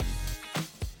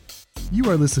You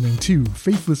are listening to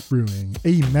Faithless Brewing,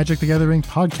 a Magic the Gathering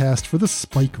podcast for the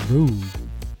Spike Rogue.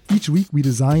 Each week we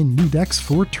design new decks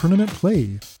for tournament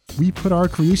play. We put our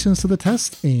creations to the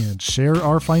test and share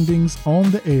our findings on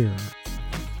the air.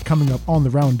 Coming up on the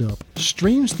roundup,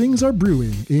 strange things are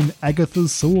brewing in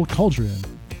Agatha's Soul Cauldron,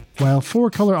 while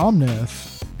 4-color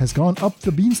Omnath has gone up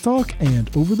the beanstalk and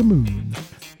over the moon.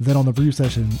 Then on the brew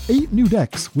session, 8 new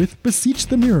decks with Beseech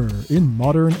the Mirror in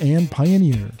Modern and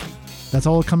Pioneer. That's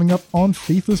all coming up on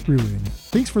Faithless Brewing.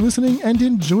 Thanks for listening and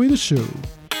enjoy the show.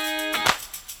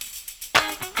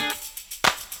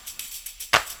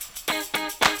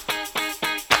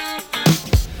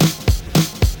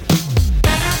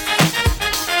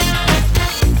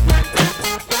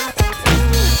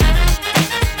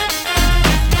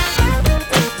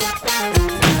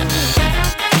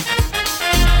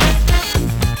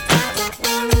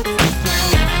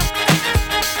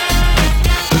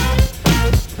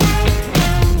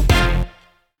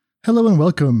 Hello and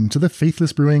welcome to the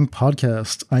Faithless Brewing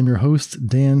podcast. I'm your host,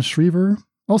 Dan Schriever,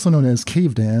 also known as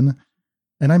Cave Dan,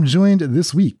 and I'm joined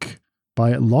this week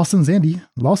by Lawson Zandy.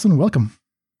 Lawson, welcome.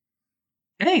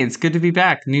 Hey, it's good to be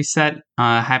back. New set.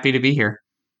 Happy to be here.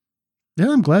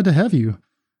 Yeah, I'm glad to have you.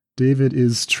 David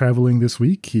is traveling this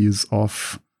week. He's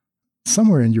off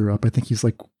somewhere in Europe. I think he's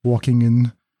like walking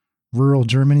in rural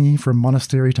Germany from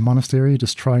monastery to monastery,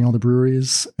 just trying all the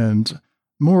breweries, and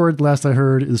Mord, last I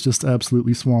heard, is just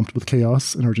absolutely swamped with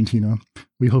chaos in Argentina.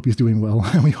 We hope he's doing well,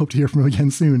 and we hope to hear from him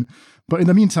again soon. But in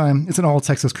the meantime, it's an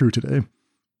all-Texas crew today.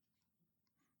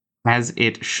 As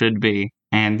it should be.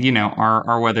 And,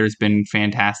 our weather's been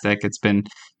fantastic. It's been,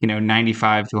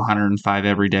 95 to 105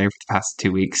 every day for the past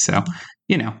 2 weeks. So,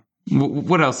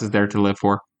 what else is there to live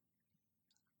for?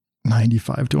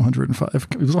 95 to 105.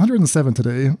 It was 107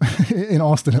 today, in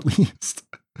Austin at least.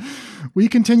 We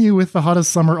continue with the hottest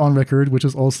summer on record, which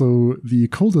is also the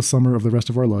coldest summer of the rest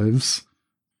of our lives.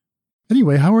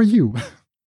 Anyway, how are you?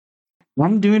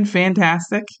 I'm doing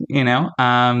fantastic.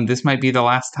 This might be the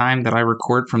last time that I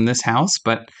record from this house,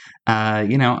 but,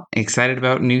 excited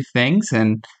about new things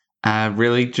and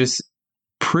really just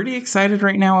pretty excited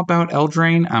right now about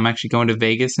Eldraine. I'm actually going to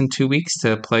Vegas in 2 weeks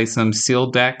to play some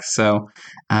sealed decks. So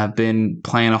I've been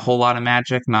playing a whole lot of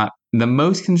Magic, not the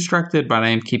most constructed, but I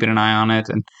am keeping an eye on it,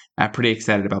 and I'm pretty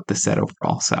excited about this set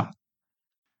overall. So,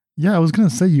 yeah, I was going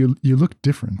to say you look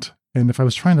different, and if I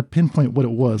was trying to pinpoint what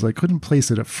it was, I couldn't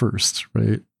place it at first,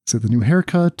 right? Is it the new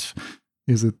haircut?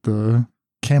 Is it the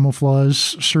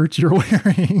camouflage shirt you're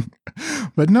wearing?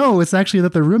 But no, it's actually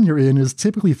that the room you're in is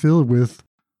typically filled with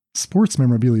sports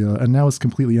memorabilia, and now it's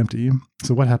completely empty.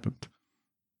 So what happened?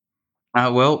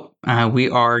 We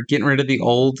are getting rid of the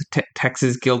old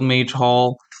Texas Guildmage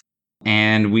Hall,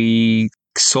 and we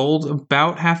sold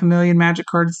about 500,000 Magic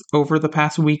cards over the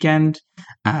past weekend.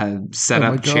 Set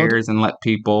up chairs and let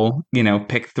people,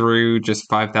 pick through just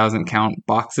 5,000 count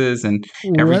boxes, and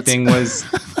everything was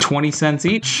 20 cents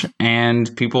each.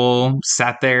 And people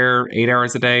sat there 8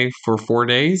 hours a day for 4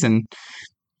 days and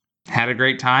had a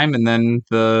great time. And then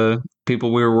the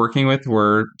people we were working with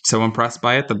were so impressed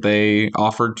by it that they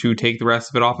offered to take the rest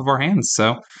of it off of our hands.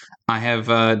 So I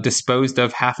have disposed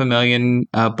of 500,000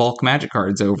 bulk Magic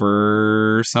cards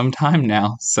over some time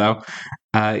now. So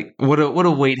what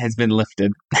a weight has been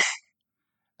lifted.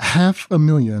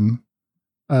 500,000.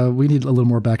 We need a little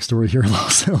more backstory here,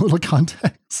 also, a little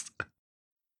context.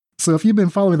 So if you've been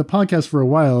following the podcast for a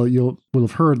while, you'll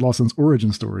have heard Lawson's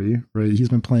origin story, right? He's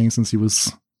been playing since he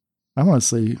was, I want to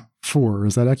say 4.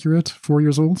 Is that accurate? 4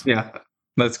 years old? Yeah,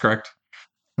 that's correct.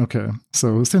 Okay,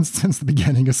 so since the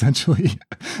beginning, essentially.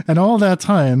 And all that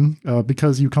time,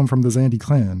 because you come from the Zandy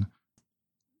clan,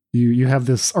 you have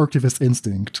this archivist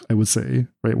instinct, I would say,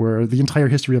 right? Where the entire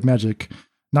history of Magic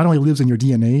not only lives in your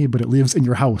DNA, but it lives in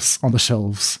your house, on the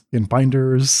shelves, in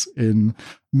binders, in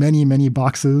many, many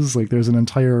boxes. Like there's an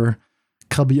entire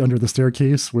cubby under the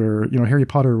staircase where, Harry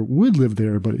Potter would live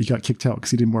there, but he got kicked out because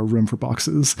he didn't have more room for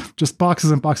boxes. Just boxes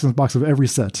and boxes and boxes of every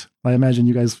set. I imagine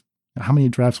you guys, how many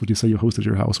drafts would you say you hosted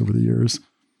your house over the years?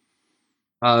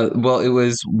 It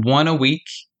was one a week,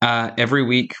 every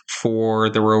week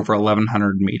there were over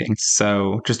 1,100 meetings.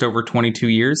 So just over 22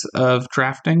 years of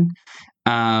drafting.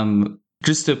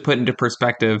 Just to put into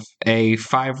perspective, a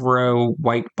 5-row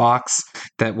white box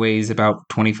that weighs about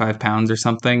 25 pounds or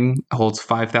something holds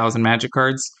 5,000 Magic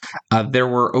cards. There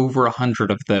were over 100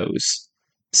 of those.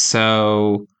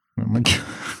 So oh my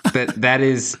God. that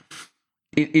is,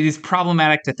 it is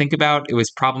problematic to think about. It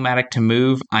was problematic to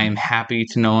move. I am happy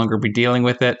to no longer be dealing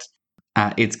with it.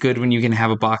 It's good when you can have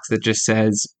a box that just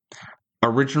says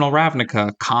original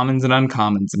Ravnica, commons and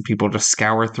uncommons, and people just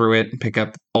scour through it and pick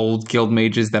up old guild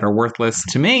mages that are worthless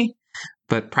to me,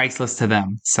 but priceless to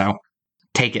them. So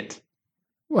take it.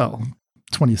 Well,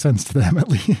 20 cents to them at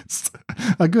least.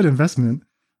 A good investment.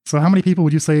 So how many people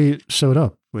would you say showed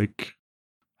up? Like,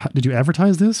 did you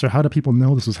advertise this, or how do people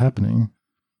know this was happening?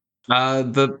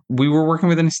 We were working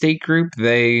with an estate group.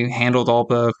 They handled all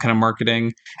the kind of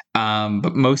marketing,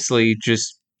 but mostly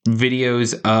just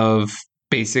videos of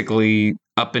basically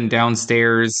up and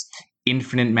downstairs,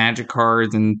 infinite magic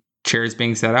cards and chairs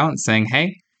being set out and saying,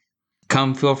 "Hey,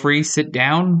 come, feel free, sit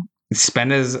down,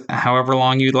 spend as however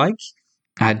long you'd like."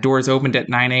 Doors opened at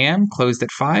 9 a.m., closed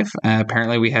at 5.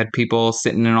 Apparently, we had people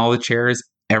sitting in all the chairs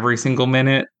every single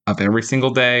minute of every single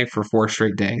day for 4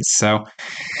 straight days. So,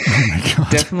 oh my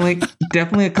God.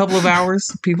 definitely a couple of hours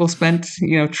people spent,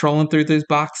 trolling through those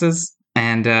boxes.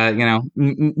 And,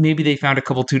 maybe they found a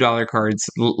couple $2 cards,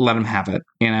 let them have it,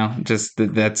 just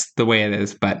that's the way it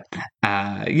is. But,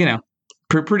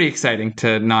 pretty exciting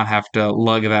to not have to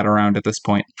lug that around at this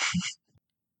point.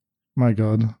 My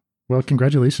God. Well,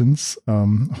 congratulations.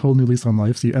 Whole new lease on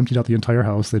life. So you emptied out the entire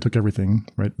house. They took everything,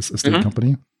 right? This estate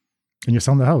company. And you're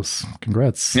selling the house.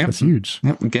 Congrats. Yep. That's huge.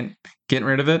 Yep. Getting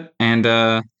rid of it. And,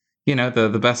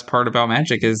 the best part about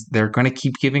Magic is they're going to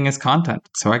keep giving us content.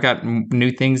 So I got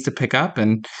new things to pick up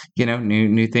and,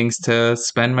 new things to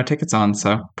spend my tickets on.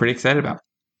 So pretty excited about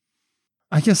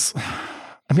it.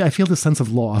 I feel this sense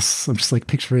of loss. I'm just like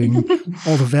picturing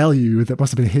all the value that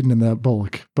must have been hidden in that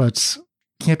bulk. But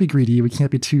can't be greedy. We can't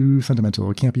be too sentimental.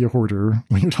 We can't be a hoarder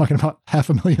when you're talking about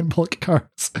 500,000 bulk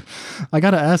cards. I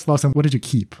got to ask, Lawson, what did you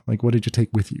keep? Like, what did you take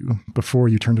with you before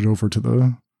you turned it over to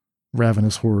the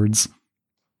ravenous hordes?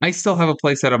 I still have a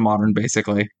playset of Modern,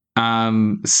 basically.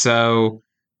 So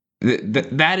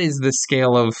that is the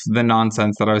scale of the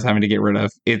nonsense that I was having to get rid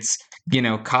of. It's,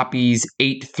 copies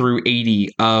 8 through 80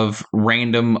 of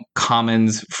random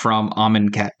commons from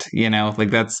Amonkhet.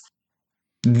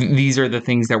 These are the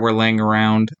things that we're laying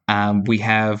around. We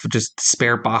have just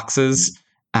spare boxes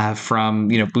from,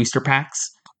 booster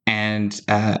packs. And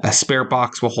a spare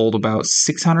box will hold about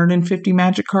 650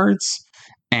 Magic cards.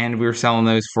 And we were selling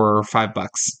those for $5,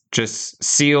 just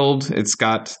sealed. It's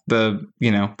got the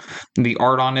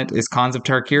art on it is Cons of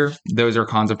Tarkir. Those are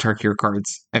Cons of Tarkir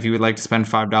cards. If you would like to spend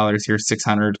 $5, here's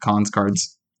 600 Cons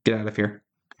cards. Get out of here.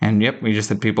 And yep, we just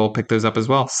had people pick those up as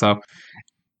well. So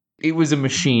it was a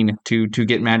machine to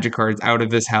get Magic cards out of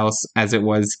this house as it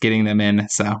was getting them in.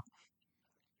 So,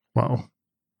 wow.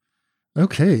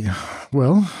 Okay,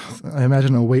 well, I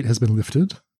imagine a weight has been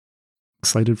lifted.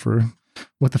 Excited for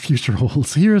what the future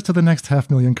holds. Here's to the next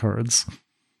 500,000 cards.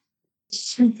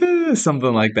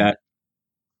 Something like that.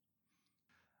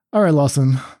 All right,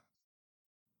 Lawson.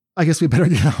 I guess we better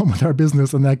get on with our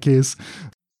business in that case.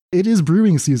 It is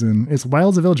brewing season. It's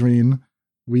Wilds of Eldraine.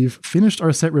 We've finished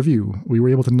our set review. We were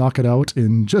able to knock it out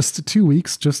in just 2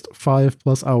 weeks, just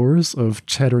 5+ hours of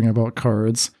chattering about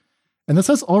cards. And the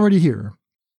set's already here.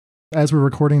 As we're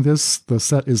recording this, the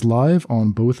set is live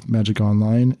on both Magic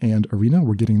Online and Arena.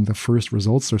 We're getting the first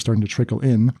results. They're starting to trickle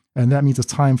in. And that means it's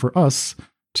time for us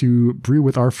to brew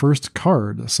with our first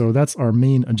card. So that's our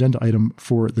main agenda item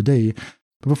for the day.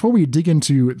 But before we dig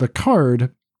into the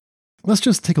card, let's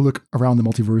just take a look around the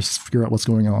multiverse, figure out what's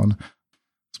going on.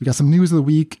 So we got some news of the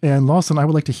week. And Lawson, I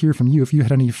would like to hear from you if you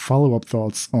had any follow-up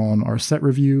thoughts on our set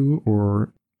review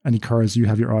or any cards you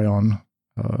have your eye on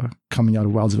coming out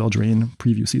of Wilds of Eldraine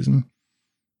preview season.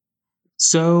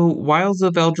 So Wilds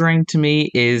of Eldraine to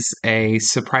me is a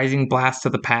surprising blast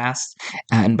of the past.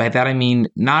 And by that I mean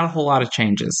not a whole lot of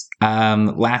changes.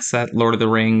 Last set, Lord of the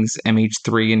Rings,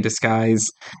 MH3 in disguise.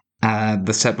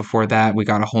 The set before that, we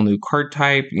got a whole new card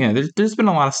type. There's been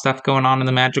a lot of stuff going on in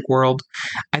the Magic world.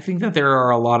 I think that there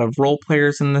are a lot of role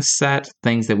players in this set,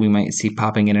 things that we might see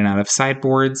popping in and out of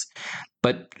sideboards,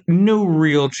 but no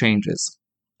real changes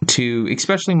to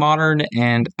especially Modern,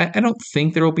 and I don't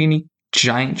think there will be any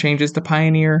giant changes to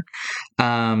Pioneer.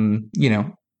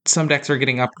 Some decks are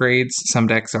getting upgrades, some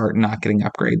decks are not getting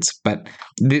upgrades, but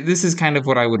this is kind of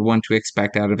what I would want to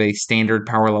expect out of a standard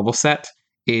power level set,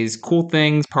 is cool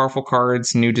things, powerful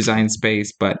cards, new design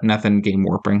space, but nothing game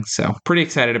warping. So pretty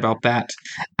excited about that.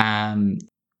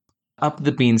 Up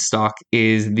the Beanstalk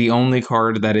is the only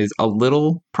card that is a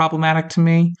little problematic to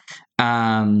me.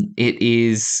 It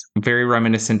is very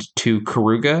reminiscent to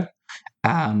Karuga,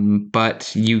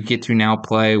 but you get to now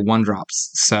play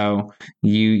 1-drops. So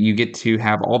you get to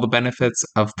have all the benefits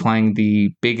of playing the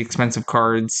big expensive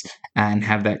cards and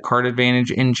have that card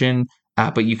advantage engine,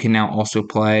 but you can now also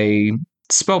play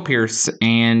Spell Pierce,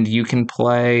 and you can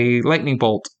play Lightning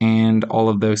Bolt and all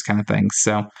of those kind of things.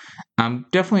 So I'm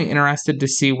definitely interested to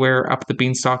see where Up the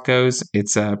Beanstalk goes.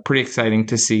 It's pretty exciting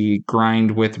to see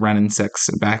Grind with Ren and 6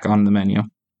 back on the menu.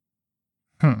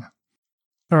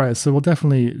 All right, so we'll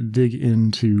definitely dig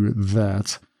into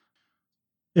that.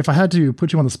 If I had to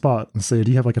put you on the spot and say,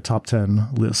 do you have like a top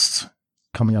 10 list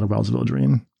coming out of Wilds of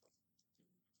Eldraine?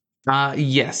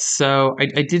 Yes. So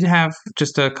I did have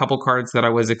just a couple cards that I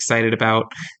was excited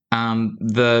about.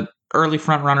 The early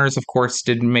front runners, of course,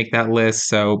 didn't make that list.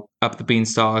 So Up the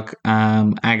Beanstalk,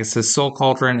 Agassiz Soul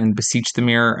Cauldron, and Beseech the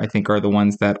Mirror, I think, are the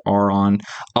ones that are on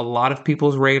a lot of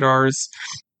people's radars.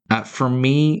 For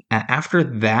me, after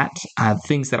that,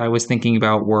 things that I was thinking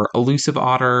about were Elusive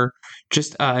Otter,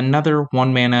 just another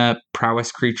 1-mana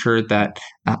prowess creature that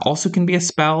also can be a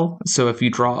spell. So if you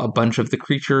draw a bunch of the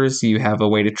creatures, you have a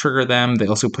way to trigger them. They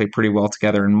also play pretty well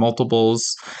together in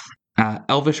multiples.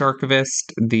 Elvish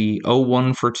Archivist, the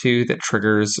 0-1 for 2 that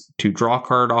triggers to draw a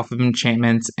card off of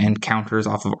enchantments and counters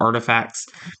off of artifacts.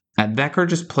 That card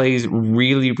just plays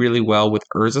really, really well with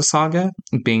Urza Saga,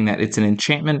 being that it's an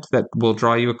enchantment that will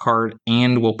draw you a card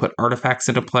and will put artifacts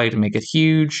into play to make it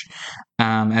huge,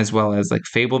 as well as like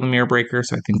Fable the Mirror Breaker.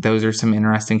 So I think those are some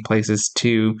interesting places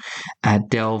to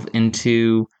delve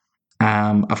into.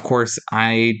 Of course,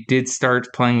 I did start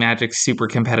playing Magic super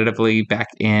competitively back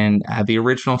in the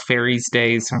original Fairies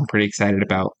days, so I'm pretty excited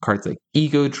about cards like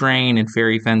Ego Drain and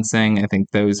Fairy Fencing. I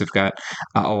think those have got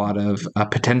a lot of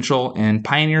potential in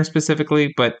Pioneer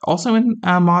specifically, but also in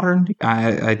Modern.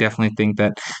 I definitely think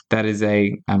that that is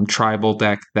a tribal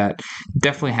deck that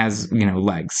definitely has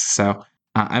legs. So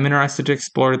I'm interested to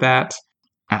explore that.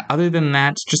 Other than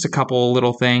that, just a couple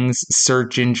little things. Sir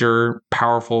Ginger,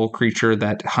 powerful creature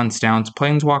that hunts down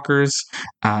planeswalkers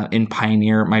in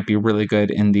Pioneer, might be really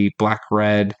good in the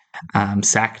black-red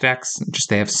sack decks. Just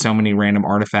they have so many random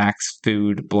artifacts,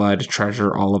 food, blood,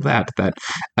 treasure, all of that, that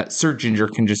Sir Ginger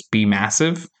can just be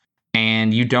massive,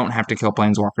 and you don't have to kill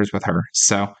planeswalkers with her.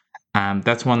 So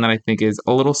that's one that I think is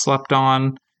a little slept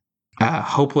on.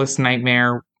 Hopeless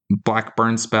Nightmare, black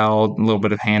burn spell, a little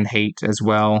bit of hand hate as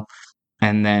well.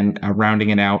 And then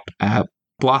rounding it out,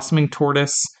 Blossoming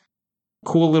Tortoise,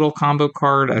 cool little combo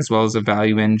card, as well as a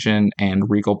Value Engine and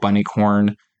Regal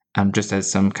Bunnycorn, just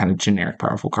as some kind of generic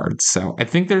powerful cards. So I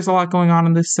think there's a lot going on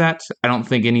in this set. I don't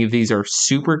think any of these are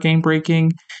super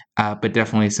game-breaking, but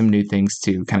definitely some new things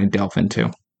to kind of delve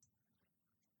into.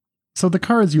 So the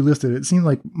cards you listed, it seemed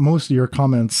like most of your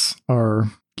comments are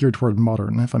geared toward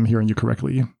Modern, if I'm hearing you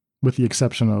correctly, with the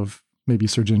exception of maybe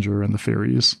Sir Ginger and the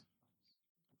Fairies.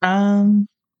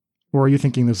 Or are you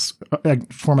thinking this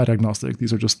format agnostic?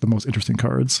 These are just the most interesting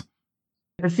cards.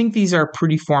 I think these are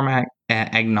pretty format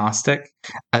agnostic.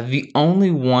 The only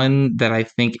one that I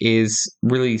think is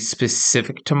really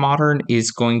specific to Modern is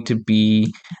going to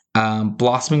be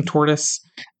Blossoming Tortoise.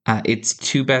 Its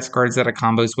two best cards that it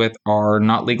combos with are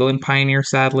not legal in Pioneer,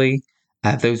 sadly.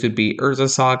 Those would be Urza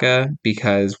Saga,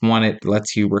 because one, it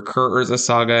lets you recur Urza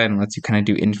Saga and lets you kind of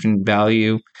do infinite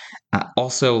value.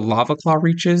 Also, Lava Claw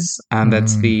Reaches.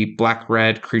 That's the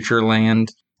black-red creature land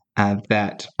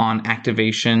that on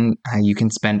activation, you can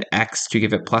spend X to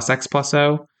give it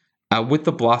 +X/+O. With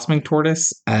the Blossoming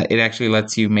Tortoise, it actually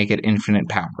lets you make it infinite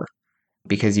power,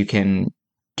 because you can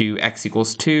do X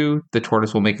 = 2, the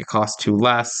tortoise will make it cost 2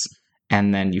 less,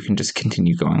 and then you can just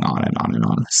continue going on and on and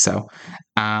on. So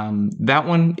that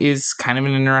one is kind of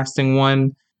an interesting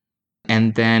one.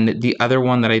 And then the other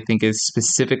one that I think is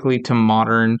specifically to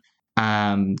Modern,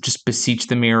 just Beseech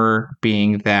the Mirror,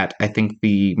 being that I think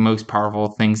the most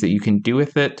powerful things that you can do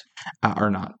with it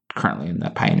are not currently in the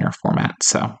Pioneer format.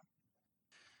 So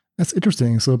that's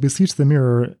interesting. So Beseech the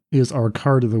Mirror is our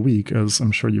card of the week, as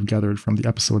I'm sure you've gathered from the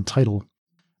episode title.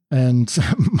 And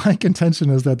my contention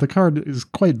is that the card is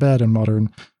quite bad in Modern,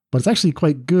 but it's actually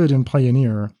quite good in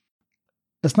Pioneer.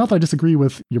 It's not that I disagree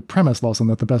with your premise, Lawson,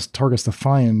 that the best targets to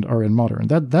find are in Modern.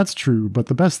 That's true, but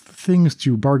the best things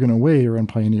to bargain away are in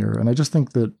Pioneer. And I just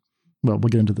think that, well, we'll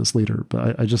get into this later,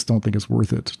 but I just don't think it's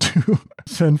worth it to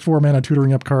send 4-mana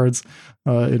tutoring up cards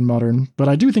in Modern. But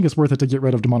I do think it's worth it to get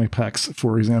rid of Demonic Pex,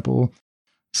 for example.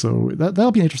 So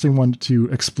that'll be an interesting one to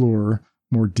explore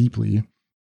more deeply.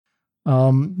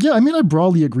 Yeah, I mean, I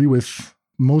broadly agree with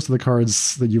most of the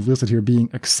cards that you've listed here being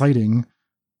exciting.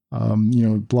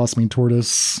 Blossoming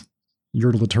Tortoise,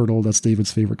 Yertle the Turtle, that's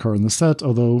David's favorite card in the set,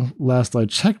 although last I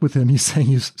checked with him, he's saying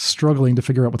he's struggling to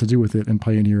figure out what to do with it in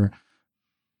Pioneer.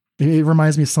 It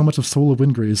reminds me so much of Soul of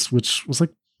Windgrace, which was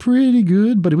like pretty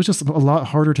good, but it was just a lot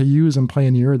harder to use in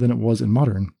Pioneer than it was in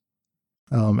Modern.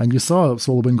 And you saw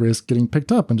Soul of Windgrace getting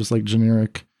picked up in just like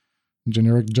generic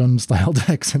Jund style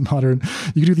decks in Modern.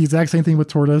 You can do the exact same thing with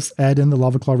Tortoise, add in the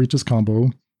Lava Claw Reaches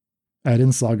combo, add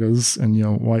in Sagas, and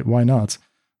why not?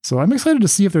 So I'm excited to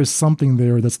see if there's something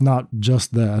there that's not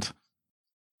just that.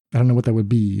 I don't know what that would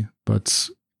be, but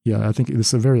yeah, I think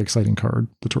it's a very exciting card,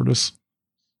 the Tortoise.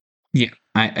 Yeah,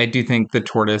 I do think the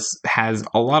Tortoise has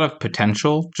a lot of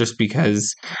potential just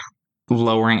because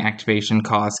lowering activation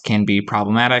costs can be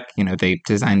problematic. They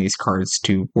design these cards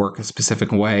to work a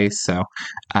specific way. So,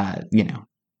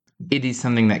 it is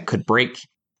something that could break,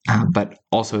 but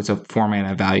also it's a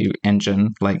 4-mana value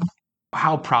engine. Like,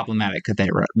 how problematic could they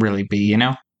really be,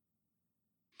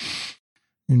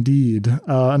 Indeed.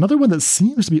 Another one that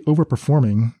seems to be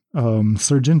overperforming,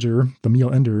 Sir Ginger, the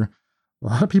Meal Ender. A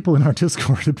lot of people in our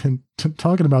Discord have been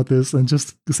talking about this and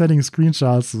just sending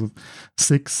screenshots of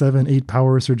 6, 7, 8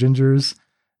 power Sir Gingers.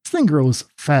 This thing grows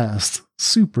fast,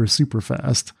 super, super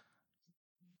fast.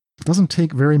 It doesn't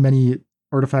take very many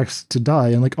artifacts to die,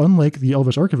 and unlike the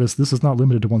Elvish Archivist, this is not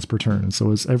limited to once per turn.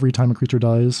 So it's every time a creature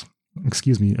dies,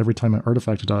 every time an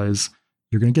artifact dies,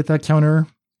 you're going to get that counter,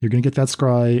 you're going to get that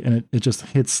scry, and it just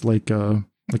hits like a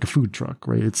food truck,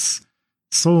 right? It's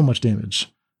so much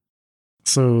damage.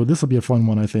 So this will be a fun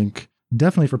one, I think.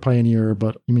 Definitely for Pioneer,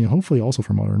 but hopefully also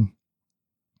for Modern.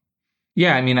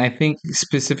 Yeah, I think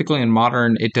specifically in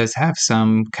Modern, it does have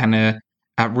some kind of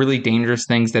really dangerous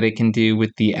things that it can do with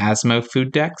the Asmo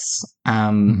food decks.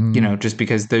 Just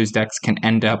because those decks can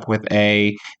end up with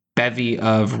a bevy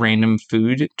of random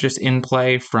food just in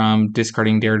play from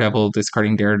discarding Daredevil,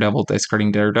 discarding Daredevil,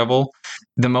 discarding Daredevil.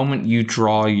 The moment you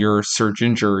draw your Sir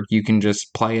Ginger, you can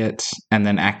just play it and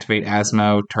then activate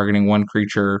Asmo, targeting one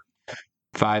creature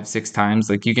 5-6 times.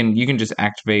 Like you can just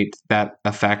activate that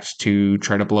effect to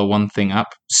try to blow one thing up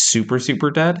super,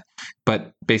 super dead,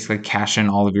 but basically cash in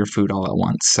all of your food all at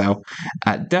once. So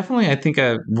definitely, I think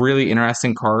a really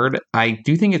interesting card. I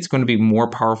do think it's going to be more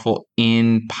powerful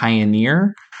in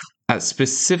Pioneer,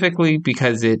 specifically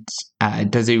because it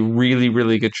does a really,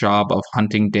 really good job of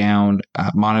hunting down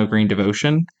mono green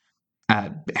devotion.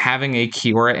 Having a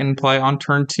Kiora in play on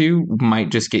turn 2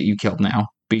 might just get you killed now,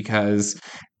 because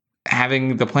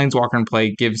having the Planeswalker in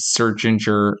play gives Sir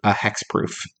Ginger a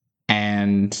hexproof.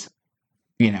 And,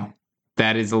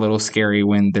 that is a little scary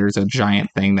when there's a giant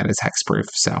thing that is hexproof.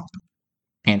 So,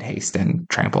 and haste and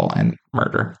trample and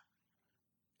murder.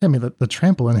 The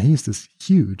trample and haste is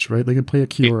huge, right? They could play a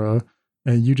Kiora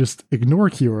and you just ignore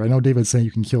Kiora. I know David's saying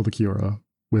you can kill the Kiora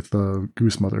with the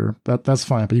Goose Mother. That's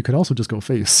fine, but you could also just go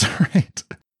face, right?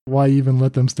 Why even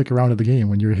let them stick around in the game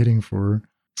when you're hitting for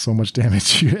so much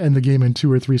damage? You end the game in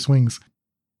 2 or 3 swings.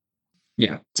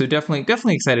 Yeah, so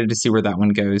definitely excited to see where that one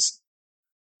goes.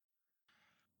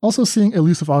 Also seeing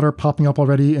Elusive Otter popping up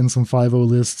already in some 5.0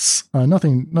 lists.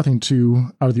 Nothing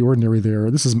too out of the ordinary there.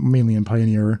 This is mainly in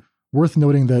Pioneer. Worth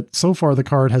noting that so far the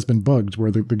card has been bugged, where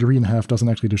the green half doesn't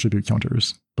actually distribute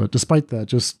counters. But despite that,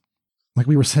 just like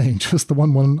we were saying, just the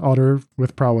 1/1 Otter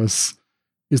with prowess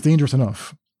is dangerous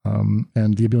enough. And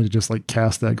the ability to just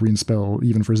cast that green spell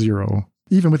even for 0,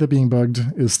 even with it being bugged,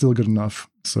 is still good enough.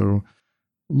 So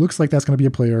looks like that's going to be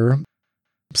a player.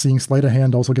 Seeing Sleight of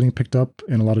Hand also getting picked up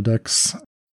in a lot of decks.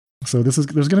 So there's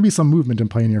going to be some movement in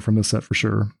Pioneer from this set for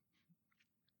sure.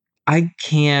 I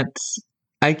can't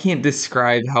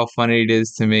describe how funny it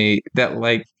is to me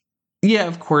that yeah,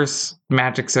 of course,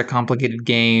 Magic's a complicated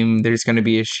game. There's going to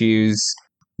be issues.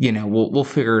 We'll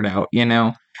figure it out.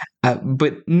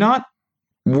 But not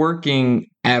working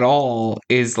at all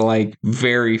is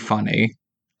very funny.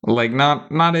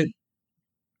 Not it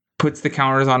puts the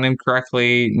counters on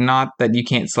incorrectly. Not that you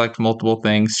can't select multiple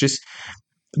things. Just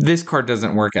this card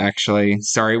doesn't work. Actually,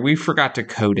 sorry, we forgot to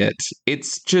code it.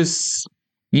 It's just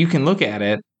you can look at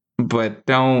it, but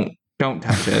don't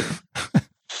touch it.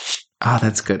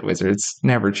 That's good, Wizards.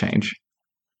 Never change.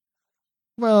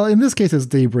 Well, in this case, it's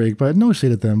Daybreak, but no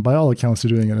shade at them. By all accounts,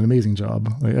 they're doing an amazing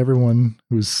job. Everyone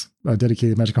who's a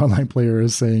dedicated Magic Online player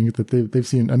is saying that they've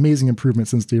seen amazing improvement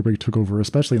since Daybreak took over,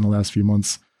 especially in the last few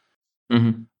months.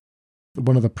 Mm-hmm.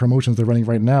 One of the promotions they're running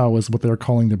right now is what they're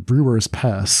calling the Brewer's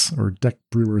Pass, or Deck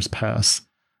Brewer's Pass.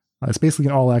 It's basically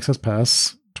an all-access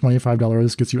pass.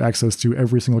 $25 gets you access to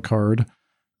every single card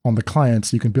on the client,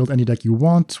 so you can build any deck you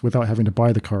want without having to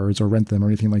buy the cards or rent them or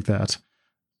anything like that.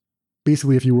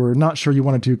 Basically, if you were not sure you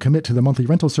wanted to commit to the monthly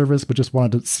rental service, but just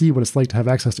wanted to see what it's like to have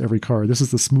access to every card, this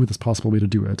is the smoothest possible way to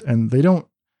do it. And they don't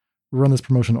run this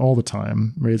promotion all the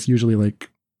time, right? It's usually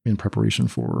in preparation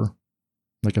for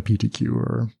a PTQ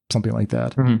or something like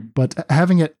that. Mm-hmm. But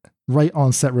having it right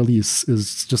on set release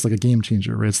is just a game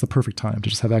changer, right? It's the perfect time to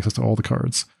just have access to all the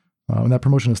cards. And that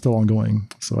promotion is still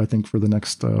ongoing. So I think for the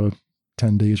next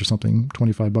 10 days or something,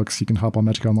 $25, you can hop on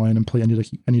Magic Online and play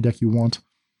any deck you want.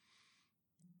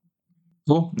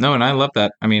 Cool. No, and I love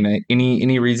that.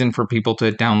 Any reason for people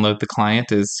to download the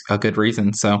client is a good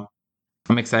reason. So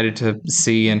I'm excited to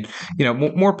see, and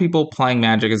more people playing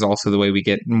Magic is also the way we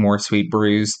get more sweet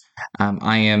brews.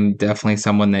 I am definitely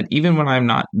someone that even when I'm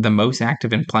not the most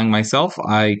active in playing myself,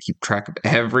 I keep track of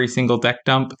every single deck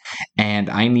dump, and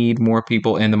I need more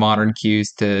people in the modern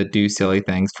queues to do silly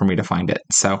things for me to find it.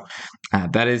 So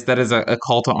that is a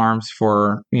call to arms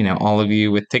for all of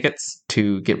you with tickets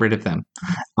to get rid of them.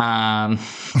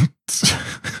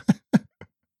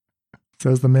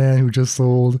 Says the man who just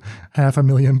sold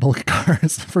 500,000 bulk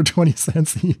cards for 20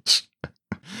 cents each.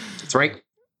 That's right.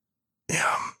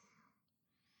 Yeah.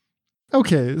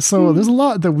 Okay, so there's a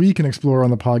lot that we can explore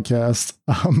on the podcast.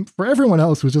 For everyone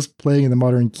else who's just playing in the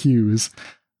modern queues,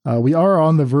 we are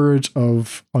on the verge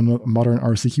of a modern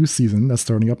RCQ season that's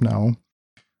starting up now.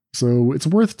 So it's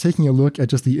worth taking a look at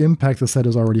just the impact the set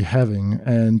is already having.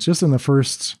 And just in the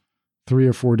first 3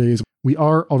 or 4 days, we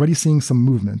are already seeing some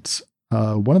movement.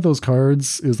 One of those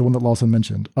cards is the one that Lawson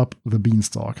mentioned, Up the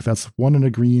Beanstalk. That's 1 and a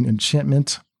green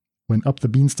enchantment. When Up the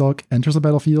Beanstalk enters the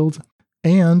battlefield,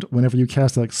 and whenever you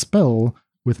cast a spell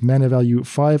with mana value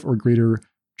 5 or greater,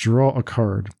 draw a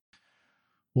card.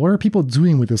 What are people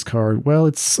doing with this card? Well,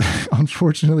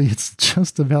 unfortunately, it's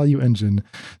just a value engine.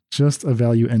 Just a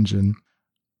value engine.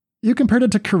 You compared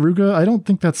it to Karuga. I don't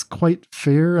think that's quite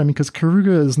fair. I mean, because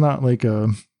Karuga is not like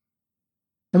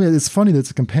it's funny that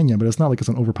it's a companion, but it's not like it's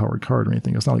an overpowered card or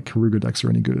anything. It's not like Karuga decks are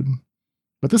any good.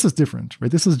 But this is different,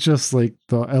 right? This is just like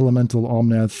the elemental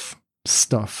Omnath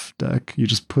stuff deck. You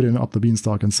just put in Up the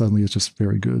Beanstalk and suddenly it's just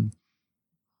very good.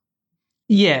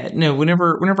 Yeah, no,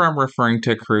 whenever I'm referring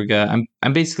to Karuga,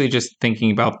 I'm basically just thinking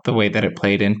about the way that it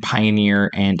played in Pioneer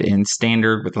and in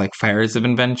Standard with like Fires of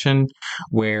Invention,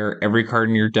 where every card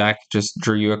in your deck just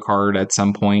drew you a card at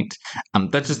some point.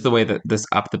 That's just the way that this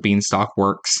Up the Beanstalk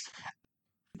works.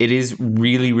 It is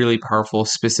really, really powerful,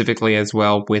 specifically as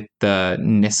well with the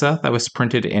Nissa that was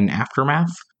printed in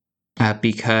Aftermath,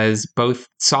 because both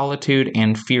Solitude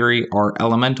and Fury are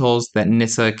elementals that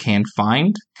Nissa can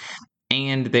find,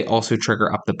 and they also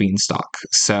trigger Up the Beanstalk.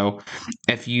 So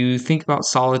if you think about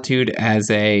Solitude as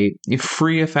a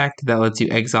free effect that lets you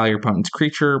exile your opponent's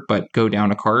creature, but go down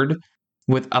a card,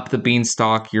 with Up the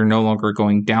Beanstalk, you're no longer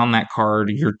going down that card,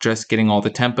 you're just getting all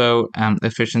the tempo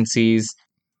efficiencies.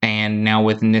 And now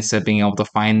with Nissa being able to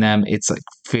find them, it's like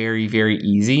very, very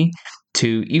easy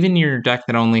to, even your deck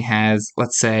that only has,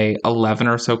 let's say, 11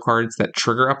 or so cards that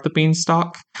trigger Up the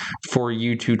Beanstalk, for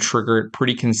you to trigger it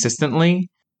pretty consistently.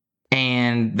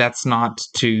 And that's not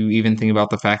to even think about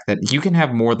the fact that you can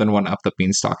have more than one Up the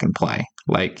Beanstalk in play.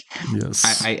 Like,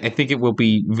 yes. I think it will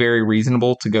be very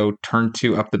reasonable to go turn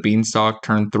 2 Up the Beanstalk,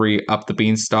 turn 3 Up the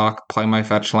Beanstalk, play my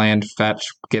fetch land, fetch,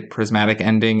 get Prismatic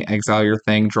Ending, exile your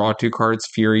thing, draw 2 cards,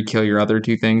 Fury, kill your other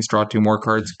 2 things, draw 2 more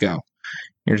cards, go.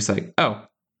 You're just like, oh,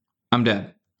 I'm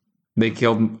dead. They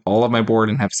killed all of my board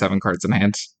and have 7 cards in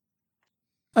hand.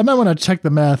 I might want to check the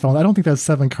math on. I don't think that's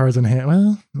 7 cards in hand.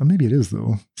 Well, maybe it is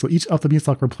though. So each Up the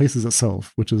Beanstalk replaces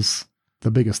itself, which is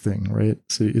the biggest thing, right?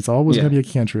 So it's always going to be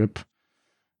a cantrip.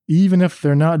 Even if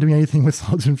they're not doing anything with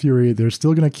Solitude and Fury, they're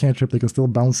still going to cantrip. They can still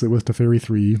bounce it with Teferi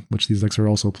 3, which these decks are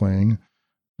also playing.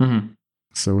 Mm-hmm.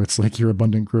 So it's like your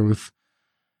Abundant Growth.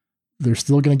 They're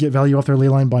still going to get value off their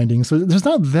Leyline Binding. So there's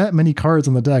not that many cards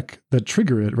in the deck that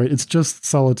trigger it, right? It's just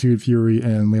Solitude, Fury,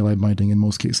 and Leyline Binding in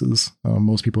most cases.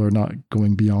 Most people are not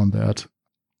going beyond that.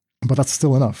 But that's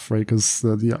still enough, right? Because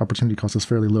the opportunity cost is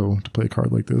fairly low to play a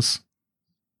card like this.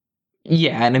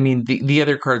 Yeah, and I mean, the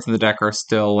other cards in the deck are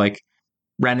still like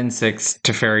Wrenn and 6,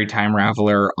 Teferi, Time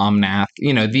Raveler, Omnath.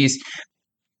 These,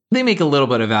 they make a little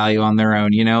bit of value on their own,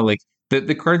 like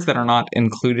the cards that are not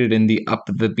included in the Up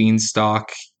the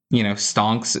Beanstalk,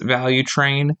 stonks value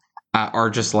train are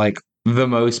just like the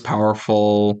most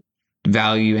powerful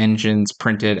value engines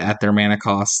printed at their mana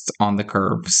costs on the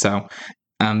curve. So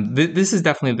this is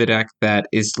definitely the deck that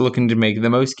is looking to make the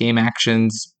most game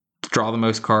actions, draw the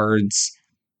most cards,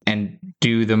 and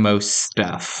do the most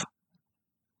stuff.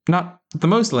 Not the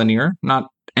most linear, not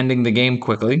ending the game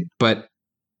quickly, but,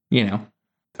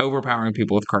 overpowering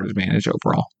people with card advantage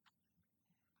overall.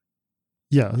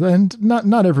 Yeah, and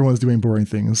not everyone's doing boring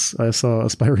things. I saw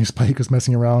Aspiring Spike was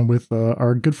messing around with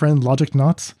our good friend Logic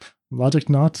Knot. Logic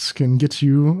Knot can get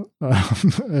you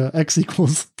X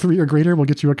equals 3 or greater will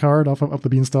get you a card off of Up the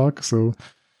Beanstalk. So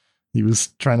he was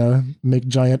trying to make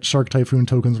giant Shark Typhoon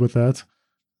tokens with that.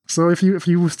 So if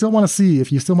you still want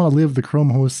to live the Chrome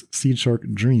Host Seed Shark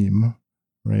dream,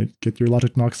 right? Get your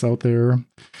Logic Knots out there.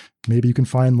 Maybe you can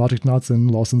find Logic Knots in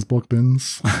Lawson's bulk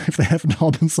bins if they haven't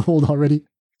all been sold already.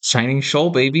 Shining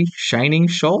Shoal, baby. Shining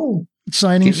Shoal.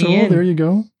 Shining Shoal, there you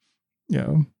go.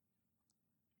 Yeah.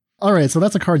 All right, so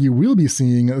that's a card you will be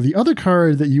seeing. The other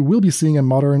card that you will be seeing in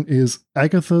Modern is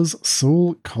Agatha's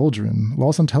Soul Cauldron.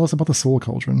 Lawson, tell us about the Soul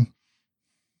Cauldron.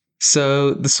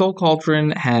 So the Soul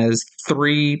Cauldron has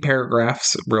 3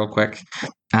 paragraphs, real quick.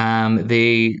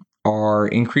 They are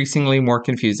increasingly more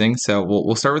confusing. So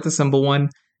we'll start with the simple one.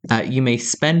 You may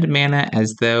spend mana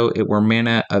as though it were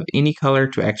mana of any color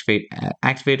to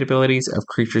activate abilities of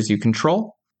creatures you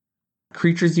control.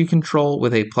 Creatures you control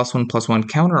with a +1/+1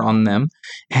 counter on them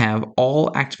have all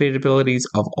activated abilities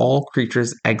of all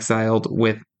creatures exiled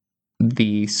with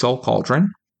the Soul Cauldron.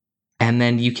 And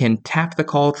then you can tap the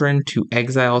Cauldron to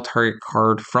exile target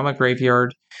card from a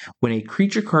graveyard. When a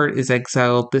creature card is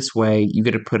exiled this way, you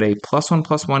get to put a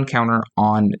 +1/+1 counter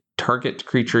on target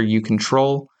creature you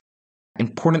control.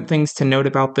 Important things to note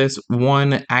about this.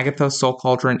 1, Agatha's Soul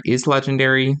Cauldron is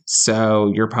legendary,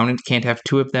 so your opponent can't have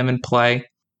 2 of them in play.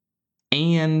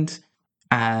 And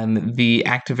the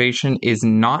activation is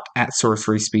not at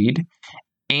sorcery speed.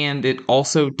 And it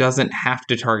also doesn't have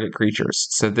to target creatures.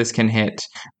 So this can hit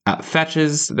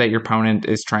fetches that your opponent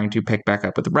is trying to pick back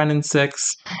up with Wrenn and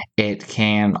 6. It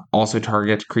can also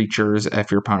target creatures if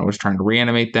your opponent was trying to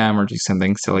reanimate them or do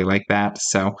something silly like that.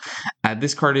 So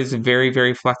this card is very,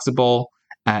 very flexible.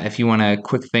 If you want a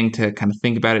quick thing to kind of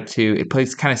think about it too, it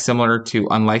plays kind of similar to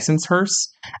Unlicensed Hearse,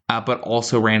 but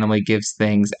also randomly gives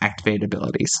things activate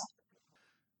abilities.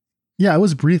 Yeah, I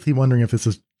was briefly wondering if this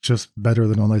is just better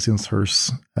than Unlicensed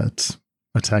Hearse at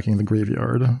attacking the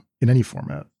graveyard in any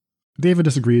format. David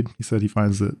disagreed. He said he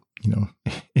finds that,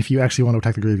 if you actually want to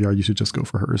attack the graveyard, you should just go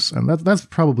for Hearse. And that's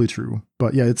probably true.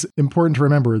 But yeah, it's important to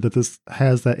remember that this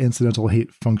has that incidental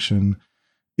hate function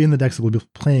in the decks that will be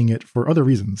playing it for other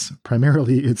reasons.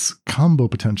 Primarily, its combo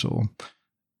potential.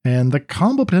 And the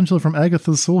combo potential from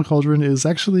Agatha's Soul Cauldron is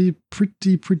actually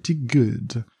pretty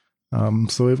good.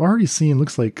 So I've already seen,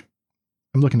 looks like,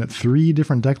 I'm looking at 3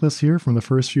 different deck lists here from the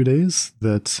first few days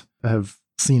that have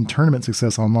seen tournament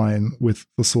success online with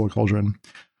the Soul Cauldron.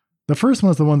 The first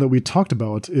one is the one that we talked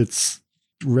about. It's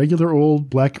regular old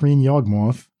black-green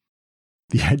Yawgmoth.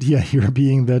 The idea here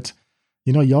being that,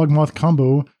 Yawgmoth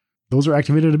combo, those are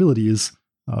activated abilities.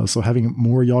 So having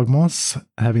more Yawgmoths,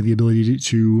 having the ability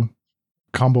to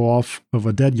combo off of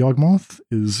a dead Yawgmoth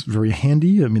is very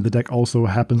handy. I mean, the deck also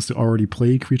happens to already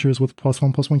play creatures with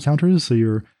 +1/+1 counters, so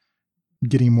you're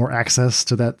getting more access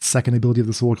to that second ability of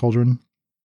the Soul Cauldron.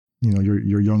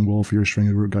 Your Young Wolf or your String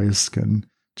of Root Geist can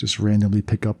just randomly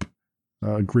pick up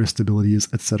Grist abilities,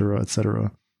 etc.,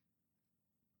 etc.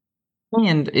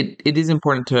 And it is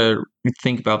important to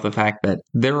think about the fact that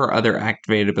there are other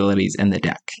activated abilities in the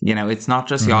deck. It's not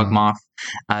just Yawgmoth.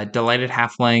 Delighted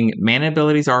Halfling, mana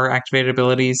abilities are activated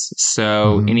abilities,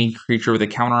 so any creature with a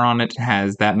counter on it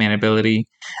has that mana ability.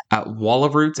 Wall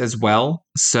of Roots as well.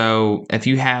 So if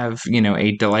you have,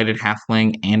 a Delighted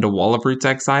Halfling and a Wall of Roots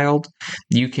exiled,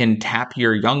 you can tap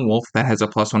your Young Wolf that has a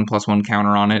 +1/+1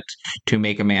 counter on it to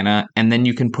make a mana, and then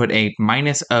you can put a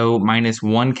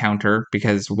 -0/-1 counter,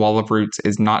 because Wall of Roots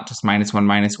is not just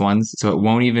 -1/-1s, so it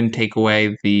won't even take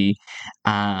away the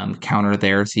counter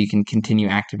there, so you can continue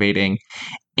activating.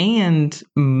 And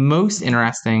most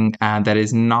interesting, that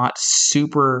is not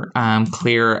super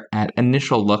clear at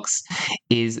initial looks,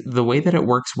 is the way that it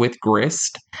works with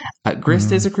Grist.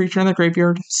 Grist is a creature in the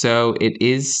graveyard, so it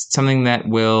is something that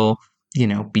will,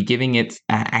 be giving it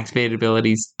activated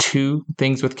abilities to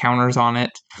things with counters on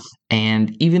it.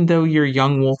 And even though your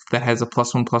Young Wolf that has a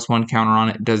 +1/+1 counter on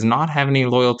it does not have any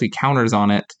loyalty counters on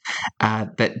it,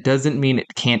 that doesn't mean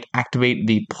it can't activate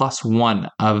the +1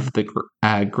 of the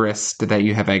Grist that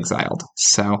you have exiled.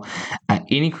 So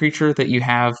any creature that you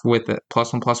have with the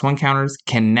 +1/+1 counters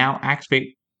can now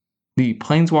activate the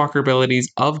Planeswalker abilities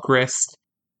of Grist.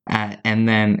 And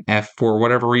then if for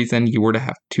whatever reason you were to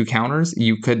have 2 counters,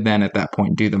 you could then at that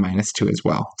point do the -2 as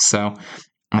well. So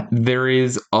there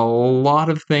is a lot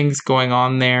of things going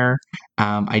on there.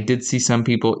 I did see some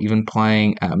people even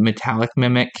playing Metallic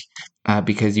Mimic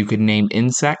because you could name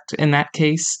Insect in that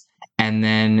case, and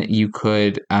then you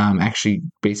could actually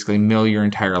basically mill your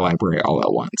entire library all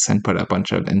at once and put a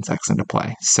bunch of insects into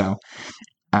play. So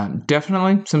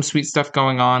definitely some sweet stuff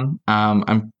going on.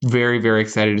 I'm very, very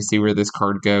excited to see where this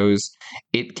card goes.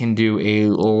 It can do a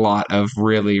lot of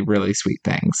really, really sweet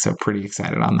things. So pretty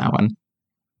excited on that one.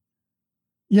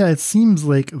 Yeah, it seems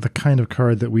like the kind of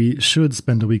card that we should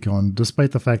spend a week on,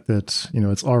 despite the fact that,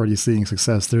 it's already seeing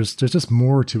success. There's just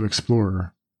more to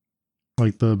explore.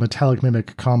 Like the Metallic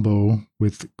Mimic combo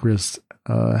with Grist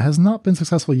has not been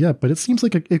successful yet, but it seems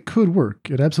like it could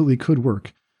work. It absolutely could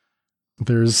work.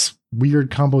 There's weird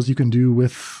combos you can do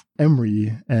with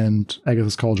Emry and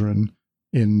Agatha's Cauldron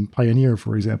in Pioneer,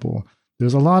 for example.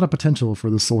 There's a lot of potential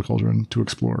for this Soul Cauldron to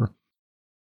explore.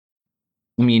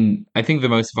 I mean, I think the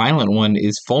most violent one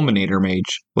is Fulminator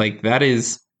Mage. Like that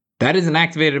is an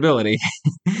activated ability.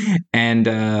 And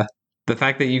the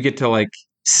fact that you get to like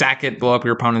sack it, blow up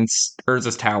your opponent's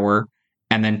Urza's Tower,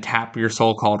 and then tap your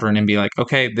Soul Cauldron and be like,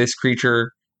 okay, this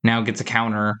creature now gets a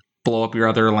counter, blow up your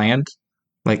other land.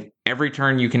 Like every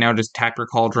turn you can now just tap your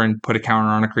Cauldron, put a counter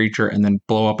on a creature, and then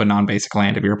blow up a non-basic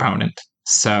land of your opponent.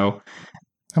 So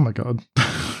oh my god.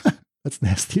 That's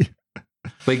nasty.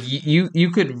 Like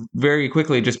you could very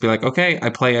quickly just be like, okay, I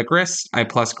play a Gris, I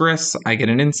plus Gris, I get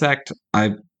an insect, I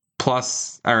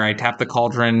tap the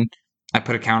Cauldron, I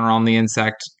put a counter on the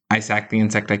insect, I sack the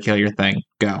insect, I kill your thing,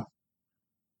 go.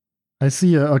 I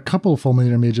see a couple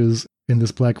Fulminator Mages in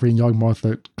this Black-Green Yawgmoth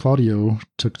that Claudio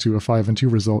took to a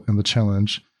 5-2 result in the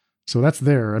challenge. So that's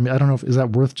there. I mean, I don't know is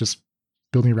that worth just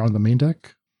building around the main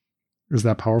deck? Is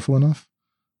that powerful enough?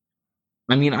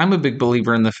 I mean, I'm a big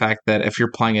believer in the fact that if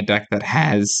you're playing a deck that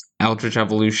has Eldritch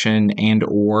Evolution and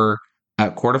or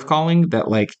Court of Calling, that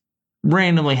like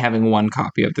randomly having one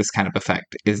copy of this kind of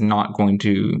effect is not going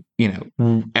to,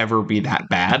 ever be that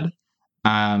bad.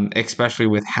 Especially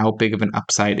with how big of an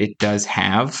upside it does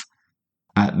have.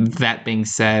 That being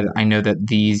said, I know that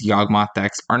these Yawgmoth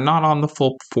decks are not on the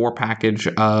full 4 package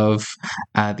of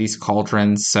these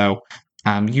Cauldrons, so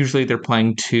usually they're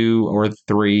playing 2 or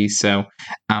 3, so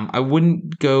I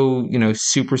wouldn't go,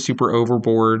 super, super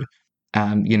overboard.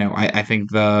 I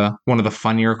think one of the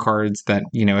funnier cards that,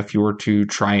 if you were to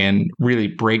try and really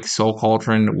break Soul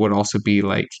Cauldron would also be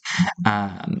like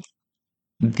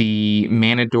the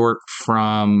Mana Dork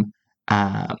from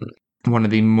one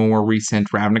of the more recent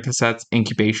Ravnica sets,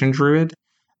 Incubation Druid.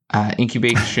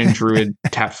 Incubation Druid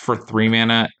taps for 3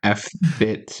 mana if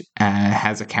it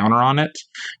has a counter on it.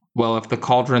 Well, if the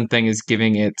Cauldron thing is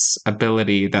giving its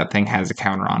ability, that thing has a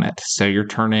counter on it. So you're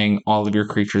turning all of your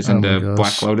creatures into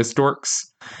Black Lotus Dorks.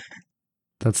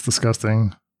 That's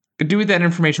disgusting. Do with that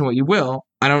information what you will.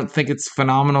 I don't think it's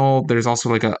phenomenal. There's also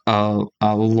like a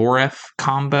Loreth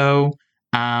combo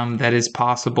that is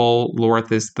possible.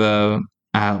 Loreth is the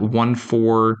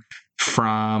 1/4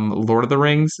 from Lord of the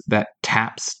Rings that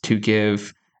taps to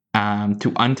give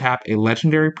to untap a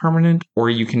legendary permanent, or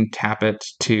you can tap it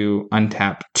to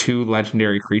untap 2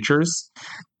 legendary creatures.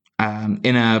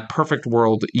 In a perfect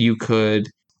world, you could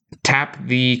tap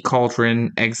the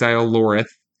Cauldron, exile Loreth,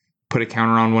 put a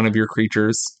counter on one of your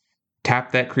creatures,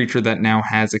 tap that creature that now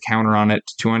has a counter on it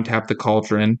to untap the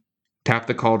Cauldron, tap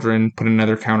the Cauldron, put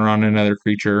another counter on another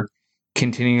creature,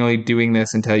 continually doing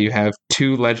this until you have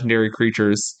 2 legendary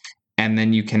creatures, and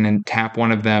then you can tap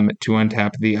one of them to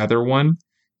untap the other one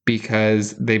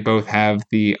because they both have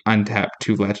the untap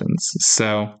 2 legends.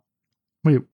 So,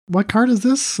 wait, what card is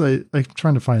this? I'm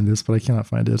trying to find this, but I cannot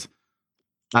find it.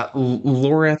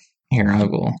 Loreth. Here, I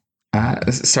will.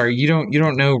 Sorry, you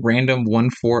don't know random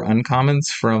 1/4 uncommons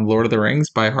from Lord of the Rings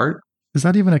by heart? Is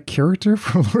that even a character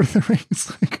from Lord of the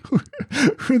Rings? Like,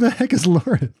 who the heck is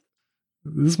Loreth?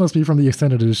 This must be from the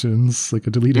extended editions, like a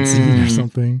deleted scene or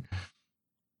something.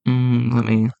 Let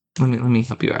me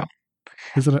help you out.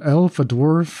 Is it an elf, a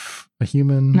dwarf, a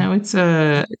human? No, it's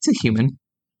a human.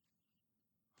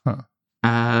 Huh.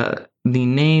 The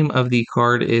name of the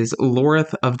card is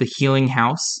Loreth of the Healing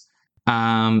House.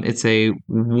 It's a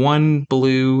 1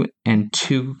 blue and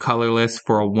 2 colorless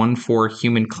for a 1/4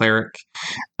 human cleric.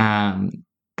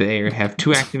 They have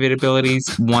 2 activated abilities.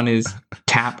 One is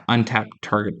tap, untap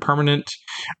target permanent,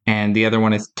 and the other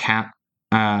one is tap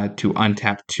to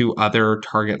untap 2 other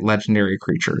target legendary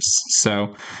creatures.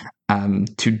 So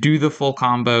to do the full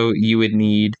combo, you would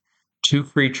need 2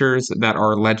 creatures that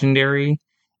are legendary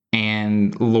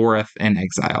and Loreth in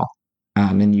exile.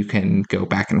 And you can go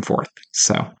back and forth.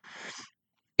 So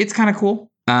it's kind of cool.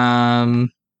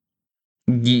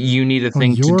 You need a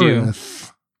thing to do.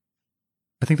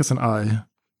 I think that's an I.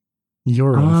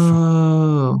 Yoreth.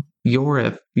 Oh,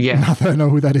 Yoreth. Yeah. Not that I know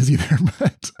who that is either,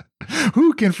 but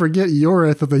who can forget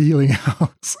Yoreth of the Healing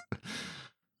House?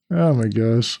 Oh my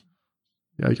gosh.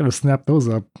 Yeah, you gotta snap those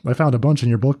up. I found a bunch in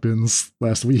your bulk bins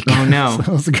last week. Oh no. So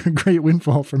that was a great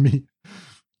windfall for me.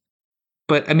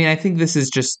 But I mean, I think this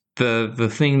is just the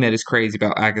thing that is crazy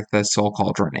about Agatha's Soul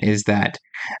Cauldron is that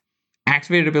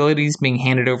activated abilities being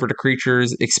handed over to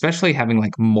creatures, especially having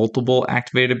like multiple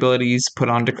activated abilities put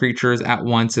onto creatures at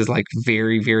once, is like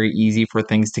very, very easy for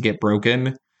things to get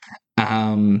broken.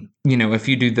 If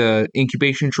you do the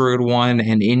Incubation Druid one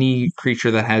and any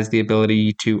creature that has the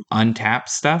ability to untap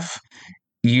stuff,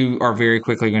 you are very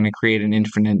quickly going to create an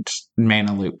infinite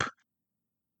mana loop.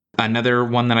 Another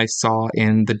one that I saw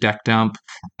in the deck dump,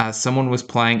 someone was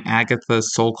playing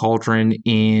Agatha's Soul Cauldron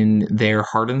in their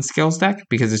Hardened Scales deck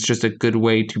because it's just a good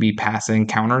way to be passing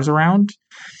counters around.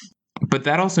 But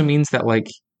that also means that, like,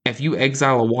 if you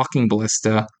exile a Walking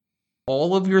Ballista,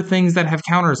 all of your things that have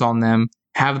counters on them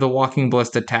have the Walking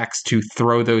Ballista tax to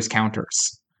throw those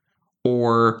counters.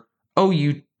 Or, oh,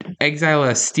 you exile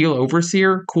a Steel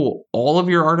Overseer? Cool. All of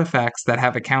your artifacts that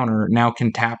have a counter now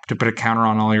can tap to put a counter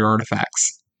on all your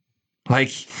artifacts.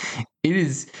 Like, it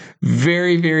is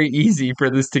very, very easy for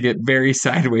this to get very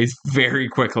sideways very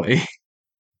quickly.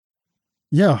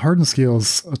 Yeah, Hardened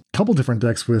Scales, a couple different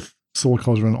decks with Soul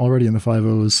Cauldron already in the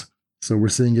 5.0s. So we're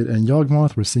seeing it in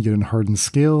Yawgmoth, we're seeing it in Hardened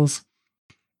Scales.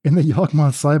 In the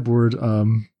Yawgmoth sideboard,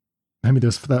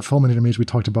 there's that Fulminator Mage we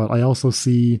talked about. I also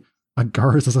see a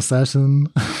Garza's Assassin,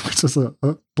 which is a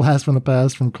blast from the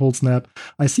past from Cold Snap.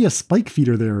 I see a Spike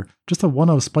Feeder there, just a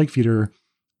 1-of Spike Feeder,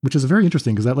 which is very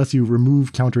interesting because that lets you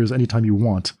remove counters anytime you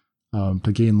want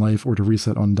to gain life or to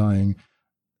reset Undying.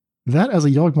 That as a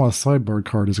Yawgmoth sideboard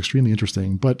card is extremely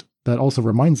interesting, but that also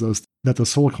reminds us that the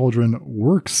Soul Cauldron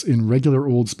works in regular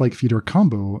old Spike Feeder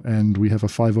combo, and we have a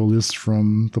 5.0 list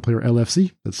from the player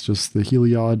LFC. That's just the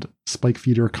Heliod Spike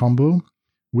Feeder combo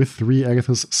with 3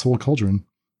 Agatha's Soul Cauldron.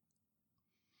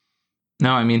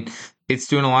 No, I mean, it's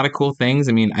doing a lot of cool things.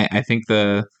 I mean, I think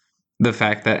the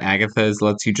fact that Agatha's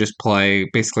lets you just play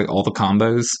basically all the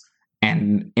combos,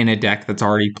 and in a deck that's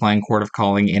already playing Court of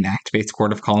Calling and activates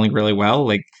Court of Calling really well,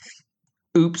 like,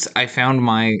 oops, I found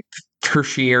my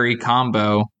tertiary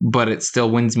combo, but it still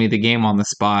wins me the game on the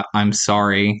spot. I'm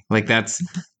sorry. Like, that's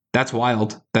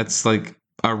wild. That's like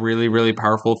a really, really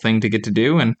powerful thing to get to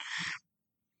do. And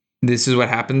this is what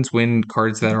happens when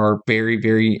cards that are very,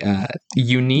 very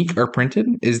unique are printed,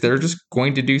 is they're just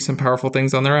going to do some powerful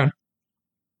things on their own.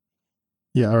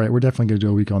 Yeah, all right, we're definitely going to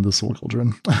do a week on the Soul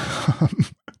Cauldron.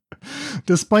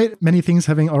 Despite many things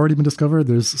having already been discovered,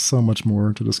 there's so much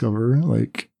more to discover.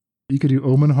 Like, you could do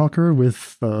Omen Hawker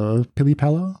with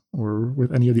Pilipala or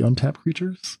with any of the untapped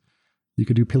creatures. You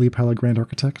could do Pilipala Grand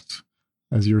Architect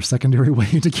as your secondary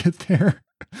way to get there.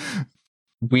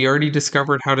 We already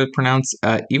discovered how to pronounce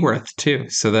Eworth too,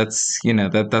 so that's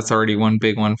that's already one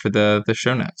big one for the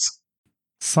show notes.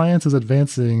 Science is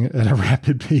advancing at a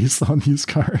rapid pace on these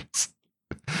cards.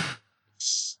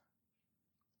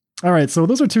 All right, so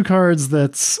those are 2 cards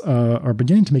that are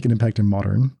beginning to make an impact in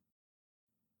Modern.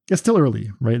 It's still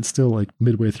early, right? It's still like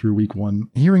midway through week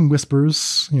 1. Hearing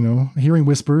whispers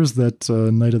that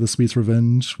Knight of the Sweet's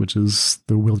Revenge, which is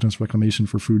the Wilderness Reclamation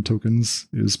for food tokens,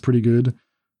 is pretty good.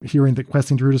 Hearing that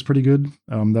Questing Druid is pretty good.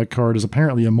 That card is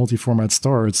apparently a multi-format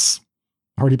star. It's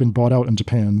already been bought out in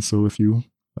Japan, so if you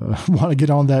want to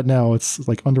get on that now, it's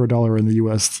like under $1 in the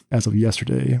US as of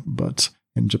yesterday, but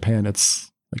in Japan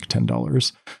it's like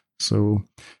 $10. So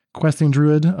Questing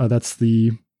Druid, that's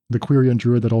the Quirion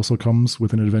Druid that also comes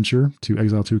with an adventure to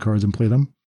exile 2 cards and play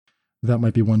them. That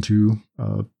might be one to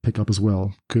pick up as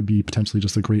well. Could be potentially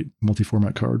just a great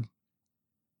multi-format card.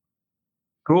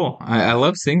 Cool. I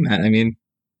love seeing that. I mean,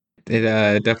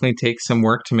 it definitely takes some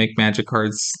work to make Magic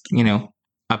cards,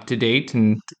 up to date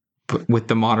and with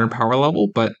the modern power level,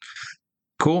 but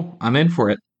cool. I'm in for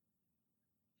it.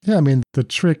 Yeah, I mean, the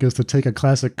trick is to take a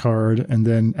classic card and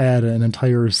then add an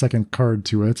entire second card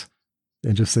to it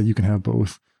and just say you can have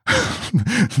both.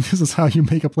 This is how you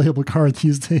make a playable card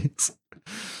these days.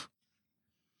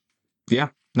 Yeah,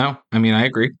 no, I mean, I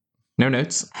agree. No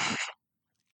notes.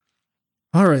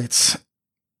 All right.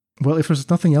 Well, if there's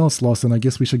nothing else, Lawson, I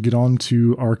guess we should get on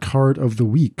to our card of the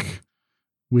week,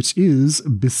 which is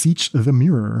Beseech the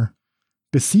Mirror.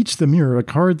 Beseech the Mirror, a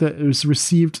card that has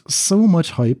received so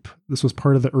much hype. This was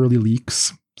part of the early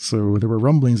leaks, so there were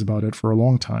rumblings about it for a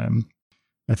long time.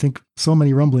 I think so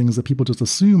many rumblings that people just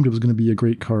assumed it was going to be a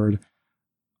great card.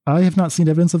 I have not seen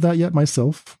evidence of that yet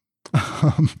myself.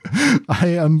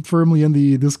 I am firmly in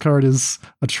this card is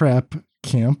a trap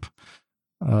camp.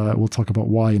 We'll talk about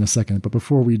why in a second, but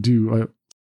before we do,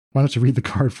 why don't you read the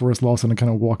card for us, Lawson, and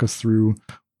kind of walk us through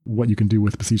what you can do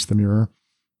with Beseech the Mirror.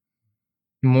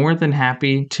 More than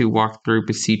happy to walk through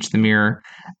Beseech the Mirror.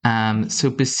 So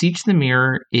Beseech the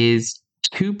Mirror is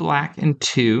 2 black and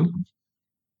 2.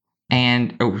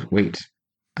 And oh wait,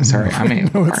 sorry, I'm a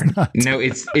card. No,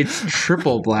 it's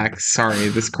triple black. Sorry,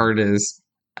 this card is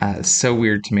so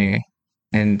weird to me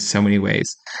in so many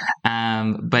ways.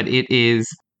 But it is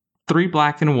 3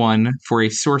 black and 1 for a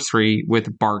sorcery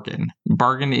with Bargain.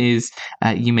 Bargain is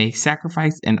you may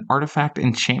sacrifice an artifact,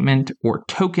 enchantment, or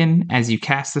token as you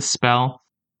cast a spell.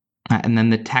 And then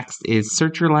the text is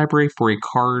search your library for a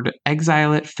card,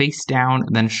 exile it face down,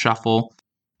 then shuffle.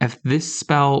 If this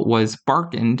spell was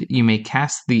bargained, you may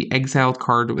cast the exiled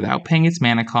card without paying its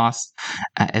mana cost.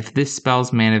 If this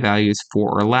spell's mana value is 4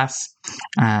 or less,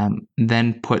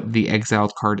 then put the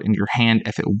exiled card in your hand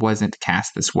if it wasn't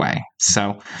cast this way.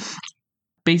 So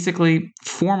basically,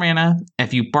 4 mana.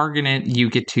 If you bargain it, you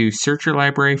get to search your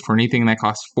library for anything that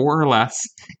costs 4 or less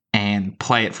and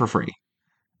play it for free.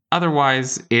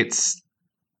 Otherwise, it's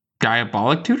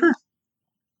Diabolic Tutor?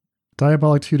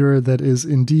 Diabolic Tutor that is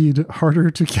indeed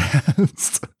harder to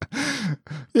cast.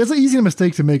 It's an easy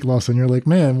mistake to make, Lawson. You're like,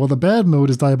 man, well, the bad mode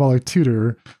is Diabolic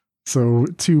Tutor, so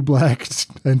 2 black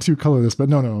and 2 colorless. But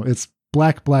no, it's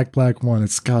black, black, black, 1.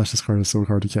 It's, gosh, this card is so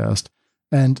hard to cast.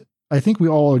 And I think we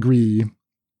all agree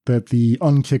that the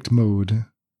unkicked mode,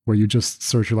 where you just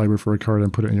search your library for a card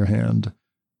and put it in your hand,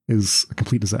 is a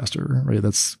complete disaster, right?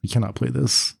 We cannot play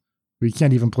this. We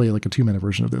can't even play like a 2-mana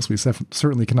version of this. We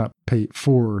certainly cannot pay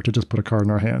 4 to just put a card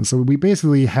in our hand. So we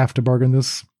basically have to bargain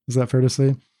this. Is that fair to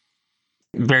say?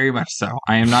 Very much so.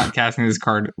 I am not casting this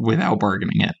card without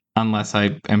bargaining it, unless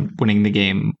I am winning the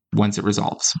game once it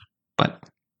resolves.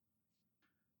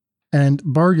 And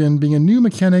bargain, being a new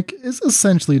mechanic, is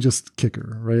essentially just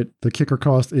kicker, right? The kicker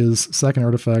cost is second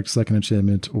artifact, second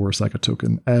enchantment, or sack a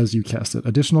token as you cast it.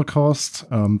 Additional cost,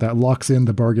 that locks in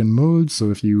the bargain mode.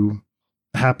 So if you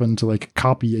happen to like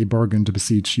copy a bargain to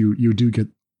Beseech, you do get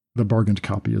the bargained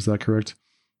copy. Is that correct?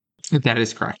 That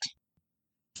is correct.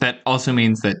 That also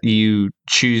means that you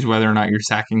choose whether or not you're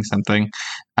sacking something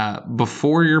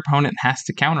before your opponent has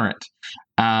to counter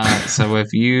it. So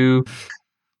if you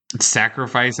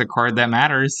sacrifice a card that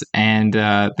matters and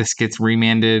this gets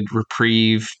remanded,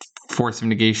 reprieved, force of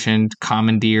negation,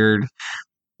 commandeered,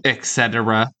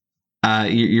 etc.,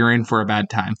 you're in for a bad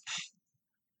time.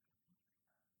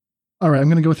 All right, I'm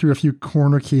going to go through a few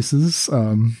corner cases,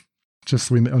 just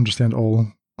so we understand all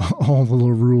the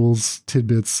little rules,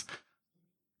 tidbits.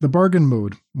 The bargain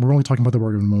mode, we're only talking about the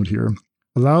bargain mode here,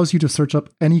 allows you to search up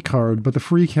any card, but the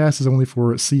free cast is only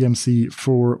for CMC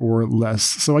 4 or less.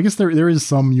 So I guess there is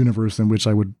some universe in which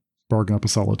I would bargain up a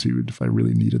Solitude if I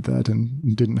really needed that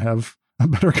and didn't have a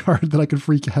better card that I could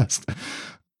free cast.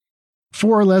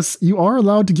 4 or less, you are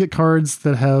allowed to get cards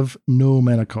that have no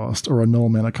mana cost or a null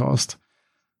mana cost.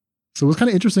 So what's kind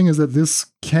of interesting is that this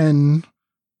can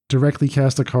directly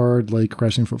cast a card like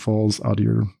Crashing Footfalls out of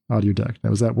your deck.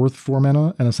 Now, is that worth 4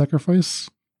 mana and a sacrifice?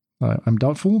 I'm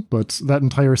doubtful, but that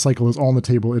entire cycle is all on the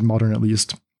table in Modern at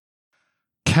least.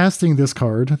 Casting this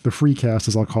card, the free cast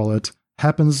as I'll call it,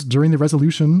 happens during the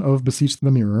resolution of Beseech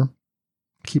the Mirror.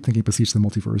 I keep thinking Beseech the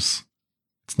Multiverse.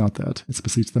 It's not that. It's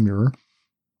Beseech the Mirror.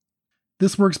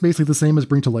 This works basically the same as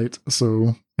Bring to Light,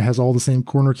 so it has all the same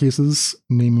corner cases,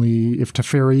 namely if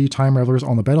Teferi Time Raveler is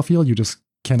on the battlefield, you just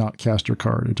cannot cast your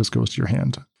card. It just goes to your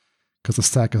hand because the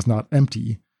stack is not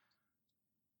empty.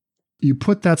 You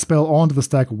put that spell onto the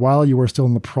stack while you are still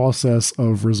in the process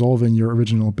of resolving your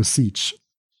original Beseech.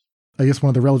 I guess one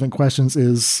of the relevant questions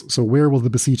is, so where will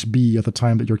the Beseech be at the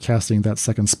time that you're casting that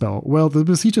second spell? Well, the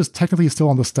Beseech is technically still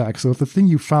on the stack, so if the thing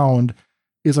you found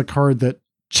is a card that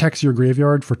checks your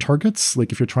graveyard for targets,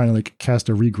 like if you're trying to like cast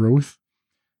a Regrowth,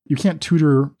 you can't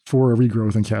tutor for a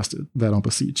Regrowth and cast that on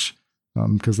Beseech,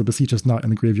 because the Beseech is not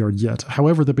in the graveyard yet.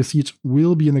 However, the Beseech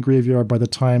will be in the graveyard by the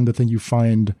time the thing you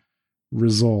find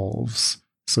resolves.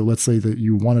 So let's say that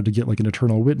you wanted to get like an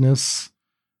Eternal Witness,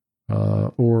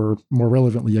 or more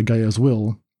relevantly, a Gaia's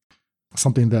Will,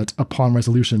 something that upon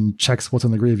resolution checks what's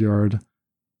in the graveyard.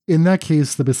 In that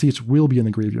case, the Beseech will be in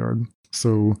the graveyard.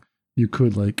 So you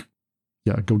could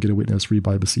go get a Witness,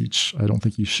 rebuy Beseech. I don't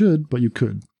think you should, but you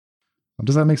could.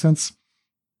 Does that make sense?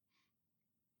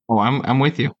 Oh, I'm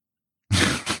with you.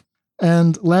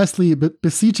 And lastly,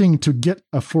 beseeching to get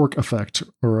a fork effect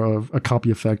or a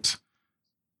copy effect,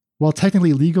 while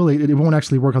technically legal, it won't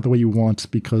actually work out the way you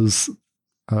want, because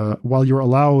while you're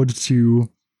allowed to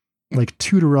like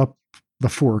tutor up the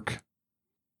fork,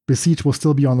 Beseech will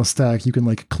still be on the stack. You can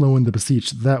like clone the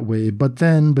Beseech that way, but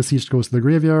then Beseech goes to the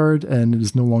graveyard and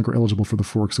is no longer eligible for the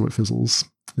fork, so it fizzles,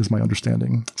 is my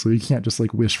understanding. So you can't just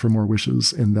like wish for more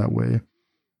wishes in that way.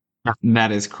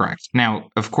 That is correct. Now,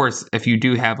 of course, if you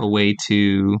do have a way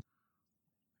to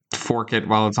fork it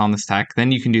while it's on the stack,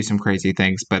 then you can do some crazy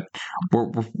things, but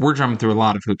we're jumping through a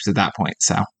lot of hoops at that point,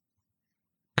 so.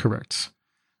 Correct.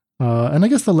 And I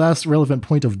guess the last relevant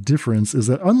point of difference is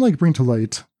that unlike Bring to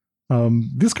Light,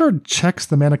 this card checks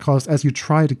the mana cost as you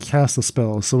try to cast a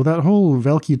spell. So that whole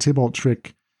Valky Tybalt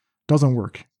trick doesn't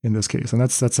work in this case. And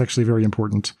that's actually very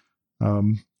important,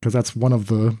 because that's one of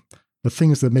the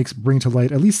things that makes Bring to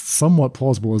Light at least somewhat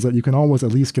plausible, is that you can always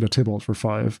at least get a Tybalt for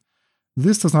 5.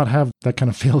 This does not have that kind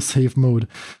of fail-safe mode.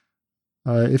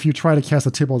 If you try to cast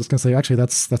a Tybalt, it's going to say, actually,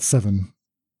 that's 7.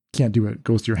 can't do it.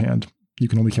 Goes to your hand. You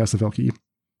can only cast a Velki.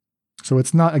 So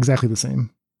it's not exactly the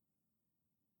same.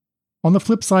 On the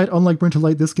flip side, unlike Bring to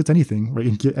Light, this gets anything, right?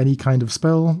 You can get any kind of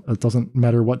spell. It doesn't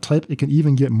matter what type. It can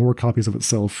even get more copies of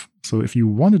itself. So if you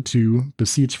wanted to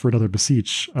Beseech for another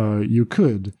Beseech, you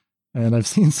could. And I've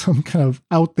seen some kind of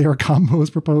out there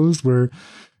combos proposed where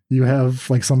you have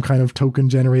like some kind of token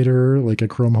generator, like a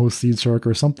Chrome Host Seed Shark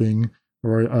or something,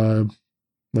 or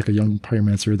like a Young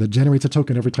Pyromancer that generates a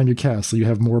token every time you cast. So you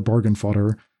have more bargain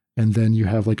fodder. And then you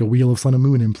have like a Wheel of Sun and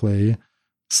Moon in play.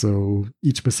 So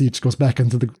each Beseech goes back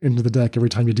into the deck every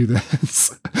time you do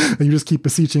this. And you just keep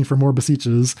beseeching for more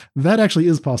Beseeches. That actually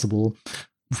is possible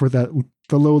for the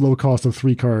low cost of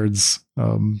 3 cards.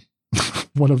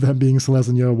 One of them being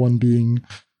Selesnya, one being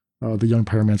the Young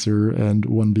Pyromancer, and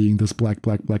one being this black,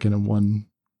 and 1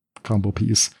 combo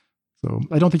piece. So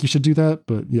I don't think you should do that,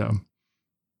 but yeah.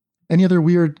 Any other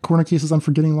weird corner cases I'm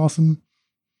forgetting, Lawson?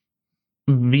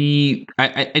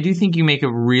 I do think you make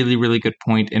a really, really good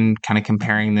point in kind of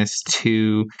comparing this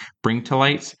to Bring to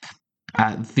Light.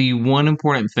 The one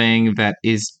important thing that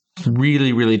is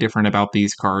really, really different about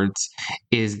these cards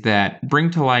is that Bring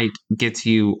to Light gets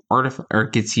you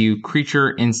gets you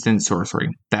creature, instant, sorcery.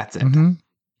 That's it. Mm-hmm.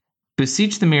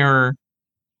 Beseech the Mirror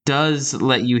does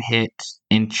let you hit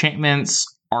enchantments,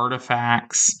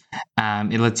 artifacts.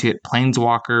 It lets you hit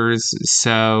planeswalkers.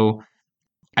 So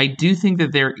I do think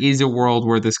that there is a world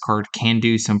where this card can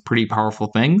do some pretty powerful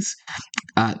things.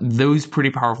 Those pretty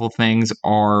powerful things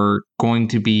are going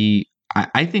to be,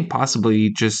 I think, possibly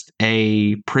just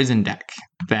a prison deck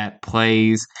that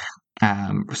plays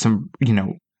some,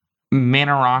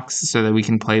 mana rocks so that we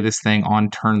can play this thing on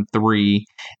turn 3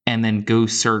 and then go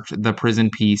search the prison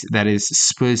piece that is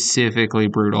specifically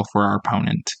brutal for our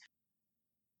opponent.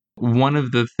 One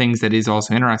of the things that is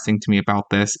also interesting to me about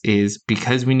this is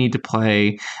because we need to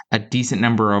play a decent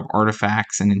number of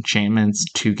artifacts and enchantments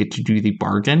to get to do the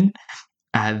bargain,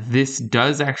 this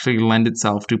does actually lend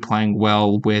itself to playing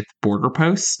well with Border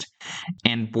Post,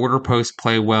 and Border Post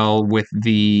play well with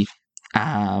the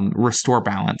restore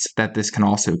balance that this can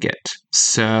also get.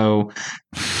 So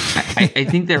I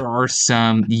think there are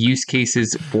some use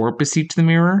cases for Beseech the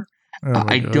Mirror.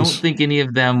 I don't think any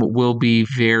of them will be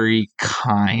very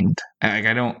kind. Like,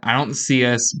 I don't see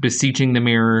us beseeching the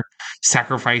mirror,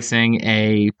 sacrificing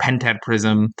a Pentad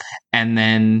Prism, and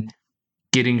then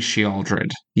getting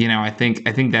Shealdred. I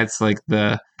think that's like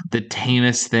the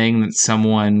tamest thing that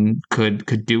someone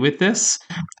could do with this.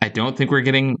 I don't think we're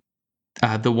getting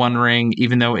the One Ring,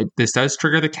 even though this does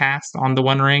trigger the cast on the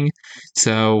One Ring.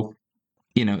 So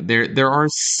there are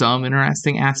some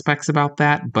interesting aspects about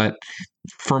that, but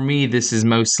for me, this is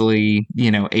mostly,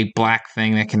 a black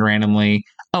thing that can randomly,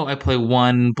 I play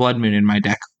 1 Blood Moon in my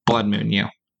deck, Blood Moon you.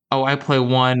 I play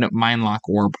 1 Mindlock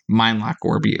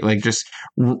Orb you. Like just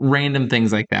random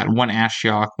things like that. 1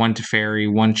 Ashiok, 1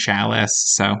 Teferi, 1 Chalice.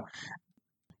 So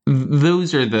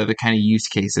those are the kind of use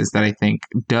cases that I think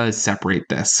does separate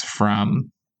this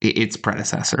from its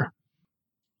predecessor.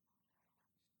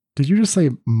 Did you just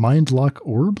say Mindlock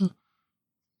Orb?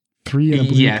 3 and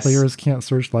a blue players can't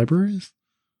search libraries?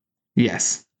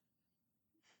 Yes.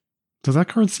 Does that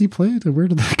card see play? Where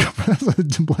did that come from?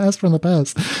 That's a blast from the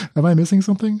past. Am I missing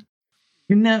something?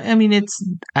 No, I mean, it's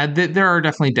there are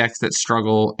definitely decks that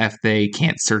struggle if they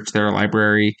can't search their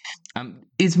library.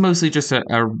 It's mostly just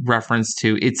a reference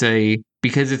to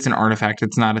because it's an artifact,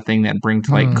 it's not a thing that Bring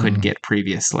to Light could get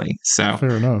previously. So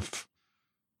fair enough.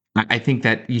 I think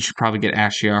that you should probably get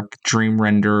Ashiok. Dream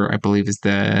Render, I believe, is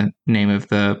the name of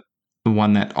the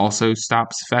one that also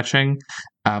stops fetching,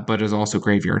 but is also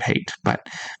Graveyard Hate. But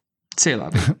say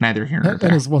love it. Neither here nor there.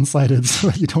 That is one-sided, so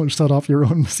you don't shut off your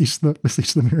own Beseech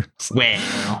the Mirror.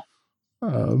 Well.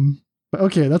 But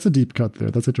okay, that's a deep cut there.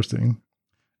 That's interesting.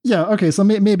 Yeah, okay, so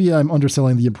maybe I'm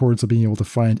underselling the importance of being able to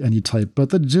find any type, but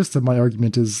the gist of my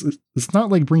argument is it's not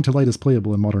like Bring to Light is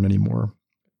playable in Modern anymore.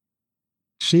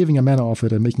 Shaving a mana off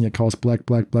it and making it cost black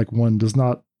 1 does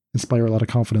not inspire a lot of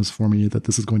confidence for me that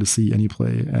this is going to see any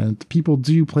play. And people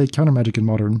do play counter magic in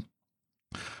Modern.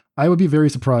 I would be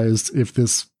very surprised if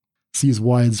this sees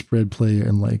widespread play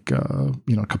in like,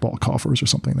 Cabal Coffers or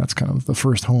something. That's kind of the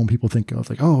first home people think of.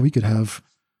 Like, we could have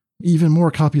even more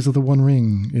copies of the One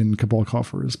Ring in Cabal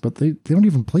Coffers, but they don't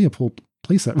even play a full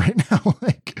playset right now.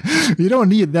 Like, you don't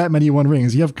need that many One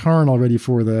Rings. You have Karn already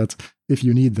for that if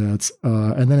you need that.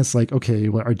 And then it's like, okay,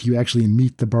 well, do you actually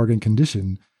meet the bargain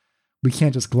condition? We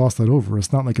can't just gloss that over.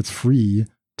 It's not like it's free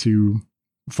to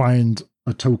find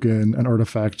a token, an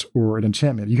artifact, or an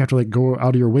enchantment. You have to like go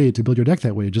out of your way to build your deck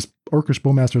that way. Just Orcish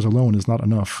Bowmasters alone is not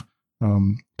enough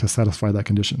to satisfy that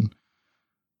condition.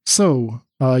 So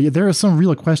there are some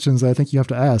real questions that I think you have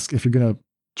to ask if you're going to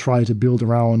try to build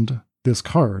around this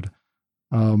card.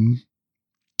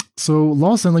 So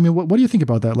Lawson, I mean, what do you think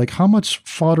about that? Like, how much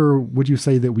fodder would you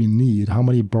say that we need? How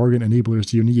many bargain enablers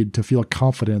do you need to feel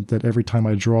confident that every time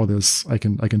I draw this, I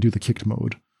can do the kicked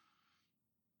mode?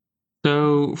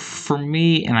 So for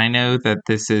me, and I know that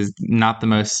this is not the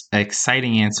most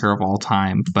exciting answer of all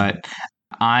time, but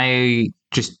I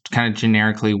just kind of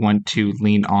generically want to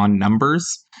lean on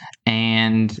numbers.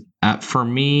 And for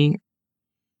me,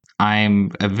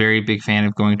 I'm a very big fan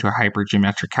of going to a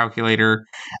hypergeometric calculator.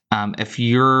 If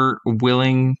you're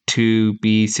willing to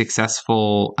be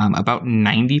successful about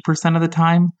 90% of the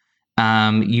time,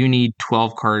 you need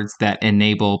 12 cards that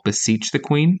enable Beseech the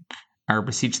Queen, or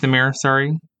Beseech the Mirror,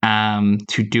 sorry,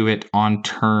 to do it on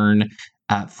turn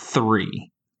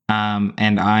 3.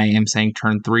 And I am saying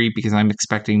turn 3 because I'm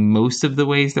expecting most of the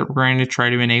ways that we're going to try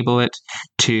to enable it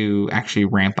to actually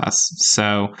ramp us.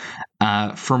 So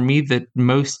for me, the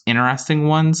most interesting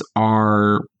ones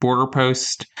are Border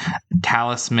Post,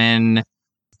 Talisman.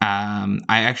 I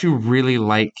actually really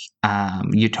like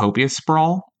Utopia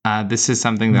Sprawl. This is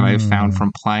something that I've found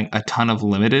from playing a ton of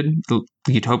Limited. The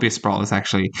Utopia Sprawl is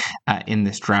actually in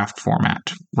this draft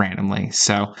format randomly.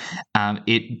 So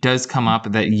it does come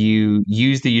up that you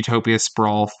use the Utopia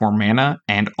Sprawl for mana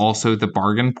and also the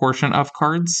bargain portion of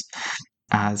cards.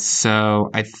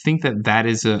 So I think that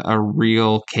is a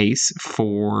real case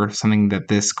for something that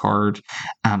this card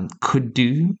could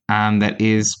do that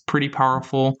is pretty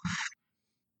powerful.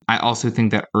 I also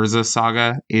think that Urza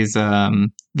Saga is,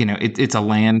 it's a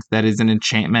land that is an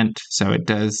enchantment, so it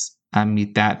does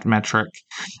meet that metric.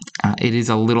 It is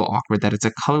a little awkward that it's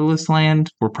a colorless land.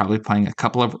 We're probably playing a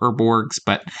couple of Urborgs,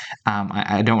 but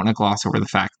I don't want to gloss over the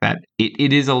fact that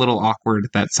it is a little awkward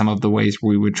that some of the ways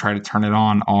we would try to turn it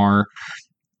on are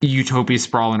Utopia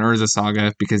Sprawl and Urza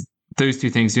Saga, because those two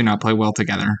things do not play well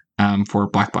together for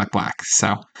black, black, black.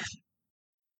 So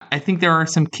I think there are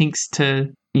some kinks to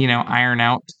iron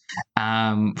out.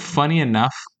 Funny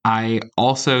enough, I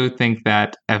also think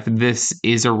that if this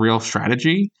is a real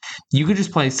strategy, you could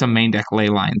just play some main deck ley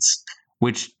lines,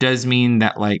 which does mean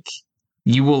that like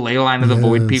you will ley line of the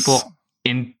void people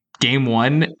in game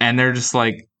 1, and they're just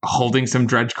like holding some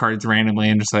dredge cards randomly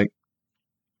and just like.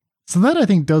 So that I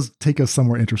think does take us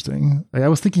somewhere interesting. Like, I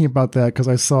was thinking about that because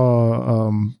I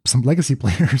saw some legacy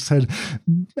players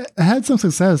had some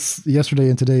success yesterday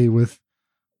and today with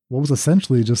what was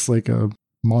essentially just like a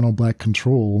mono black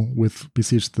control with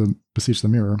Beseech the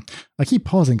Mirror. I keep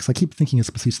pausing because I keep thinking it's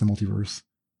Beseech the Multiverse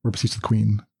or Beseech the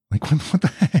Queen. Like, what the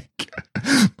heck?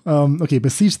 Okay,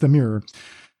 Beseech the Mirror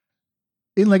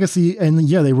in Legacy, and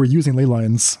yeah, they were using ley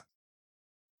lines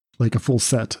like a full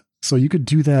set. So you could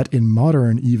do that in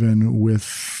Modern even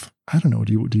with, I don't know,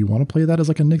 do you want to play that as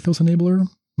like a Nykthos enabler?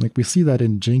 Like we see that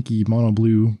in janky mono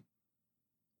blue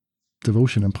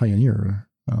Devotion and Pioneer.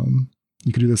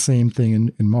 You could do the same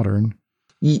thing in Modern.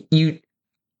 You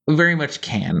very much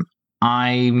can.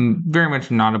 I'm very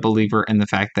much not a believer in the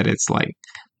fact that it's like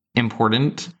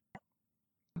important,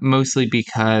 mostly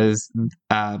because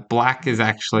black is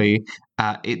actually,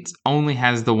 it only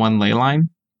has the one ley line.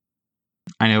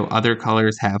 I know other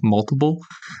colors have multiple,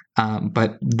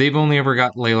 but they've only ever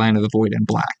got Leyline of the Void in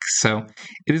black. So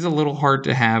it is a little hard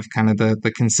to have kind of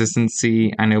the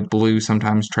consistency. I know blue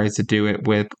sometimes tries to do it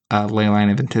with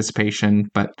Leyline of Anticipation,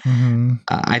 but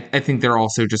I think they're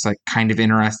also just like kind of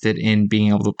interested in being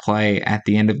able to play at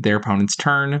the end of their opponent's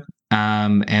turn.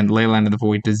 And Leyline of the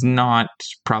Void does not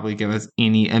probably give us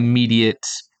any immediate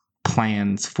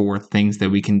plans for things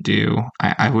that we can do.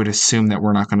 I would assume that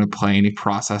we're not going to play any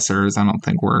processors. I don't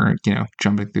think we're,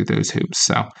 jumping through those hoops.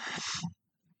 So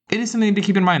it is something to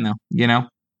keep in mind, though,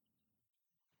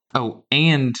 Oh,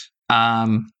 and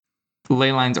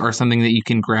ley lines are something that you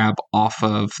can grab off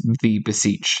of the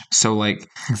Beseech. So, like,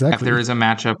 if there is a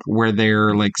matchup where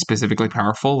they're, like, specifically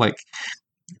powerful, like,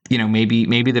 maybe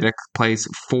the deck plays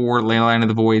 4 Leyline of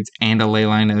the Voids and a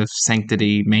Leyline of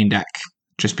Sanctity main deck.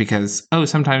 Just because,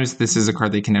 sometimes this is a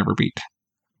card they can never beat.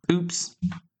 Oops.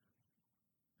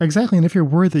 Exactly, and if you're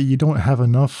worried that you don't have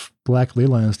enough black ley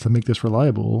lines to make this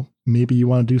reliable, maybe you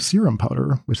want to do Serum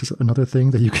Powder, which is another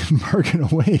thing that you can bargain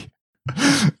away.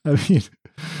 I mean,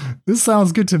 this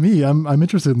sounds good to me. I'm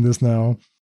interested in this now.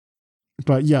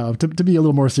 But yeah, to be a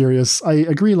little more serious, I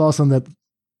agree, Lawson, that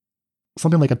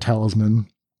something like a Talisman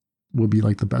would be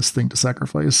like the best thing to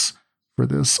sacrifice for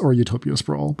this, or Utopia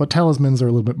Sprawl. But Talismans are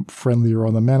a little bit friendlier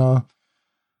on the mana.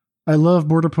 I love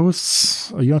Border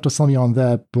Posts. You don't have to sell me on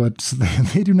that, but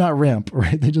they do not ramp,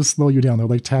 right? They just slow you down. They're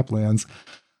like tap lands.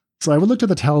 So I would look at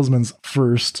the Talismans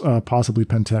first, possibly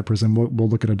Pentappers, and we'll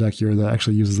look at a deck here that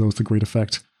actually uses those to great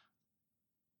effect.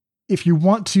 if you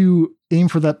want to aim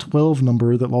for that 12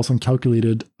 number that Lawson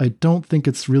calculated, I don't think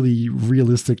it's really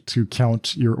realistic to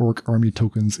count your Orc army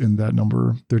tokens in that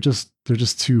number. They're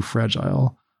just too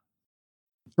fragile.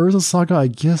 Urza Saga, I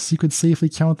guess you could safely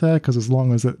count that, because as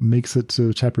long as it makes it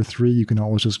to Chapter 3, you can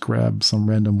always just grab some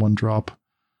random 1-drop.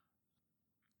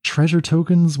 Treasure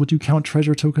tokens? Would you count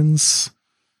treasure tokens?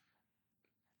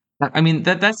 I mean,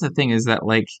 that's the thing, is that,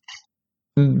 like,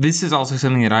 this is also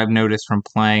something that I've noticed from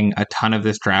playing a ton of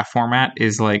this draft format,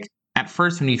 is, like, at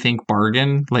first when you think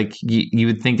bargain, like, you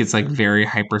would think it's, like, very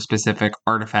hyper-specific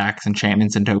artifacts,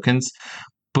 enchantments, and tokens.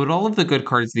 But all of the good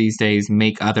cards these days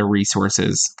make other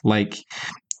resources. Like,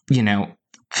 you know,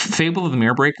 Fable of the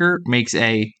Mirror Breaker makes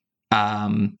a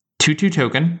 2/2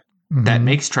 token that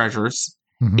makes treasures.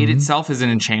 It itself is an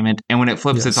enchantment, and when it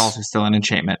flips, it's also still an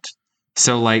enchantment.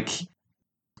 So, like,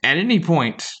 at any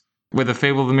point with a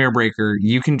Fable of the Mirror Breaker,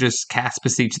 you can just cast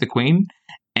Beseech the Queen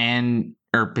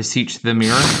or Beseech the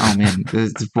Mirror. Oh man,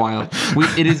 this is wild.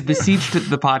 It is Beseech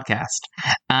the podcast.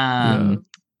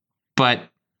 But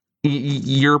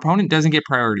your opponent doesn't get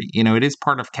priority. You know, it is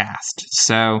part of cast.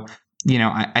 So, you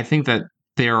know, I think that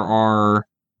there are...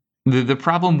 The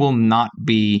problem will not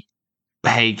be,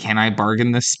 hey, can I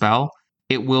bargain this spell?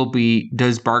 It will be,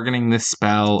 does bargaining this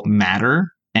spell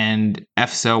matter? And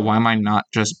if so, why am I not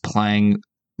just playing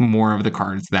more of the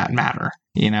cards that matter?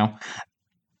 You know?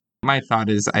 My thought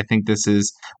is, I think this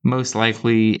is most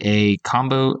likely a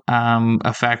combo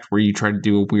effect where you try to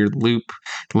do a weird loop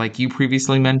like you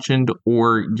previously mentioned,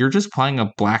 or you're just playing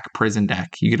a black prison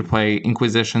deck. You get to play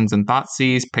Inquisitions and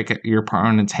Thoughtseize, pick your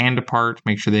opponent's hand apart,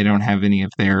 make sure they don't have any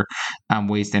of their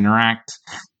ways to interact.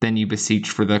 Then you beseech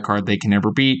for the card they can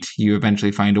never beat. You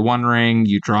eventually find a One Ring,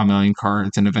 you draw a million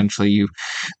cards, and eventually you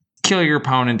kill your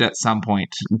opponent at some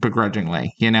point,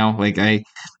 begrudgingly. You know, like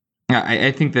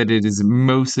I think that it is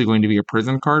mostly going to be a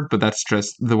prison card, but that's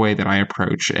just the way that I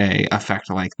approach a effect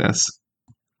like this.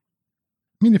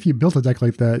 I mean, if you built a deck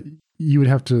like that, you would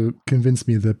have to convince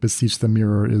me that Beseech the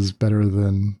Mirror is better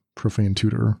than Profane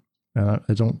Tutor.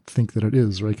 I don't think that it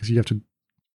is, right? Because you have to...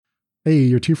 A,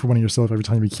 you're 2 for 1 yourself every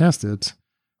time you cast it.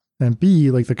 And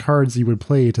B, like, the cards you would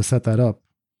play to set that up.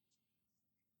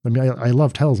 I mean, I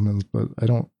love Talismans, but I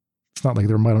don't... It's not like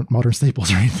they're modern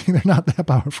staples or anything. They're not that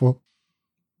powerful.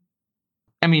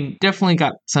 I mean, definitely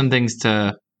got some things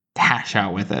to hash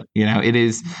out with it. You know, it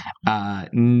is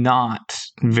not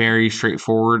very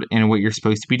straightforward in what you're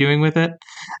supposed to be doing with it.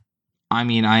 I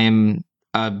mean, I am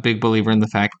a big believer in the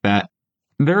fact that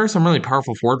there are some really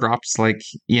powerful 4-drops, like,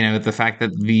 you know, the fact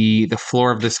that the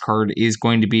floor of this card is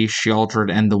going to be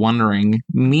Sheoldred and the One Ring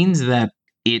means that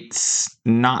it's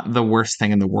not the worst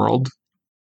thing in the world,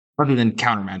 other than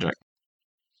counter magic.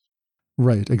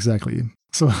 Right, exactly.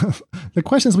 So the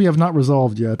questions we have not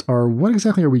resolved yet are, what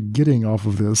exactly are we getting off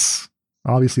of this?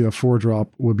 Obviously, a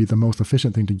 4-drop would be the most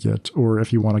efficient thing to get, or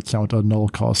if you want to count a null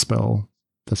cost spell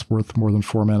that's worth more than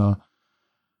 4 mana.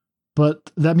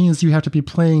 But that means you have to be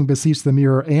playing Beseech the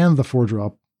Mirror and the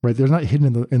 4-drop, right? They're not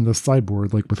hidden in the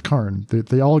sideboard like with Karn.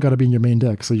 They all got to be in your main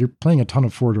deck, so you're playing a ton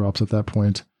of 4-drops at that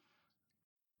point.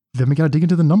 Then we got to dig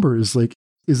into the numbers. Like,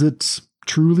 is it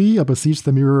truly a Beseech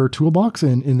the Mirror toolbox?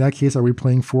 And in that case, are we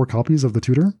playing 4 copies of the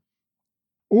tutor?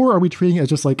 Or are we treating it as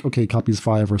just like, okay, copies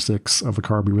 5 or 6 of a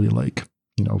card we really like?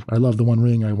 You know, I love the One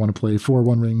Ring. I want to play 4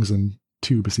 One Rings and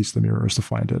 2 Beseech the Mirrors to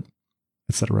find it,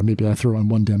 etc. Maybe I throw in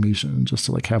 1 Damnation just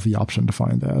to like have the option to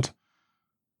find that.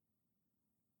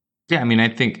 Yeah, I mean, I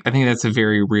think that's a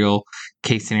very real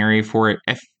case scenario for it.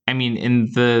 I mean, in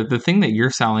the thing that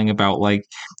you're selling about, like,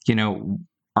 you know,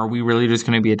 are we really just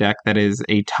going to be a deck that is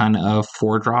a ton of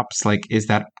 4-drops? Like, is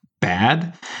that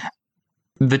bad?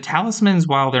 The Talismans,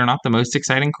 while they're not the most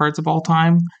exciting cards of all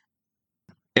time,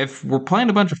 if we're playing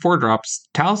a bunch of 4-drops,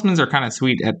 Talismans are kind of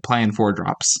sweet at playing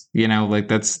 4-drops. You know, like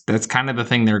that's kind of the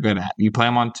thing they're good at. You play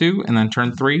them on 2, and then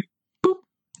turn 3, boop.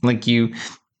 Like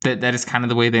that is kind of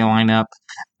the way they line up.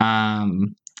 I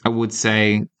would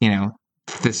say, you know,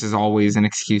 this is always an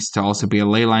excuse to also be a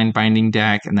Leyline Binding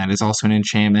deck, and that is also an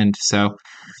enchantment. So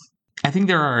I think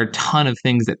there are a ton of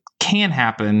things that can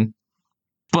happen,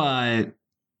 but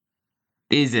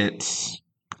is it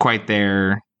quite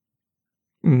there?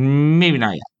 Maybe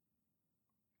not yet.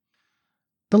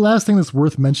 The last thing that's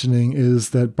worth mentioning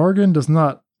is that bargain does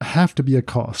not have to be a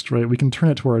cost, right? We can turn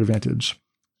it to our advantage.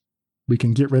 We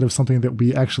can get rid of something that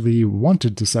we actually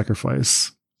wanted to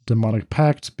sacrifice. Demonic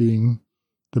Pact being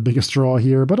the biggest draw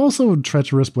here, but also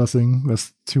Treacherous Blessing.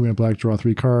 That's 2 in a black, draw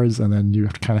 3 cards, and then you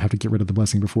kind of have to get rid of the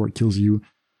blessing before it kills you.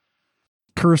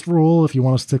 Cursed Roll, if you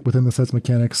want to stick within the set's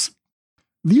mechanics.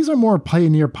 These are more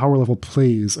Pioneer power level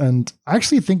plays, and I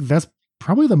actually think that's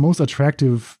probably the most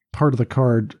attractive part of the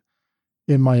card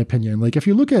in my opinion. Like, if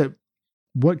you look at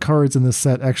what cards in this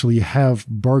set actually have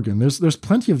bargain, there's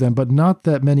plenty of them, but not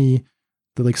that many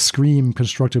that like scream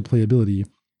constructed playability.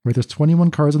 Right? There's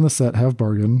 21 cards in the set have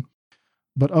bargain,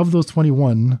 but of those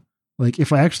 21, like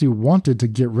if I actually wanted to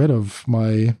get rid of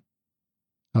my,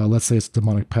 let's say it's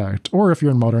Demonic Pact, or if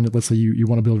you're in Modern, let's say you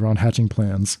want to build around Hatching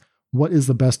Plans, what is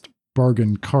the best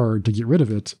bargain card to get rid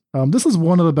of it? This is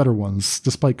one of the better ones,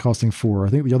 despite costing 4. I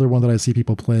think the other one that I see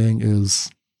people playing is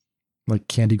like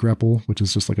Candy Grapple, which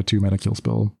is just like a 2-mana kill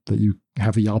spell that you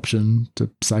have the option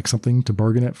to sack something to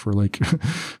bargain it for, like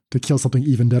to kill something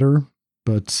even deader.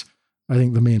 But I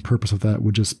think the main purpose of that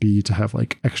would just be to have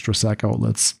like extra sack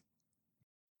outlets.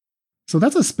 So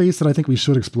that's a space that I think we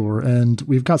should explore, and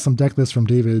we've got some deck lists from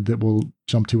David that we'll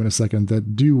jump to in a second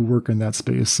that do work in that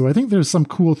space. So I think there's some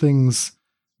cool things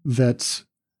that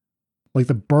like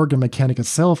the bargain mechanic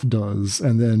itself does,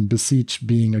 and then Beseech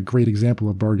being a great example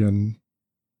of bargain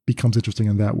becomes interesting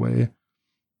in that way.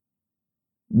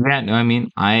 Yeah, no, I mean,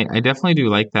 I definitely do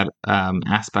like that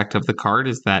aspect of the card,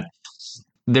 is that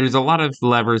there's a lot of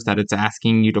levers that it's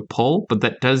asking you to pull, but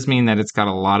that does mean that it's got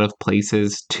a lot of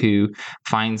places to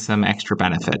find some extra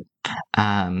benefit.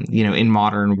 In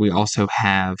Modern, we also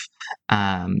have,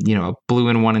 a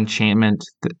 2-1 enchantment,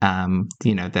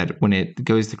 that when it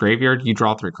goes to the graveyard, you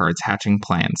draw 3 cards, Hatching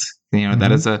Plans.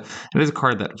 That is a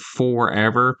card that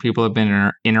forever people have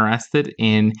been interested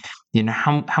in.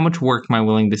 How much work am I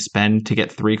willing to spend to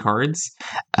get 3 cards?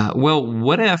 Well,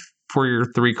 what if for your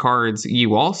 3 cards,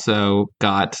 you also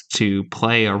got to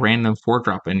play a random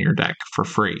 4-drop in your deck for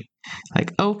free?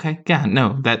 Like, okay, yeah,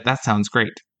 no, that sounds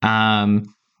great.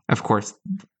 Of course,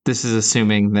 this is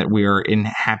assuming that we are in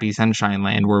Happy Sunshine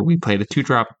Land, where we played a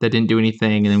 2-drop that didn't do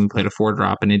anything, and then we played a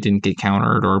 4-drop and it didn't get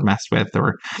countered or messed with,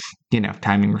 or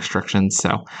timing restrictions.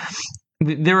 So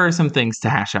there are some things to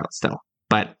hash out still,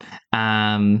 but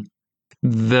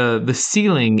the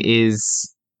ceiling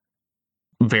is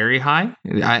very high.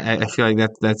 I feel like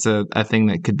that's a thing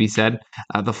that could be said.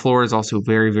 The floor is also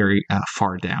very, very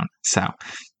far down. So,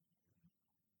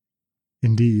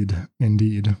 indeed.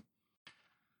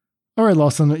 All right,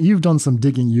 Lawson, you've done some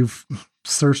digging. You've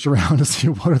searched around to see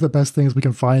what are the best things we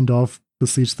can find off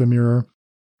Beseech the Mirror.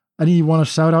 Any you want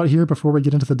to shout out here before we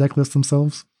get into the deck lists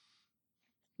themselves?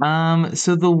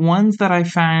 So the ones that I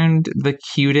found the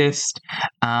cutest,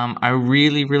 I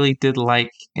really, really did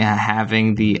like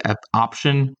having the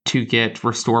option to get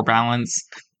Restore Balance.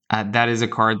 That is a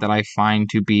card that I find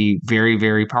to be very,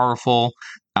 very powerful.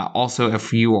 Also,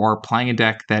 if you are playing a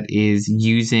deck that is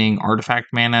using artifact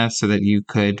mana so that you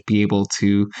could be able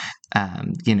to,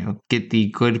 get the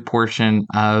good portion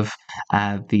of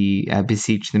the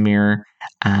Beseech the Mirror.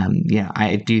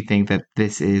 I do think that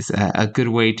this is a good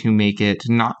way to make it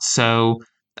not so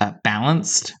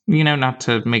balanced, not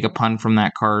to make a pun from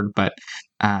that card, but,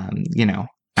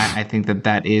 I think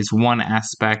that is one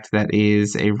aspect that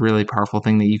is a really powerful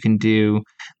thing that you can do.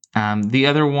 The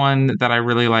other one that I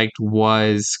really liked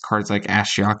was cards like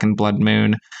Ashiok and Blood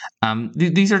Moon.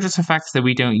 These are just effects that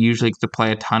we don't usually get to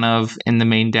play a ton of in the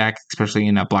main deck, especially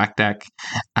in a black deck.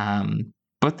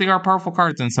 But they are powerful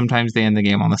cards, and sometimes they end the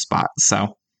game on the spot.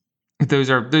 So those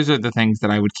are the things that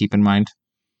I would keep in mind.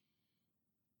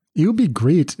 It would be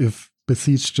great if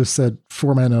Beseech just said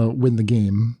 4 mana, win the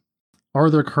game. Are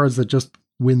there cards that just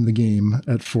win the game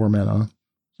at 4 mana?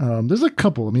 There's a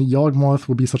couple. I mean, Yawgmoth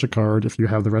would be such a card if you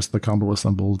have the rest of the combo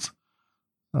assembled.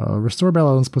 Restore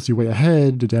Balance puts you way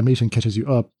ahead. The Damnation catches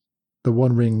you up. The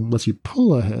One Ring lets you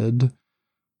pull ahead.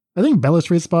 I think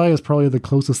Balustrade Spy is probably the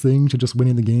closest thing to just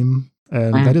winning the game.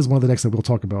 And that is one of the decks that we'll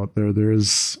talk about.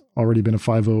 There's already been a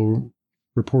 5-0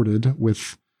 reported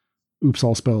with Oops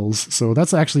All Spells. So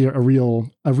that's actually a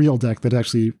real deck that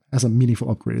actually has a meaningful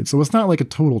upgrade. So it's not like a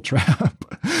total trap.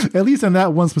 At least in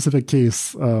that one specific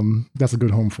case, that's a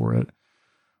good home for it.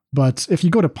 But if you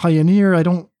go to Pioneer, I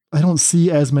don't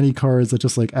see as many cards that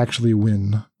just like actually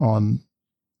win on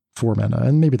 4 mana,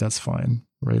 and maybe that's fine,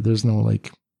 right? There's no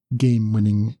like game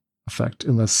winning effect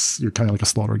unless you're kind of like a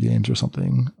Slaughter Games or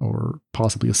something, or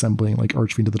possibly assembling like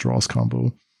Archfiend of the Draws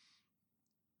combo.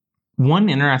 One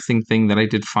interesting thing that I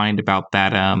did find about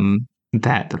that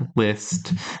that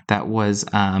list that was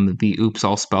the Oops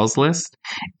All Spells list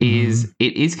is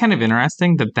it is kind of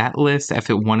interesting that list, if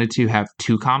it wanted to have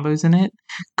 2 combos in it,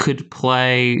 could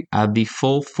play the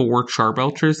full 4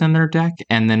 Charbelchers in their deck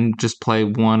and then just play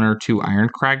 1 or 2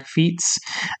 Ironcrag feats.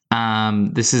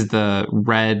 This is the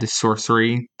red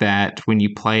sorcery that when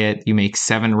you play it, you make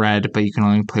 7 red, but you can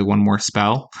only play 1 more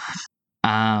spell.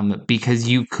 Because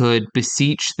you could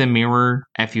Beseech the Mirror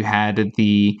if you had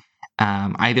the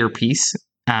either piece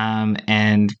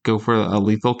and go for a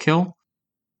lethal kill,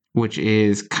 which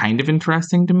is kind of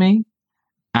interesting to me.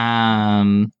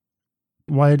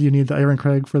 Why do you need the Iron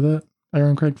Crag for that?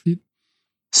 Iron Crag feat?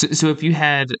 So if you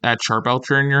had a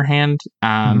Charbelcher in your hand,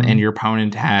 and your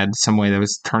opponent had some way that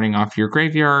was turning off your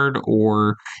graveyard,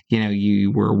 or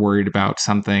you were worried about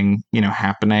something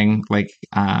happening, like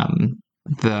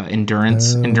the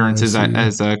endurance. Endurance is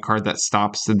as a card that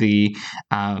stops the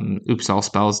Oops All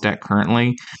Spells deck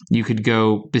currently. You could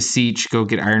go Beseech, go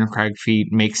get Iron Crag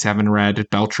feat, make 7 red,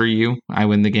 Belcher you. I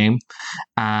win the game,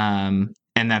 and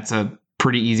that's a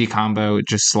pretty easy combo. It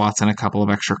just slots in a couple of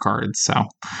extra cards. So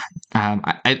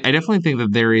I definitely think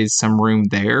that there is some room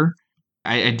there.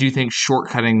 I do think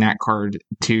shortcutting that card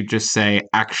to just say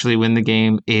actually win the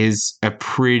game is a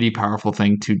pretty powerful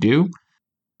thing to do.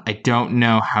 I don't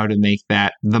know how to make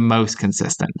that the most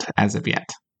consistent as of yet.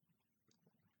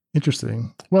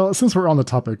 Interesting. Well, since we're on the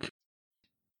topic,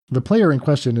 the player in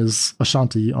question is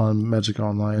Ashanti on Magic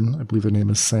Online. I believe their name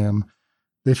is Sam.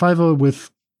 They 5-0 with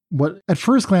what at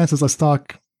first glance is a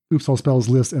stock Oops All Spells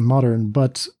list in Modern,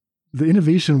 but the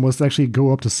innovation was to actually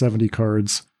go up to 70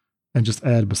 cards and just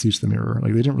add Beseech the Mirror.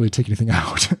 Like, they didn't really take anything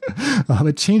out.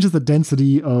 It changes the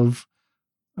density of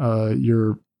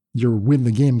your win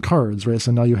the game cards, right?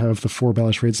 So now you have the 4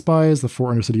 Balustrade Spies, the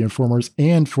 4 Undercity Informers,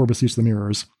 and 4 Beseech the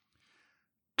Mirrors.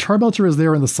 Charbelcher is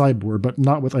there in the sideboard, but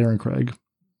not with Iron Crag.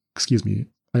 Excuse me,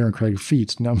 Iron Crag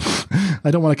feat. Now,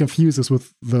 I don't want to confuse this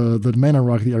with the Mana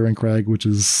Rock, the Iron Crag, which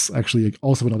is actually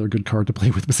also another good card to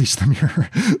play with Beseech the Mirror.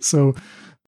 So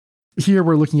here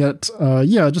we're looking at,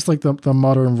 just like the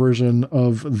modern version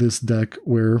of this deck,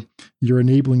 where you're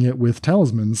enabling it with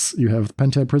talismans. You have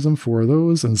Pentad Prism, 4 of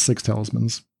those, and 6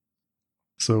 talismans.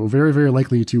 So very, very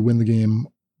likely to win the game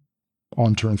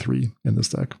on turn 3 in this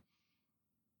deck.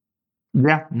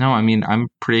 Yeah, no, I mean, I'm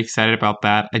pretty excited about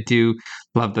that. I do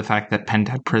love the fact that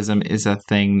Pentad Prism is a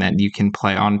thing that you can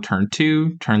play on turn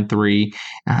 2, turn 3,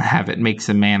 have it make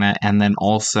some mana, and then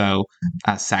also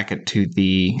sack it to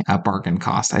the bargain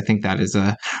cost. I think that is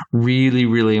a really,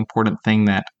 really important thing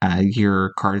that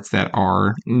your cards that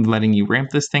are letting you ramp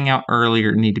this thing out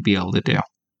earlier need to be able to do.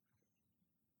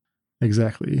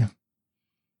 Exactly.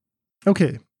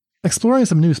 Okay, exploring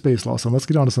some new space, Lawson. Let's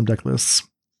get on to some deck lists.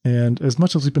 And as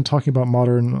much as we've been talking about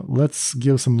Modern, let's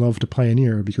give some love to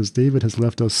Pioneer, because David has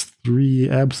left us 3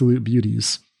 absolute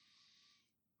beauties.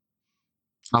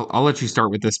 I'll let you start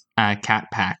with this Cat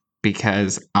Pack,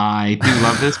 because I do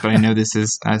love this, but I know this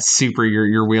is super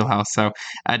your wheelhouse. So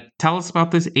tell us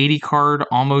about this 80 card,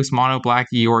 almost mono black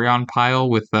Yorion pile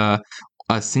with a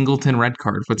singleton red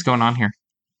card. What's going on here?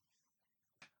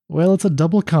 Well, it's a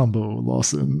double combo,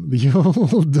 Lawson. The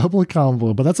old double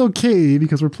combo, but that's okay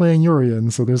because we're playing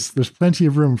Yorion, so there's plenty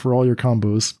of room for all your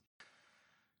combos.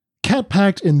 Cat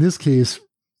Pact in this case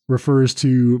refers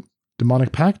to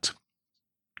Demonic Pact,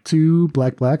 2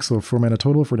 black, so 4 mana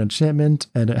total for an enchantment,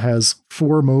 and it has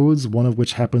 4 modes, one of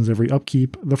which happens every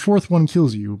upkeep. The 4th one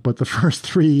kills you, but the first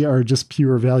 3 are just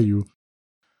pure value.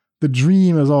 The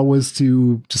dream is always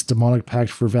to just Demonic Pact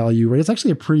for value, right? It's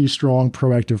actually a pretty strong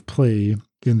proactive play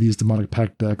in these Demonic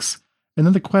Pact decks. And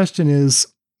then the question is,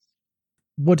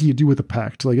 what do you do with the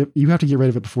Pact? Like, you have to get rid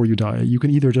of it before you die. You can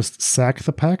either just sack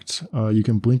the Pact, you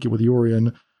can blink it with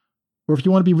Yorion, or if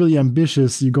you want to be really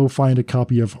ambitious, you go find a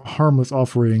copy of Harmless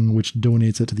Offering, which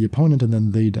donates it to the opponent, and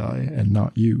then they die, and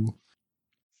not you.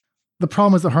 The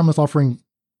problem is that Harmless Offering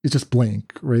is just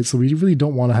blank, right? So we really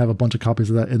don't want to have a bunch of copies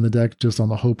of that in the deck just on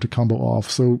the hope to combo off.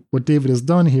 So what David has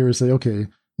done here is say, okay,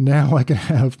 now I can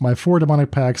have my 4 Demonic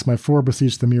Pacts, my 4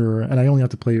 Beseech the Mirror, and I only have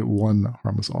to play 1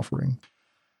 Harmless Offering.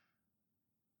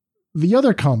 The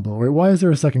other combo, right? Why is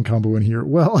there a second combo in here?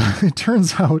 Well, it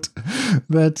turns out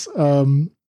that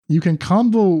you can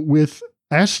combo with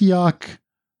Ashiok.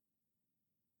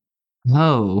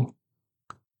 Oh,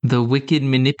 the Wicked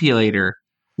Manipulator.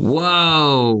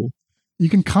 Whoa! You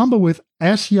can combo with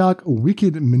Ashiok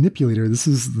Wicked Manipulator. This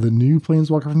is the new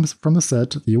Planeswalker from the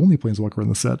set, the only Planeswalker in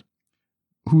the set,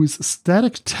 whose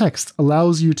static text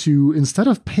allows you to, instead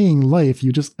of paying life,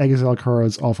 you just exile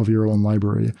cards off of your own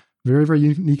library. Very, very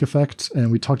unique effect,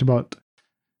 and we talked about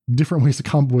different ways to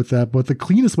combo with that, but the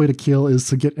cleanest way to kill is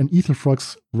to get an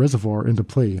Aetherflux Reservoir into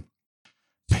play.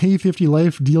 Pay 50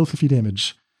 life, deal 50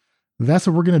 damage. That's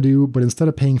what we're going to do, but instead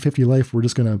of paying 50 life, we're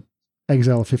just going to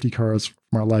exile 50 cards from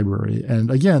our library. And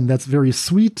again, that's very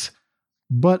sweet,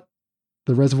 but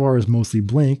the reservoir is mostly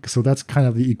blank, so that's kind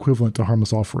of the equivalent to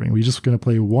Harmless Offering. We're just going to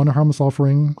play 1 Harmless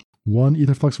Offering, 1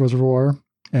 Aetherflux Reservoir,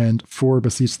 and 4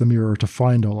 Beseech the Mirror to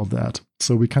find all of that.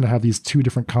 So we kind of have these 2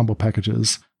 different combo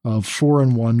packages of 4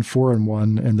 and 1, 4 and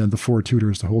 1, and then the 4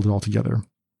 tutors to hold it all together.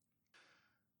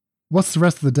 What's the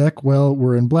rest of the deck? Well,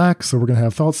 we're in black, so we're going to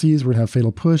have Thoughtseize, we're going to have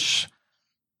Fatal Push.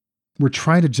 We're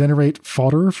trying to generate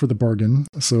fodder for the bargain.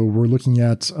 So we're looking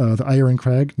at the Iron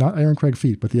Crag, not Iron Crag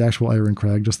feat, but the actual Iron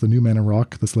Crag, just the new mana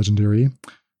rock that's legendary.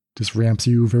 Just ramps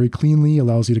you very cleanly,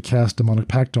 allows you to cast Demonic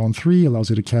Pact on 3, allows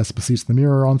you to cast Beseech the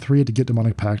Mirror on 3 to get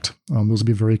Demonic Pact. Those would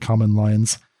be very common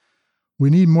lines. We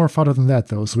need more fodder than that,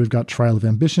 though. So we've got Trial of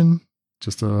Ambition,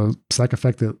 just a sac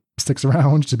effect that sticks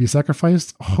around to be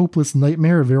sacrificed. Hopeless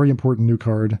Nightmare, a very important new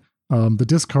card. The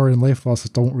discard and life loss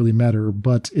don't really matter,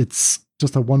 but it's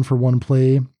just a 1-for-1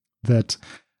 play that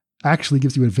actually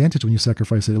gives you advantage when you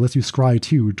sacrifice it. It lets you scry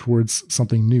 2 towards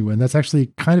something new, and that's actually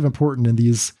kind of important in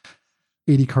these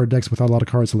 80 card decks without a lot of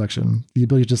card selection. The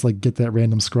ability to just like get that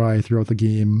random scry throughout the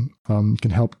game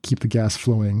can help keep the gas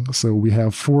flowing. So we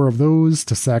have 4 of those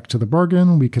to sack to the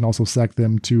bargain. We can also sack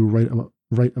them to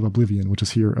Rite of Oblivion, which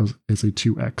is here as a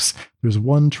 2x. There's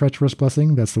 1 Treacherous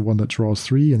Blessing. That's the one that draws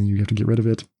 3, and you have to get rid of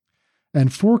it.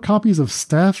 And 4 copies of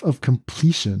Staff of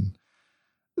Completion.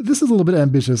 This is a little bit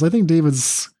ambitious. I think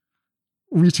David's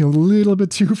reaching a little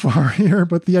bit too far here,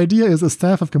 but the idea is a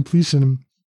Staff of Completion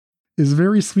is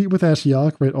very sweet with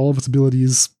Ashiok, right? All of its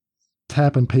abilities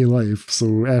tap and pay life, so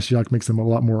Ashiok makes them a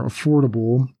lot more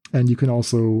affordable, and you can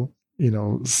also,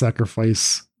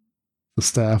 sacrifice the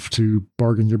staff to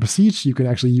bargain your Beseech. You can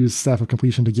actually use Staff of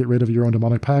Completion to get rid of your own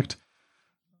Demonic Pact,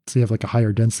 so you have like a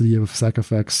higher density of sac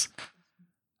effects.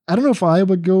 I don't know if I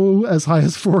would go as high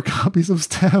as 4 copies of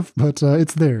Staff, but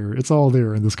it's there. It's all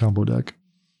there in this combo deck.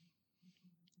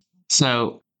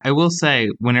 So I will say,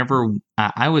 whenever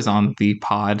I was on the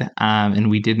pod and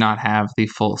we did not have the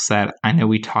full set, I know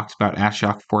we talked about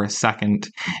Ashiok for a second,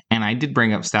 and I did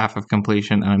bring up Staff of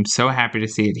Completion, and I'm so happy to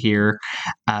see it here.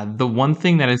 The one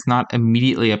thing that is not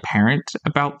immediately apparent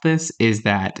about this is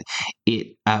that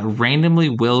it randomly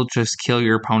will just kill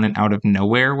your opponent out of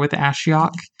nowhere with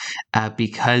Ashiok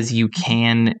because you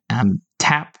can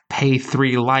tap, pay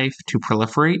 3 life to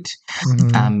proliferate.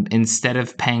 Mm-hmm. Instead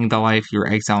of paying the life you're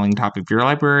exiling top of your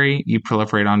library, you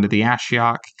proliferate onto the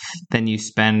Ashiok. Then you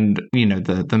spend,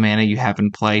 the mana you have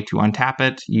in play to untap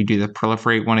it. You do the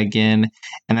proliferate one again,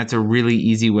 and that's a really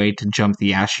easy way to jump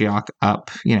the Ashiok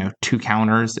up, 2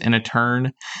 counters in a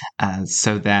turn,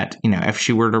 so that, if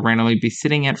she were to randomly be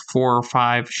sitting at 4 or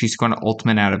 5, she's going to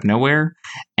ultimate out of nowhere,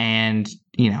 and,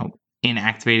 in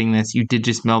activating this, you did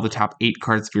just mill the top 8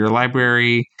 cards of your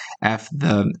library. If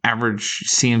the average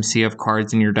CMC of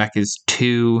cards in your deck is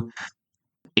 2,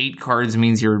 8 cards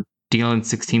means you're dealing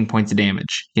 16 points of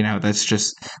damage. That's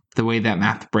just the way that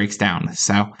math breaks down.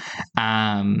 So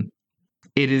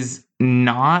it is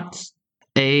not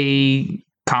a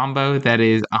combo that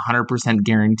is 100%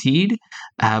 guaranteed,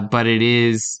 but it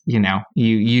is,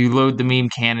 you load the meme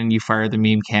cannon, you fire the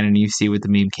meme cannon, you see what the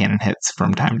meme cannon hits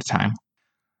from time to time.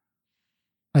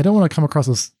 I don't want to come across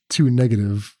as too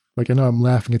negative. Like, I know I'm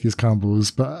laughing at these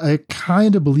combos, but I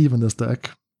kind of believe in this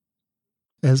deck.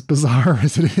 As bizarre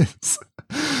as it is.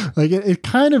 Like, it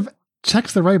kind of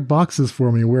checks the right boxes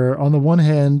for me, where on the one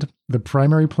hand, the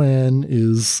primary plan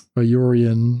is a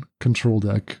Yorion control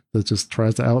deck that just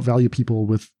tries to outvalue people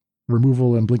with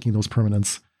removal and blinking those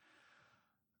permanents.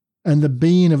 And the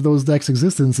bane of those decks'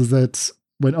 existence is that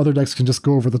when other decks can just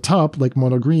go over the top, like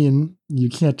mono green, you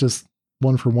can't just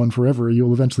 1-for-1 forever.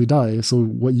 You'll eventually die. So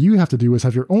what you have to do is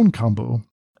have your own combo.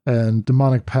 And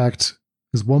Demonic Pact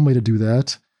is one way to do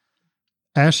that.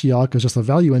 Ashiok is just a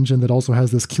value engine that also has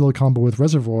this killer combo with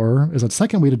Reservoir is a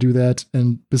second way to do that.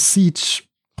 And Beseech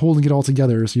holding it all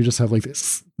together. So you just have like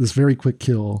this very quick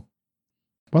kill.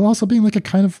 While also being like a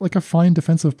kind of like a fine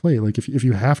defensive play. Like if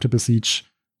you have to Beseech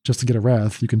just to get a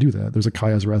Wrath, you can do that. There's a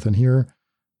Kaya's Wrath in here.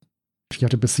 If you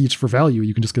have to Beseech for value,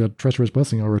 you can just get a Treacherous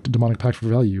Blessing or a Demonic Pact for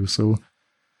value. So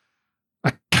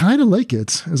I kind of like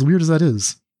it, as weird as that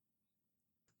is.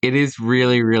 It is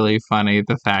really, really funny,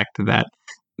 the fact that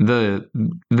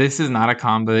this is not a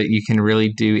combo that you can really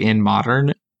do in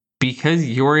Modern because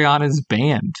Yorion is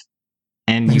banned.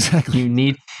 And you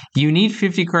need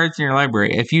 50 cards in your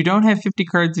library. If you don't have 50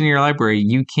 cards in your library,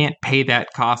 you can't pay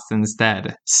that cost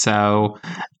instead. So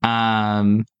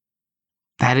that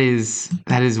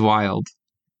is wild.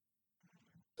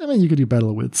 I mean, you could do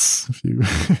Battle of Wits if you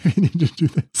need to do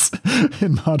this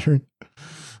in Modern.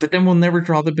 But then we'll never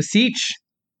draw the Beseech.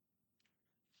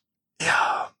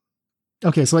 Yeah.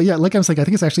 Okay, so yeah, like I was saying, I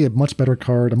think it's actually a much better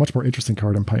card, a much more interesting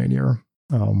card in Pioneer,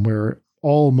 where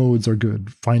all modes are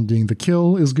good. Finding the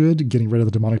kill is good. Getting rid of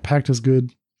the Demonic Pact is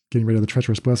good. Getting rid of the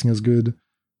Treacherous Blessing is good.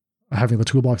 Having the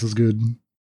toolbox is good.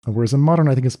 Whereas in Modern,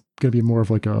 I think it's going to be more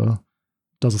of like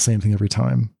does the same thing every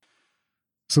time.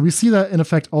 So we see that in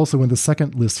effect also in the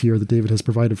second list here that David has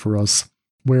provided for us,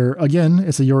 where again,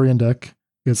 it's a Yorion deck.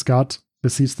 It's got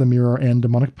Beseech the Mirror and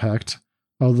Demonic Pact,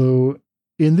 although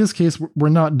in this case, we're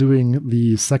not doing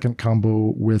the second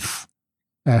combo with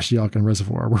Ashiok and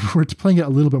Reservoir. We're playing it a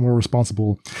little bit more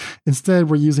responsible. Instead,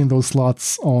 we're using those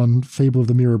slots on Fable of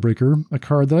the Mirror Breaker, a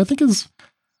card that I think is,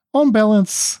 on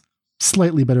balance,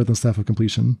 slightly better than Staff of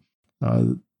Completion.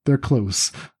 They're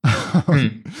close.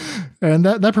 And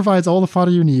that provides all the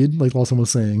fodder you need, like Lawson was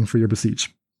saying, for your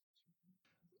Beseech.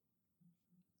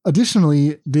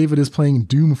 Additionally, David is playing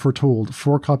Doom Foretold,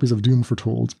 4 copies of Doom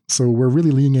Foretold. So we're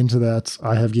really leaning into that.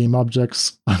 I have game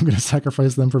objects. I'm going to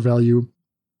sacrifice them for value.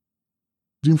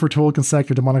 Doom Foretold can sack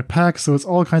your demonic pack, so it's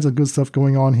all kinds of good stuff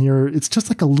going on here. It's just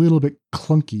like a little bit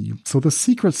clunky. So the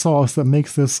secret sauce that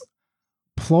makes this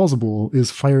plausible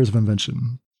is Fires of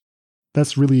Invention.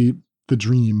 That's really the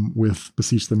dream with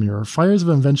Beseech the Mirror. Fires of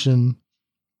Invention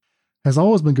has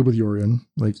always been good with Yorion.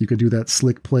 Like, you could do that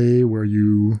slick play where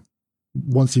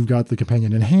once you've got the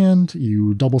companion in hand,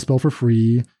 you double spell for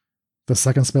free. The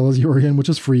second spell is Yorion, which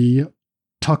is free.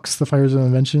 Tucks the Fires of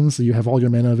Invention, so you have all your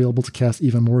mana available to cast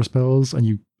even more spells, and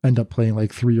you end up playing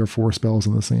like 3 or 4 spells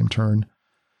in the same turn.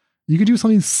 You could do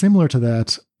something similar to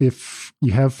that if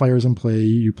you have Fires in play.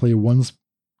 You play one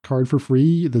card for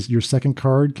free. Your second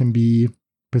card can be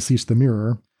Beseech the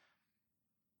Mirror.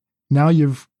 Now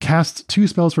you've cast 2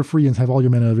 spells for free and have all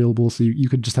your mana available, so you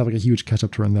could just have like a huge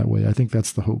catch-up turn that way. I think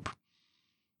that's the hope.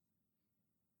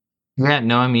 Yeah,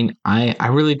 no, I mean, I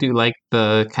really do like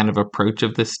the kind of approach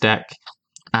of this deck.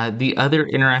 The other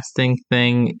interesting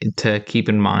thing to keep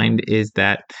in mind is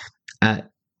that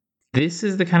this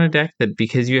is the kind of deck that,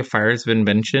 because you have Fires of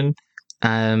Invention,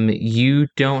 you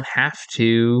don't have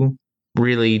to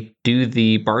really do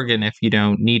the bargain if you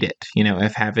don't need it. You know,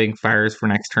 if having Fires for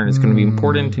next turn is going to be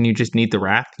important and you just need the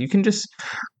Wrath, you can just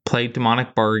play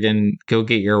Demonic Bargain, go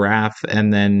get your Wrath,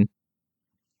 and then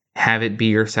have it be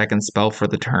your second spell for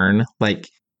the turn. Like,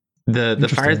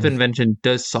 the Fires of Invention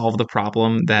does solve the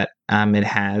problem that it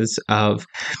has of,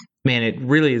 man, it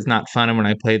really is not fun when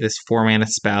I play this 4-mana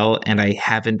spell and I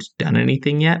haven't done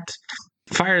anything yet.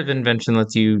 Fire of Invention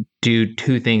lets you do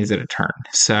 2 things at a turn,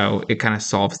 so it kind of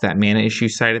solves that mana issue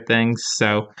side of things.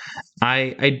 So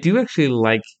I do actually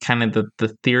like kind of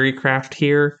the theory craft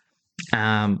here.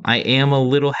 I am a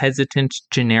little hesitant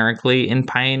generically in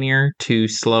Pioneer to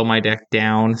slow my deck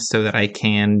down so that I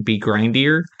can be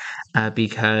grindier,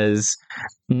 because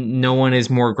no one is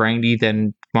more grindy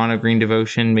than Mono Green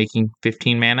Devotion making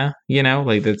 15 mana. You know,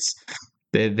 like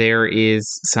there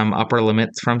is some upper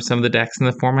limits from some of the decks in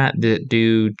the format that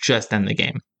do just end the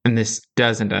game, and this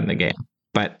doesn't end the game.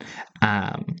 But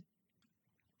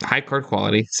high card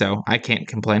quality, so I can't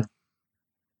complain.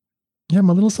 Yeah, I'm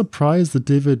a little surprised that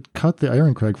David cut the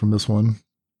Ironcrag from this one.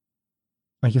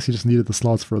 I guess he just needed the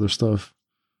slots for other stuff.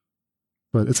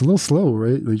 But it's a little slow,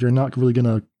 right? Like, you're not really going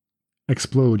to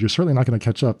explode. You're certainly not going to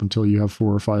catch up until you have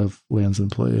 4 or 5 lands in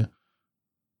play.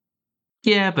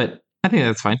 Yeah, but I think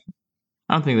that's fine.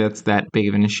 I don't think that's that big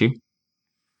of an issue.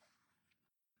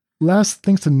 Last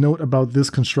things to note about this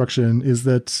construction is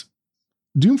that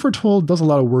Doom Foretold does a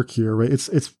lot of work here, right?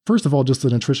 It's first of all just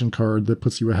an attrition card that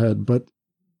puts you ahead, but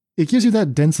it gives you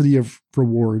that density of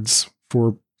rewards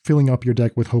for filling up your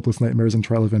deck with Hopeless Nightmares and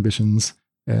Trial of Ambitions,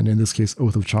 and in this case,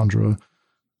 Oath of Chandra.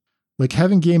 Like,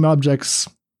 having game objects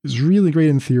is really great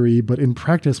in theory, but in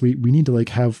practice, we need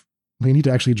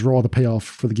to actually draw the payoff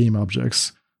for the game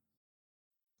objects.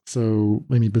 So,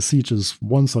 I mean, Beseech is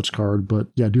one such card, but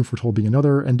yeah, Doom Foretold being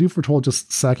another, and Doom Foretold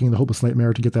just sacking the Hopeless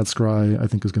Nightmare to get that scry, I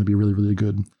think is going to be really, really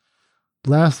good.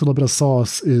 Last little bit of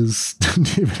sauce is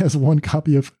David has 1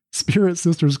 copy of Spirit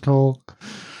Sister's Call,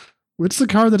 which is a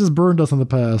card that has burned us in the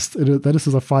past. That is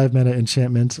a 5-mana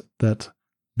enchantment that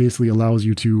basically allows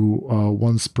you to,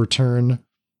 once per turn,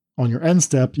 on your end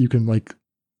step, you can like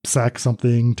sack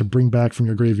something to bring back from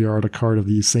your graveyard a card of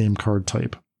the same card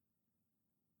type.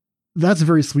 That's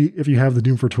very sweet if you have the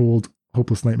Doom Foretold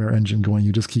Hopeless Nightmare engine going.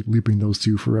 You just keep looping those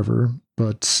 2 forever,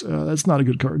 but that's not a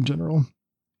good card in general.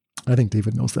 I think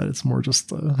David knows that. It's more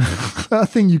just a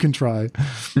thing you can try.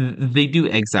 They do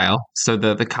exile, so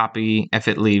the copy, if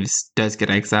it leaves, does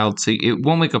get exiled. So it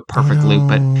won't make a perfect loop,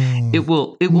 but it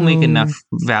will make enough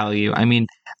value. I mean,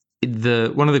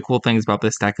 one of the cool things about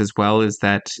this deck as well is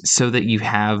that so that you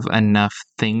have enough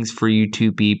things for you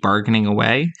to be bargaining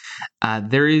away,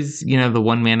 there is, the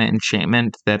 1-mana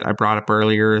enchantment that I brought up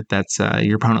earlier that's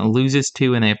your opponent loses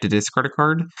to and they have to discard a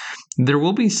card. There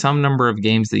will be some number of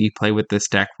games that you play with this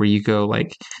deck where you go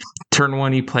like, turn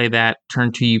 1 you play that,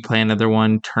 turn 2 you play another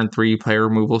one, turn 3 you play a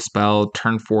removal spell,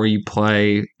 turn 4 you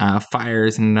play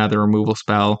Fires and another removal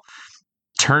spell.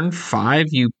 Turn 5,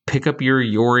 you pick up your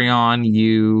Yorion,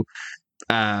 you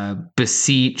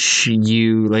Beseech,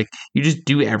 you just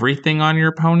do everything on your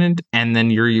opponent, and then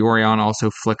your Yorion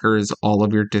also flickers all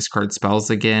of your discard spells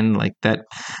again. Like that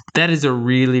is a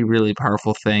really, really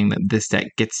powerful thing that this deck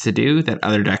gets to do that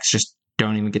other decks just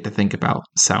don't even get to think about.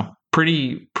 So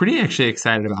pretty actually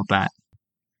excited about that.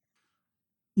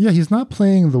 Yeah, he's not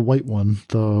playing the white one,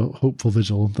 the Hopeful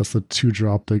Vigil. That's the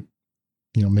 2-drop that,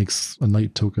 makes a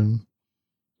night token.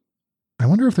 I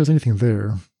wonder if there's anything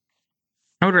there.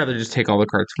 I would rather just take all the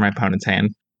cards from my opponent's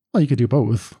hand. Well, you could do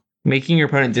both. Making your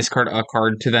opponent discard a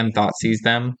card to them Thoughtseize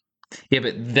them. Yeah,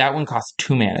 but that one costs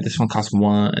 2 mana. This one costs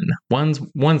 1.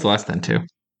 One's less than 2.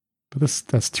 But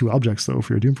that's 2 objects, though,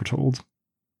 for your Doom Foretold.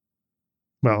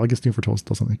 Well, I guess Doom Foretold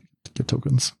doesn't get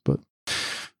tokens, but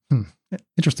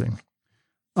interesting.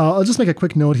 I'll just make a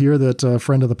quick note here that a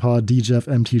friend of the pod, DJeff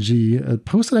MTG,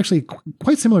 posted actually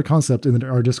quite similar concept in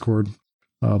our Discord,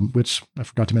 which I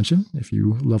forgot to mention. If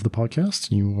you love the podcast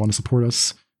and you want to support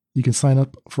us, you can sign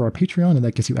up for our Patreon, and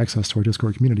that gets you access to our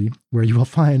Discord community, where you will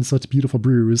find such beautiful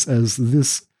brews as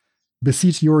this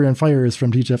Beseech Yorion Fires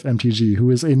from DJeff MTG, who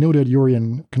is a noted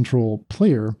Yorion control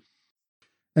player.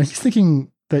 And he's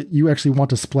thinking that you actually want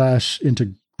to splash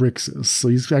into Grixis. So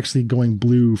he's actually going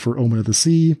blue for Omen of the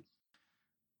Sea.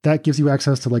 That gives you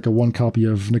access to like a 1 copy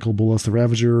of Nicol Bolas the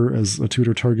Ravager as a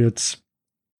tutor target.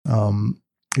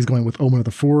 He's going with Omen of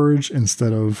the Forge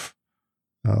instead of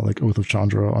like Oath of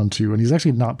Chandra on 2. And he's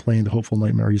actually not playing the Hopeful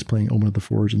Nightmare. He's playing Omen of the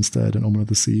Forge instead and Omen of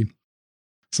the Sea.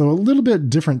 So a little bit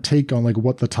different take on like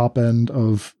what the top end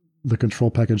of the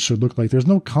control package should look like. There's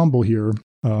no combo here.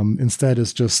 Instead,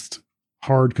 it's just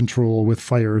hard control with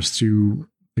fires to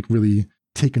like really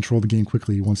take control of the game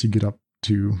quickly once you get up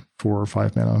to 4 or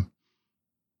 5 mana.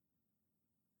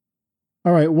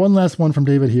 All right, one last one from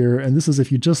David here, and this is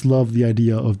if you just love the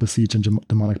idea of Beseech and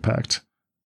Demonic Pact.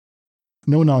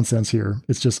 No nonsense here.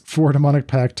 It's just 4 Demonic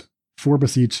Pact, 4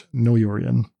 Beseech, no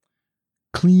Yorion.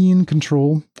 Clean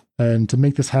control, and to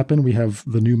make this happen, we have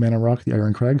the new Mana Rock, the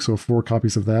Iron Crag, so 4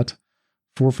 copies of that.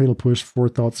 4 Fatal Push, 4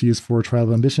 Thoughtseize, 4 Trial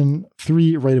of Ambition,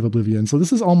 3 Rite of Oblivion. So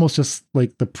this is almost just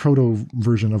like the proto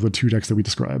version of the 2 decks that we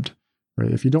described.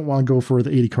 Right? If you don't want to go for the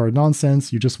 80-card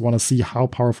nonsense, you just want to see how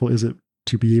powerful is it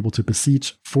to be able to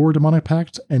Beseech for Demonic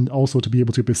Pact, and also to be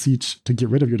able to Beseech to get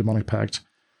rid of your Demonic Pact.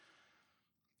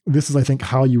 This is, I think,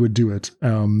 how you would do it.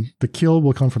 The kill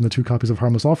will come from the 2 copies of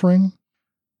Harmless Offering.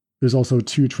 There's also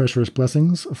 2 Treacherous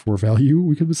Blessings for value,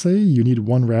 we could say. You need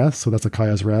 1 Wrath, so that's a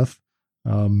Kaya's Wrath.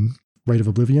 Rite of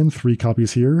Oblivion, 3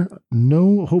 copies here.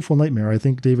 No Hopeful Nightmare. I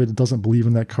think David doesn't believe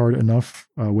in that card enough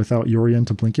without Yorion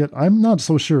to blink it. I'm not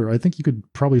so sure. I think you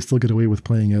could probably still get away with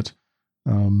playing it.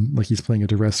 Like he's playing a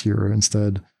Duress here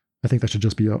instead. I think that should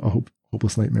just be a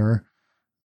Hopeless Nightmare.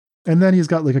 And then he's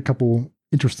got like a couple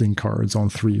interesting cards on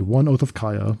 3. 1 Oath of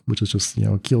Kaya, which is just,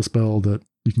 a kill spell that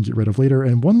you can get rid of later.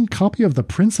 And 1 copy of the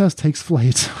Princess Takes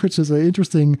Flight, which is an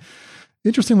interesting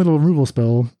little removal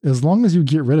spell. As long as you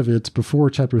get rid of it before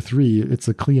Chapter 3, it's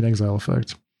a clean exile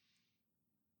effect.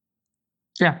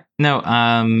 Yeah. No,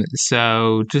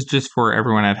 so just for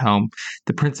everyone at home,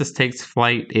 the Princess Takes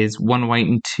Flight is 1 white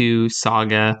and 2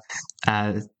 saga.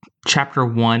 Chapter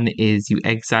 1 is you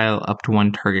exile up to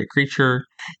 1 target creature.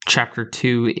 Chapter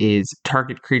 2 is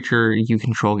target creature you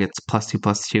control gets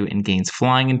 +2/+2 and gains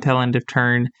flying until end of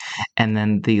turn. And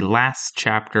then the last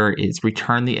chapter is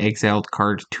return the exiled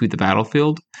card to the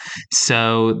battlefield.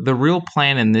 So the real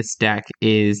plan in this deck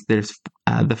is there's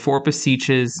the 4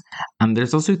 Beseeches.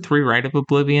 There's also 3 Rite of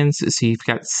Oblivions, so you've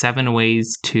got 7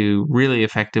 ways to really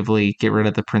effectively get rid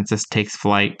of the Princess Takes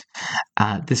Flight.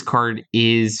 This card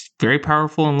is very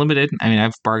powerful and limited. I mean,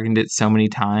 I've bargained it so many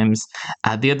times.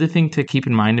 The other thing to keep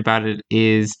in mind about it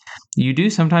is you do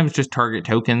sometimes just target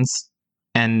tokens,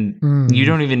 and you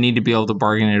don't even need to be able to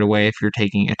bargain it away if you're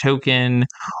taking a token,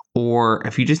 or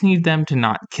if you just need them to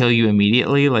not kill you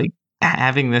immediately. Like,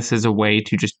 having this as a way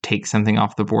to just take something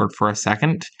off the board for a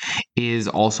second is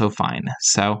also fine.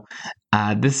 So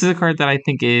this is a card that I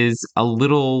think is a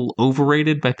little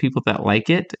overrated by people that like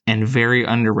it and very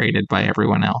underrated by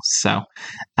everyone else. So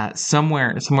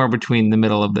somewhere between the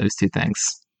middle of those 2 things.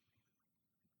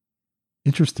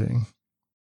 Interesting.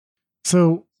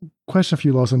 So, question for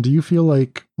you, Lawson. Do you feel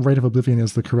like Rite of Oblivion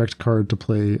is the correct card to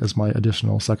play as my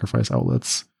additional sacrifice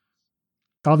outlets?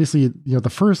 Obviously, the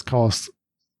first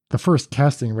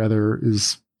casting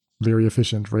is very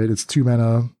efficient, right? It's 2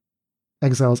 mana,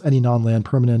 exiles any non-land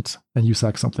permanent, and you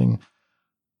sack something.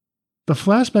 The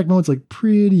flashback mode's like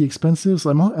pretty expensive, so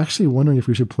I'm actually wondering if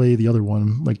we should play the other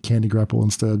one, like Candy Grapple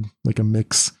instead, like a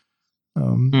mix.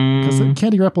 Because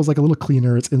Candy Grapple is like a little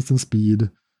cleaner, it's instant speed.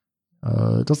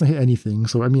 It doesn't hit anything.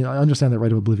 So, I mean, I understand that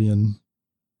Rite of Oblivion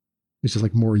is just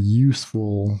like more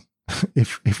useful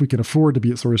if we can afford to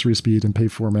be at sorcery speed and pay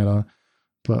 4 mana.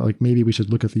 But like maybe we should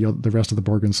look at the rest of the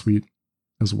bargain suite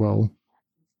as well.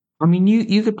 I mean,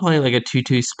 you could play like a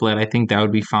 2-2 split. I think that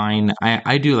would be fine.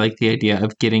 I do like the idea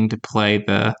of getting to play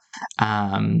the,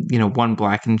 one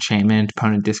black enchantment,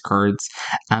 opponent discards.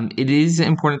 It is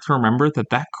important to remember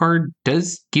that that card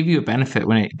does give you a benefit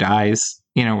when it dies.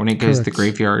 When it goes to the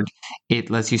graveyard, it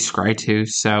lets you scry 2.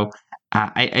 So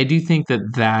I do think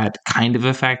that kind of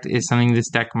effect is something this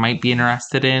deck might be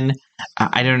interested in.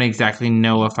 I don't exactly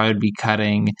know if I would be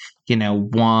cutting, the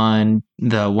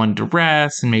one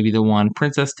duress and maybe the one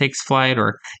princess takes flight,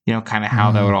 or kind of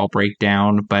how that would all break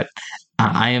down. But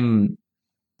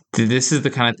this is the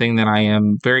kind of thing that I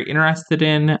am very interested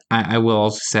in. I will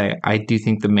also say I do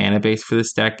think the mana base for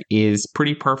this deck is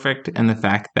pretty perfect, and the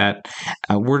fact that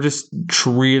we're just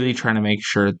really trying to make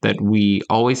sure that we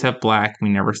always have black, we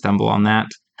never stumble on that.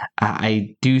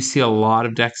 I do see a lot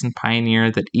of decks in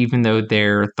Pioneer that, even though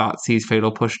they're Thoughtseize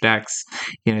Fatal Push decks,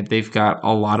 they've got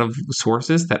a lot of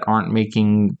sources that aren't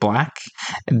making black.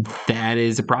 That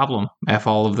is a problem if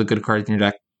all of the good cards in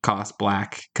your deck cost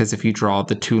black, because if you draw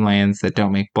the 2 lands that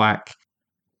don't make black,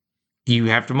 you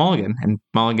have to mulligan, and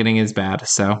mulliganing is bad.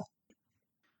 So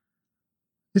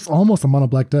it's almost a mono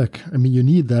black deck. I mean, you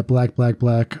need that black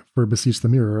for Beseech the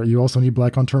Mirror. You also need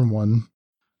black on turn 1.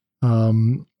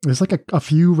 There's like a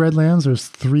few red lands. There's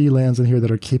 3 lands in here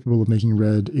that are capable of making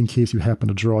red in case you happen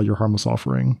to draw your Harmless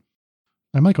Offering.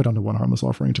 I might go down to 1 Harmless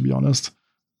Offering, to be honest.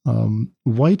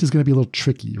 White is going to be a little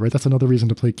tricky, right? That's another reason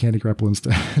to play Candy Grapple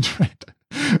instead, right?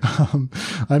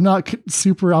 I'm not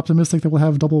super optimistic that we'll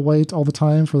have double white all the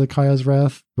time for the Kaya's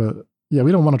Wrath, but yeah,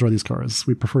 we don't want to draw these cards.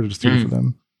 We prefer to just do it for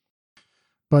them.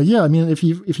 But yeah, I mean, if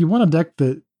you want a deck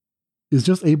that is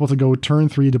just able to go turn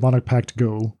 3 Demonic Pact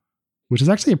go, which is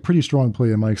actually a pretty strong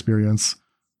play in my experience.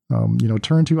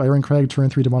 Turn 2 Iron Crag, turn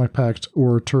 3 Demonic Pact,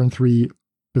 or turn 3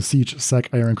 Beseech, sack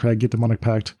Iron Crag, get Demonic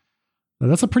Pact.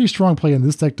 That's a pretty strong play, and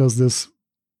this deck does this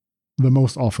the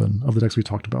most often of the decks we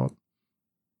talked about.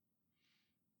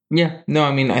 Yeah, no,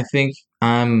 I mean, I think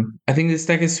this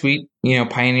deck is sweet.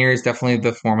 Pioneer is definitely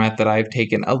the format that I've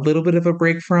taken a little bit of a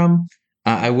break from.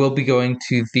 I will be going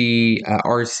to the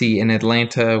RC in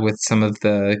Atlanta with some of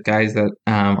the guys that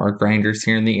are grinders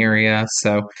here in the area.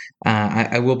 So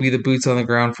I will be the boots on the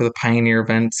ground for the Pioneer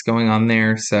events going on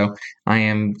there. So I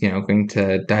am, going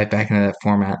to dive back into that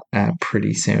format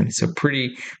pretty soon. So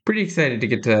pretty excited to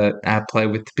get to play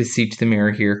with Beseech the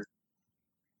Mirror here.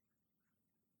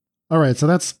 All right, so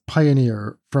that's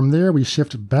Pioneer. From there, we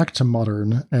shift back to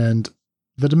Modern, and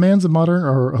the demands of Modern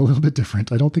are a little bit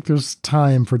different. I don't think there's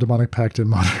time for Demonic Pact in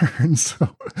Modern,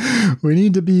 so we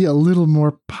need to be a little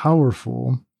more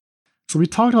powerful. So we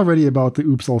talked already about the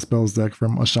Oops All Spells deck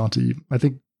from Ashanti. I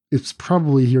think it's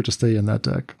probably here to stay in that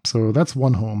deck, so that's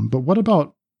one home. But what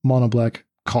about Mono Black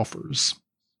Coffers?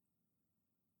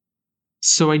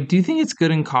 So I do think it's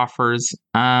good in coffers.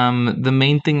 The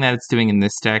main thing that it's doing in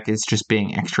this deck is just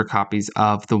being extra copies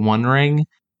of the One Ring.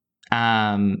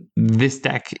 This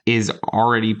deck is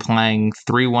already playing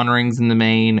 3 One Rings in the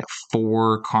main,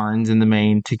 4 Karns in the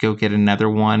main to go get another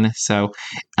one. So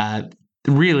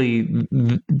really,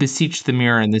 Beseech the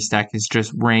Mirror in this deck is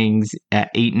just rings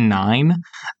at 8 and 9.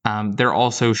 They're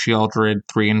also Sheoldred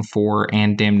 3 and 4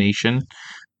 and Damnation.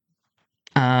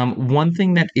 One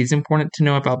thing that is important to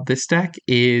know about this deck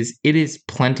is it is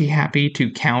plenty happy to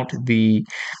count the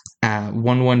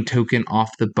 1/1 token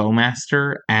off the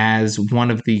Bowmaster as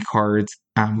one of the cards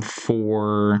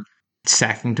for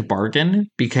sacking to bargain,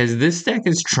 because this deck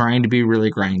is trying to be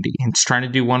really grindy. It's trying to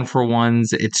do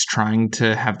 1-for-1s. It's trying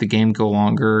to have the game go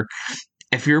longer.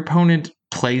 If your opponent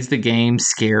plays the game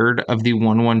scared of the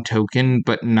 1/1 token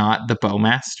but not the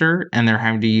Bowmaster, and they're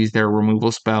having to use their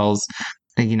removal spells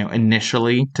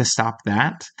initially to stop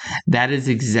that is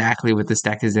exactly what this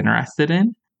deck is interested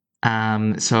in.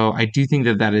 So I do think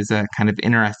that is a kind of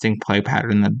interesting play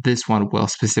pattern that this one will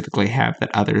specifically have that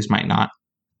others might not.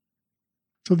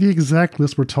 So the exact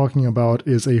list we're talking about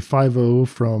is a 5/0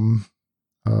 from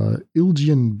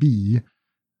Ilgian B,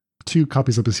 2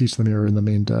 copies of Beseech the Mirror in the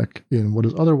main deck in what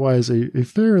is otherwise a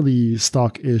fairly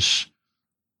stock-ish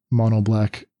mono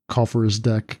black coffers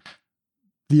deck.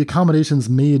 The accommodations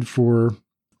made for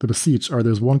the Beseech are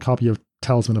there's 1 copy of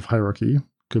Talisman of Hierarchy,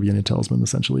 could be any talisman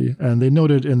essentially, and they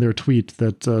noted in their tweet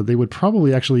that they would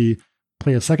probably actually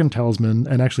play a second talisman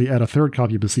and actually add a 3rd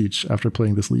copy of Beseech after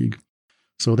playing this league.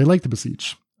 So they like the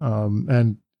Beseech.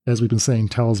 And as we've been saying,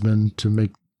 talisman to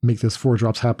make this 4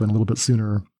 drops happen a little bit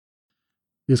sooner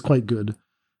is quite good.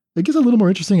 It gets a little more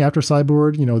interesting after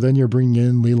sideboard. Then you're bringing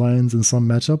in ley lines in some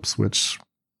matchups, which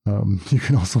you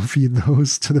can also feed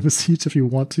those to the Beseech if you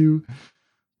want to.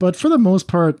 But for the most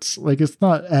part, like, it's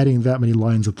not adding that many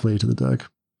lines of play to the deck.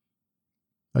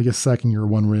 I guess sacking your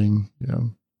One Ring,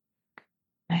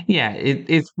 Yeah,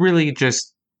 it's really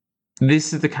just,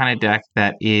 this is the kind of deck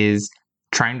that is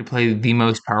trying to play the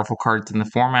most powerful cards in the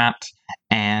format,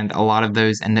 and a lot of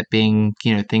those end up being,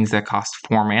 things that cost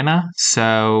 4 mana.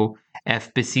 So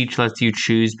if Beseech lets you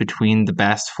choose between the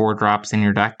best 4 drops in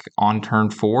your deck on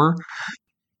turn 4,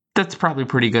 that's probably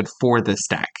pretty good for this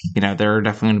deck. There are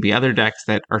definitely going to be other decks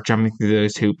that are jumping through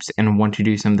those hoops and want to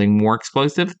do something more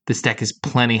explosive. This deck is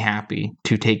plenty happy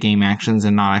to take game actions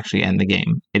and not actually end the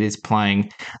game. It is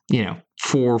playing,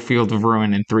 4 Field of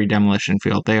Ruin and 3 Demolition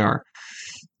Field. They're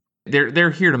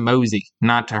here to mosey,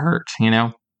 not to hurt,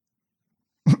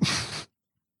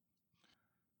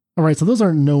 All right, so those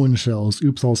are known shells.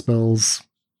 Oops, all spells,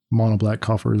 mono black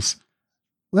coffers.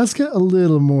 Let's get a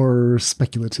little more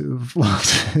speculative.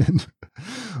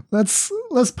 Let's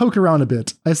poke around a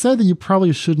bit. I said that you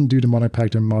probably shouldn't do Demonic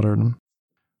Pact in Modern,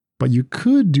 but you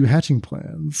could do hatching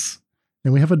plans.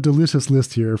 And we have a delicious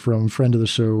list here from friend of the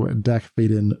show, Dak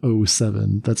Faden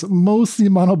 07. That's mostly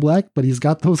mono black, but he's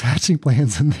got those hatching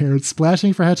plans in there. It's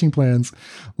splashing for hatching plans.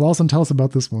 Lawson, tell us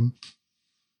about this one.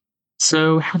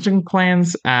 So hatching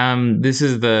plans, this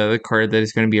is the card that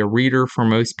is going to be a reader for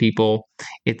most people.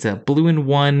 It's a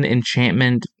 2/1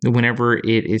 enchantment. Whenever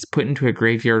it is put into a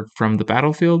graveyard from the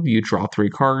battlefield, you draw 3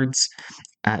 cards.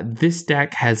 This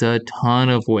deck has a ton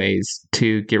of ways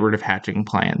to get rid of hatching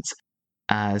plans.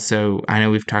 So I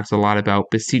know we've talked a lot about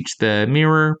Beseech the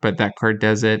Mirror, but that card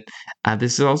does it.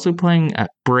 This is also playing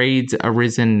Braid's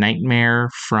Arisen Nightmare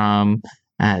from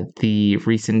the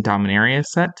recent Dominaria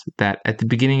set, that at the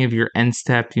beginning of your end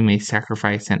step, you may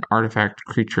sacrifice an artifact,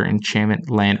 creature, enchantment,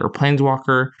 land, or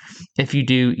planeswalker. If you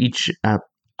do, each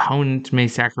opponent may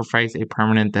sacrifice a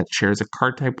permanent that shares a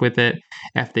card type with it.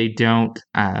 If they don't,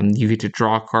 you get to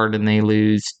draw a card and they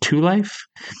lose 2 life.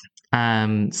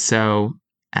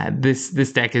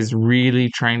 This deck is really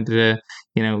trying to,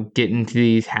 get into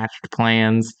these hatched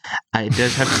plans. It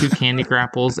does have 2 Candy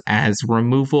Grapples as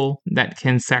removal that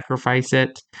can sacrifice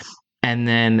it. And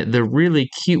then the really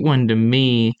cute one to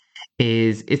me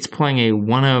is it's playing a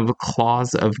 1 of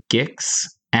Claws of Gix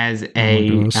as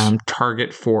a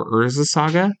target for Urza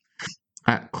Saga.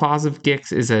 Claws of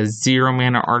Gix is a 0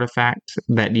 mana artifact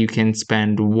that you can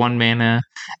spend 1 mana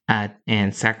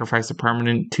and sacrifice a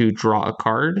permanent to draw a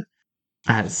card.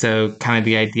 So kind of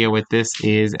the idea with this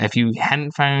is, if you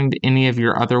hadn't found any of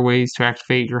your other ways to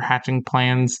activate your hatching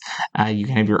plans, you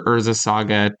can have your Urza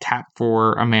Saga, tap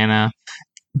for a mana,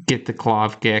 get the Claw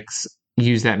of Gix,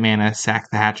 use that mana,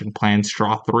 sack the hatching plans,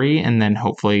 draw 3, and then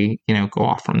hopefully, go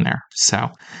off from there.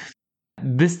 So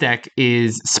this deck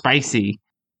is spicy,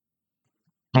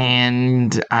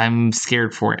 and I'm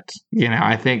scared for it.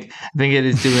 I think it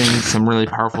is doing some really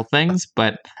powerful things,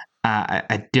 but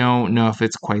I don't know if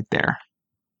it's quite there.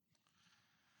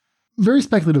 Very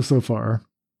speculative so far.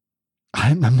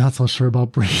 I'm not so sure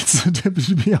about Braids,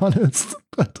 to be honest,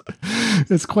 but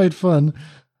it's quite fun.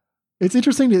 It's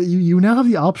interesting that you now have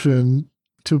the option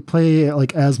to play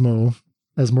like Asmo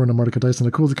and a Martica Dice and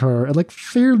a Kulzakar at like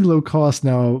fairly low cost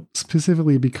now,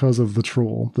 specifically because of the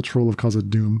Troll of Cause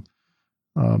Doom.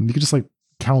 You could just like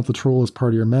count the Troll as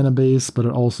part of your mana base, but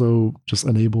it also just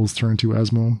enables turn 2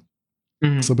 Asmo.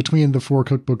 Mm-hmm. So between the 4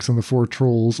 cookbooks and the 4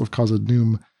 Trolls of Cause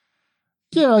Doom,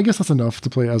 yeah, I guess that's enough to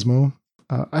play Asmo.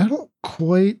 I don't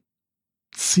quite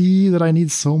see that I need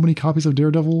so many copies of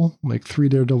Daredevil. Like 3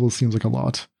 Daredevils seems like a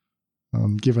lot,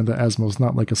 given that Asmo is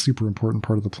not like a super important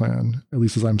part of the plan, at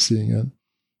least as I'm seeing it.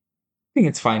 I think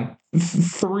it's fine.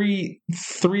 3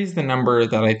 is the number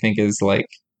that I think is like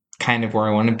kind of where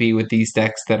I want to be with these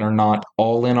decks that are not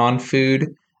all in on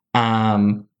food.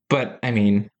 But I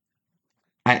mean,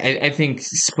 I think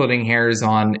splitting hairs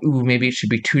on, maybe it should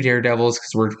be 2 Daredevils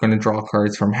because we're going to draw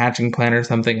cards from Hatching Plan or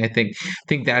something. I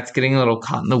think that's getting a little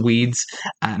caught in the weeds,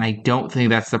 and I don't think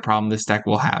that's the problem this deck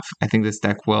will have. I think this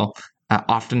deck will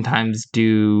oftentimes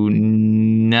do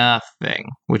nothing,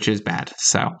 which is bad.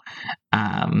 So,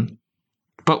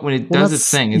 but when it does its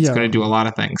thing, it's going to do a lot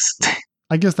of things.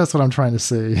 I guess that's what I'm trying to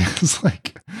say. It's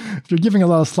like, if you're giving a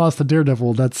lot of slots to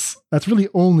Daredevil, that's really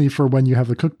only for when you have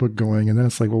the cookbook going, and then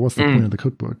it's like, well, what's the point of the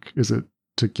cookbook? Is it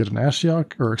to get an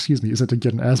Ashiok, or is it to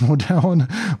get an Asmo down?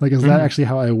 Like, is that actually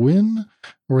how I win?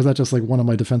 Or is that just like one of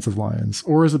my defensive lines?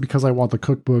 Or is it because I want the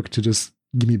cookbook to just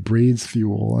give me Braids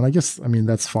fuel? And I guess,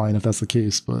 that's fine if that's the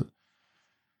case, but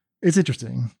it's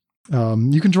interesting.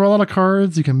 You can draw a lot of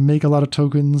cards, you can make a lot of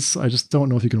tokens. I just don't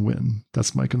know if you can win.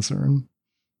 That's my concern.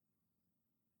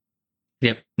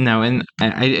 Yep. No, and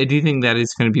I do think that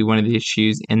is going to be one of the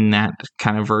issues in that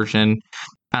kind of version.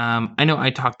 I know I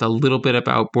talked a little bit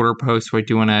about border posts, so I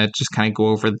do want to just kind of go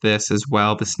over this as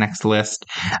well, this next list.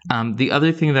 The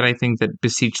other thing that I think that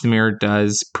Beseech the Mirror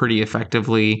does pretty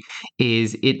effectively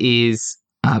is it is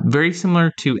very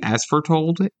similar to As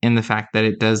Foretold in the fact that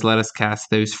it does let us cast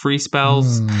those free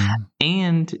spells.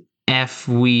 And if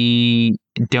we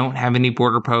don't have any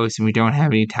border posts and we don't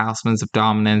have any talismans of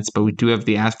dominance, but we do have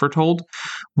the As Foretold,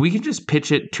 we can just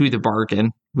pitch it to the bargain.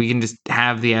 We can just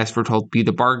have the As Foretold be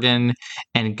the bargain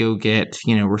and go get,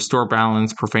 Restore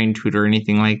Balance, Profane Tutor,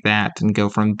 anything like that, and go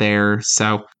from there.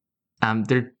 So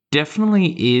there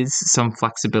definitely is some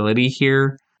flexibility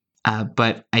here,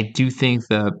 but I do think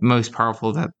the most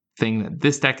powerful thing that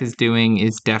this deck is doing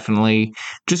is definitely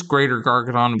just Greater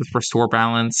Gargadon with Restore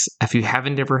Balance. If you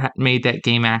haven't ever made that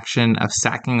game action of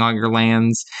sacking all your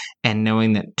lands and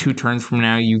knowing that 2 turns from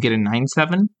now you get a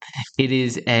 9/7, it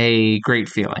is a great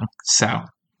feeling.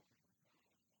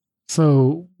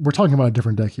 So we're talking about a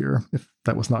different deck here, if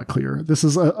that was not clear. This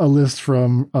is a list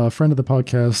from a friend of the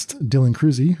podcast, Dylan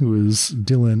Cruzy, who is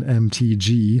Dylan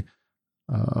MTG,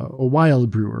 a wild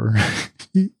brewer.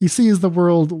 he sees the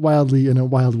world wildly in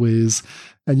wild ways,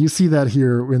 and you see that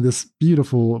here in this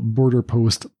beautiful border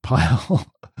post pile.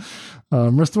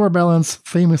 Restore Balance,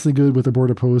 famously good with the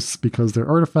border posts because they're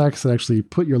artifacts that actually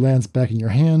put your lands back in your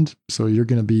hand, so you're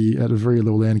going to be at a very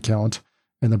low land count,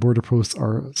 and the border posts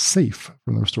are safe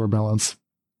from the Restore Balance.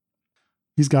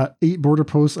 He's got 8 border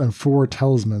posts and 4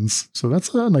 talismans, so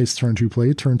that's a nice turn 2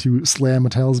 play. Turn 2, slam a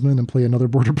talisman and play another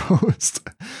border post.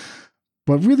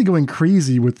 But really going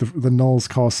crazy with the nulls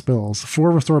cost spells.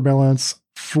 4 Restore Balance,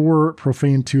 4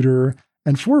 Profane Tutor,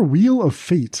 and 4 Wheel of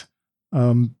Fate.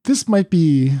 This might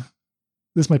be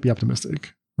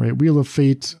optimistic, right? Wheel of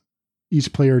Fate,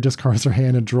 each player discards their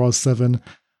hand and draws 7.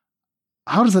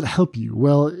 How does that help you?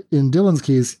 Well, in Dylan's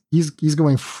case, he's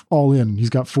going all in. He's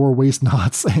got 4 Waste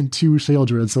Knots and 2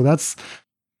 Sheoldred, so that's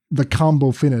the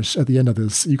combo finish at the end of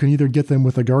this. You can either get them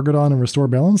with a Gargadon and Restore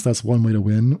Balance, that's one way to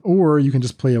win, or you can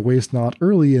just play a Waste Knot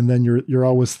early, and then you're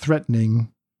always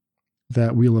threatening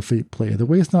that Wheel of Fate play. The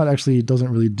Waste Knot actually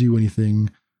doesn't really do anything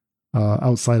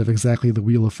outside of exactly the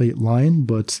Wheel of Fate line,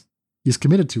 but he's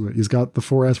committed to it. He's got the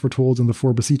 4 As Foretold and the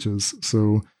 4 Beseeches,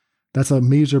 so that's a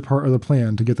major part of the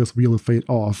plan to get this Wheel of Fate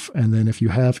off. And then if you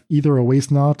have either a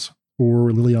Waste Knot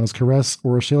or Liliana's Caress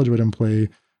or a Sheoldred in play,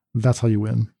 that's how you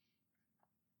win.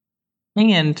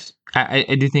 And I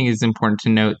do think it's important to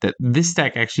note that this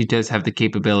deck actually does have the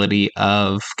capability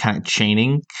of kind of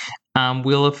chaining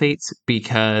Wheel of Fates,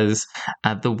 because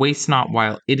the Waste Knot,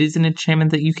 while it is an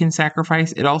enchantment that you can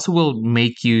sacrifice, it also will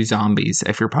make you zombies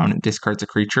if your opponent discards a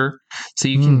creature. So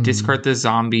you can discard the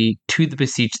zombie to the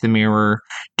Beseech the Mirror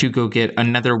to go get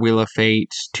another Wheel of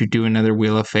Fate, to do another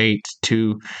Wheel of Fate,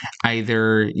 to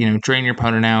either, drain your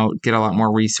opponent out, get a lot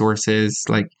more resources.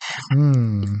 Like,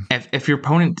 if your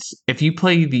opponent, if you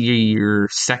play your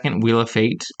second Wheel of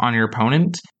Fate on your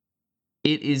opponent,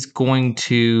 it is going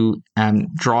to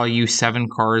draw you 7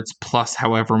 cards plus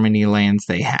however many lands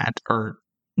they had, or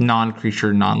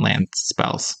non-creature, non-land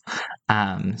spells.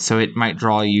 So it might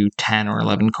draw you 10 or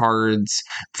 11 cards,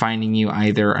 finding you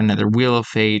either another Wheel of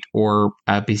Fate or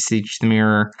Beseech the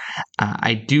Mirror.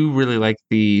 I do really like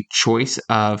the choice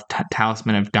of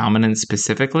Talisman of Dominance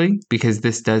specifically, because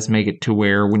this does make it to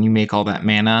where when you make all that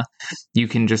mana, you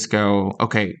can just go,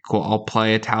 okay, cool, I'll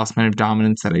play a Talisman of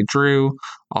Dominance that I drew.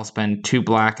 I'll spend 2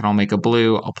 black and I'll make a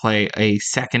blue. I'll play a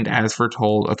second As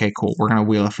Foretold. Okay, cool. We're going to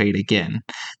Wheel of Fate again.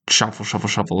 Shuffle, shuffle,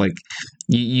 shuffle. Like,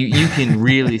 you can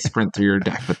really sprint through your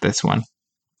deck with this one.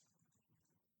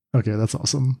 Okay, that's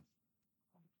awesome.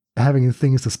 Having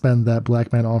things to spend that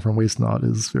black mana on from Waste Knot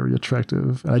is very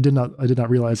attractive. And I did not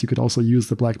realize you could also use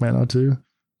the black mana to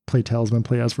play Talisman,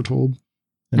 play As Foretold,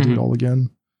 and do it all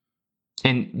again.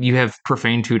 And you have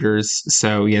Profane Tutors,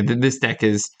 so yeah, this deck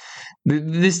is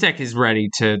ready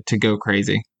to go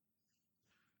crazy.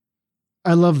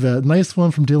 I love that. Nice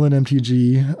one from Dylan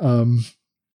MTG.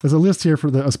 There's a list here for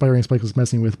the Aspiring Spike was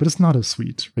messing with, but it's not as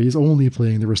sweet. Right? He's only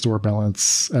playing the Restore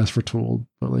Balance As Foretold,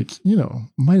 but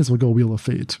might as well go Wheel of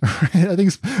Fate. I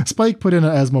think Spike put in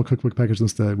an Asmo Cookbook package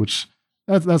instead, which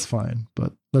that's fine.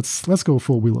 But let's go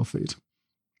full Wheel of Fate.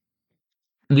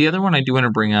 The other one I do want to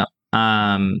bring up.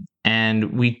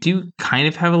 And we do kind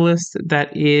of have a list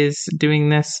that is doing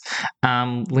this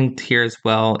linked here as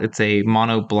well. It's a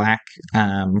mono black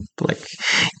like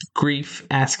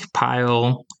Grief-esque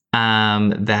pile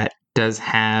that does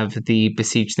have the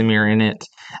Beseech the Mirror in it.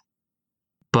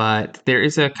 but there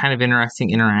is a kind of interesting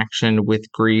interaction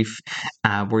with Grief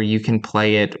where you can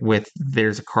play it with,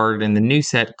 there's a card in the new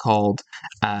set called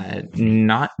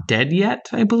Not Dead Yet,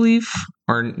 I believe,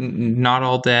 or Not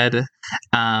All Dead,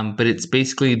 but it's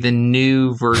basically the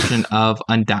new version of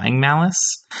Undying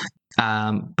Malice.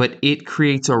 But it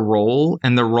creates a role,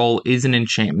 and the role is an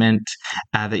enchantment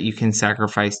that you can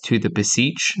sacrifice to the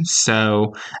Beseech.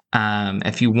 So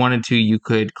if you wanted to, you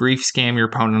could Grief Scam your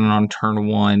opponent on turn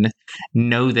 1,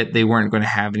 know that they weren't going to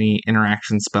have any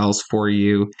interaction spells for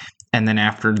you, and then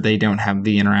after they don't have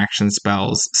the interaction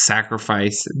spells,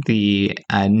 sacrifice the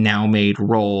now made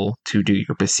role to do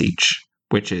your Beseech,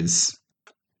 which is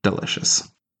delicious.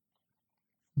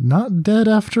 Not Dead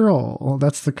After All.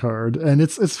 That's the card. And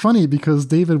it's funny because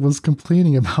David was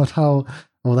complaining about how,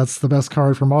 well, that's the best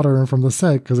card for Modern from the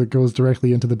set because it goes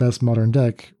directly into the best Modern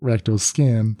deck, Rakdos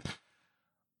Scam.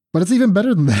 But it's even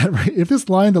better than that, right? If this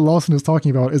line that Lawson is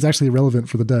talking about is actually relevant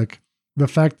for the deck, the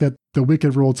fact that the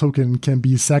Wicked Roll token can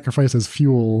be sacrificed as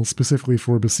fuel specifically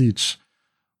for Beseech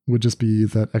would just be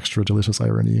that extra delicious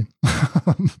irony.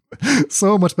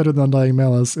 So much better than Undying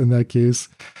Malice in that case.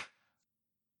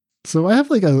 So I have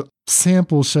like a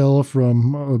sample shell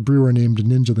from a brewer named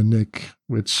Ninja the Nick,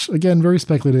 which, again, very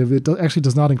speculative. It actually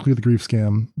does not include the Grief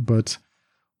Scam. But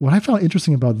what I found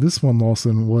interesting about this one,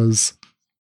 Lawson, was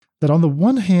that on the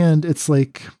one hand, it's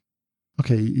like,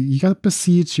 okay, you got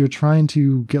Beseech, you're trying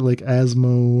to get like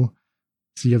Asmo,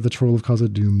 so you have the Troll of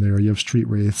Khazad-dûm there, you have Street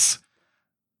Wraiths.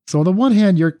 So on the one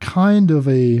hand, you're kind of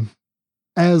a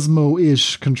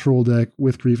Asmo-ish control deck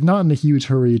with Grief, not in a huge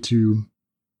hurry to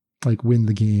like win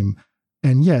the game.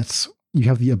 And yet you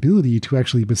have the ability to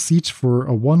actually Beseech for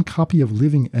a 1 copy of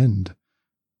Living End,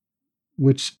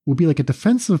 which will be like a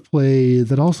defensive play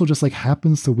that also just like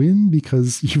happens to win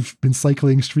because you've been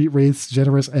cycling Street Wraiths,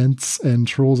 Generous Ents, and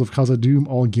Trolls of Khazad-dûm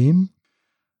all game.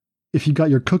 If you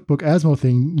got your Cookbook Asmo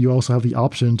thing, you also have the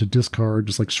option to discard,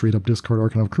 just like straight up discard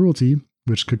Archon of Cruelty,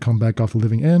 which could come back off the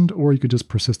Living End, or you could just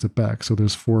persist it back. So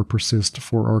there's 4 Persist,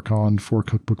 4 Archon, 4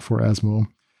 Cookbook, 4 Asmo.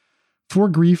 4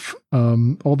 Grief,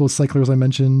 all those cyclers I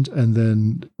mentioned, and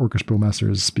then Orcish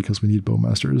Bowmasters, because we need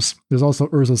Bowmasters. There's also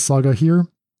Urza's Saga here,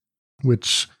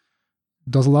 which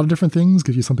does a lot of different things,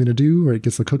 gives you something to do, right?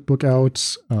 Gets the cookbook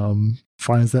out,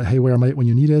 finds that Haywire Might when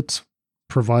you need it,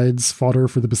 provides fodder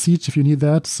for the Beseech if you need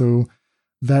that. So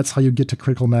that's how you get to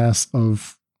critical mass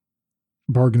of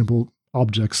bargainable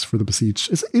objects for the Beseech.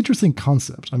 It's an interesting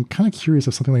concept. I'm kind of curious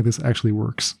if something like this actually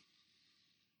works.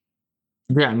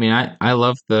 Yeah, I mean, I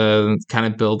love the kind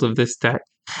of build of this deck.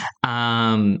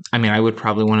 I mean, I would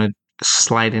probably want to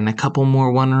slide in a couple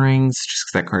more One Rings just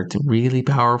because that card's really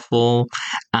powerful.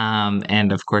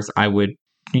 And of course, I would,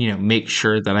 make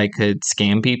sure that I could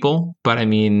scam people. But I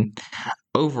mean,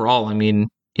 overall, I mean,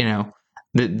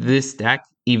 this deck,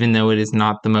 even though it is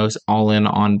not the most all-in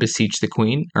on Beseech the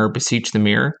Queen or Beseech the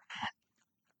Mirror,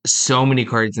 so many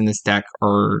cards in this deck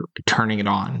are turning it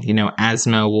on.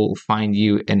 Asmo will find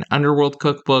you an Underworld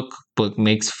cookbook. Book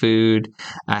makes food.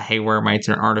 Haywire Might's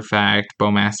an artifact.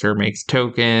 Bowmaster makes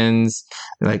tokens.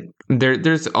 Like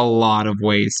there's a lot of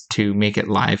ways to make it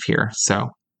live here. So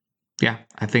yeah,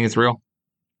 I think it's real.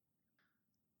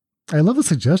 I love the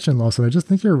suggestion, Lawson. I just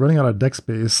think you're running out of deck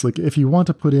space. Like if you want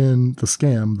to put in the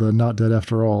scam, the Not Dead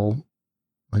After All,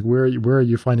 like where are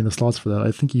you finding the slots for that?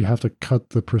 I think you have to cut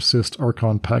the Persist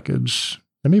Archon package.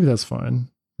 And maybe that's fine.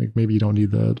 Like maybe you don't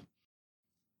need that.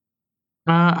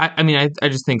 I mean, I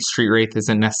just think Street Wraith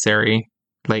isn't necessary.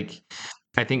 Like,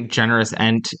 I think Generous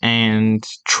Ent and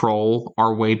Troll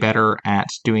are way better at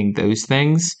doing those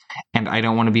things, and I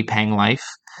don't want to be paying life.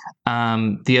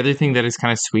 The other thing that is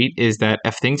kind of sweet is that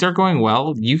if things are going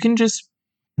well, you can just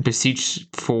Beseech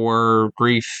for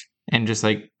Grief and just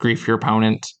like Grief your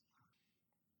opponent.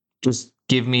 Just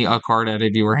give me a card out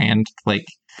of your hand. Like,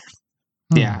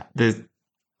 yeah,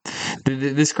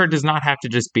 this card does not have to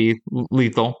just be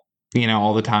lethal,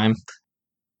 all the time.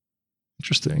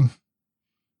 Interesting.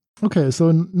 Okay,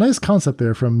 so nice concept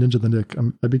there from Ninja the Nick.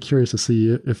 I'd be curious to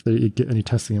see if they get any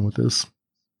testing in with this.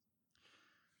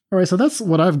 All right, so that's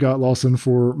what I've got, Lawson,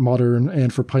 for Modern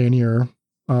and for Pioneer.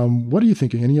 What are you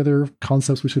thinking? Any other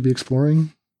concepts we should be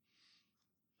exploring?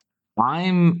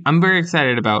 I'm very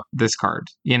excited about this card.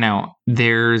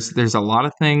 There's a lot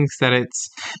of things that it's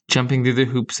jumping through the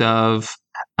hoops of.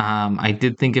 I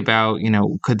did think about,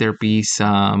 could there be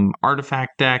some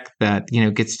artifact deck that,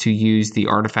 gets to use the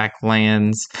artifact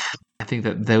lands? I think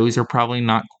that those are probably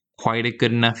not quite a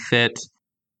good enough fit.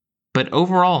 But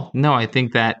overall, no, I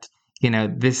think that,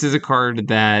 this is a card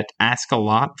that asks a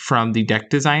lot from the deck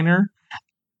designer,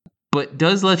 but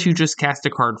does let you just cast a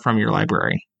card from your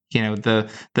library. The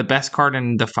best card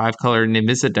in the 5-color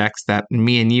Nimisa decks that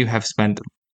me and you have spent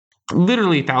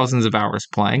literally thousands of hours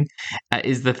playing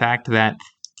is the fact that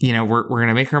we're going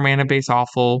to make our mana base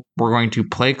awful. We're going to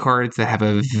play cards that have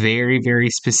a very, very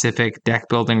specific deck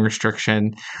building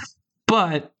restriction,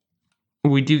 but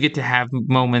we do get to have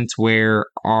moments where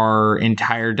our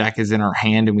entire deck is in our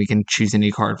hand and we can choose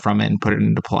any card from it and put it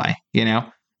into play,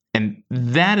 And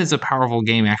that is a powerful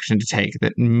game action to take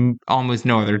that almost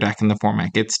no other deck in the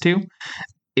format gets to.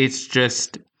 It's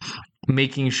just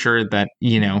making sure that,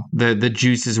 the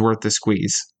juice is worth the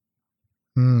squeeze.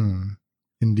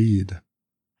 Indeed.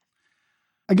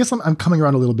 I guess I'm coming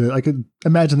around a little bit. I could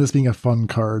imagine this being a fun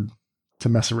card to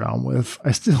mess around with.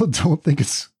 I still don't think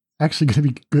it's actually going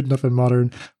to be good enough in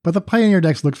Modern, but the Pioneer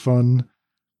decks look fun.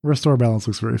 Restore Balance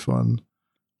looks very fun.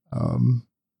 I'm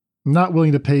not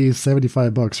willing to pay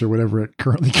 $75 or whatever it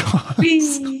currently costs.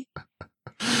 I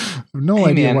have no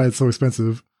idea why it's so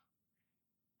expensive.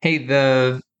 Hey,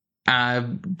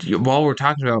 while we're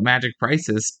talking about Magic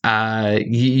prices,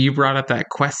 you brought up that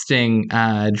questing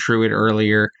druid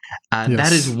earlier. Yes.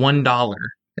 That is $1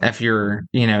 if you're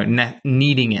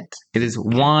needing it. It is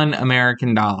 $1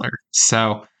 American dollar.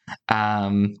 So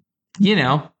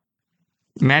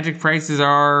Magic prices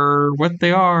are what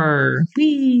they are.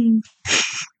 Whee!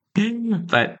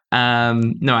 But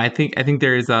no, I think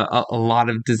there is a lot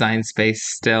of design space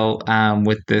still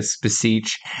with this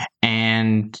Beseech,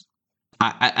 and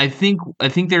I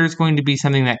think there is going to be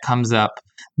something that comes up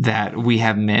that we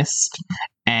have missed,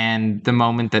 and the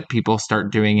moment that people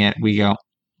start doing it, we go,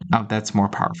 "Oh, that's more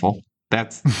powerful.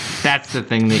 That's the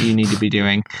thing that you need to be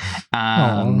doing."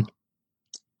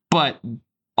 But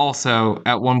also,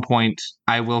 at one point,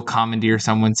 I will commandeer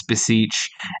someone's Beseech,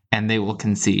 and they will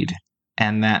concede,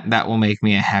 and that will make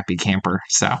me a happy camper.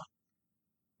 So.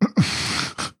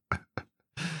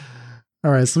 All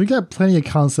right, so we got plenty of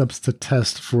concepts to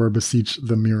test for Beseech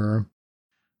the Mirror.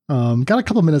 Got a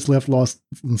couple minutes left, Lost,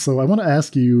 and so I want to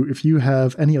ask you if you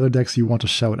have any other decks you want to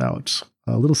shout out.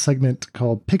 A little segment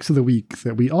called Picks of the Week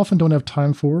that we often don't have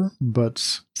time for,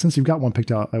 but since you've got one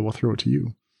picked out, I will throw it to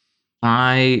you.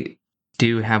 I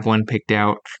do have one picked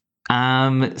out.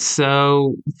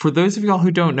 So for those of y'all who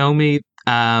don't know me,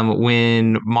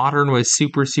 when Modern was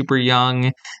super, super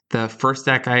young, the first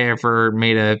deck I ever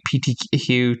made a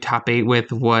PTQ top 8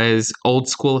 with was Old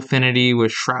School Affinity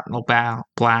with Shrapnel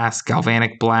Blast,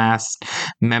 Galvanic Blast,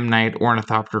 Memnite,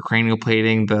 Ornithopter, Cranial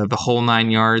Plating, the whole 9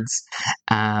 yards.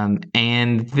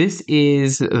 And this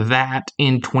is that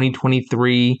in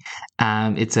 2023.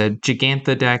 It's a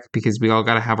Gigantha deck because we all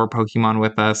got to have our Pokemon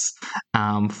with us.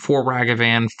 4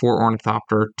 Ragavan, 4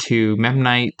 Ornithopter, 2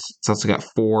 Memnite. It's also got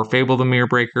 4 Fable the Mirror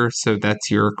Breaker, so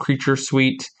that's your creature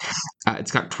suite.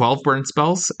 It's got 12 burn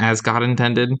spells, as God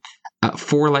intended.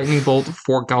 4 Lightning Bolt,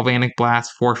 4 Galvanic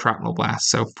Blast, 4 Shrapnel Blast.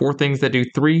 So 4 things that do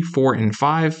 3, 4, and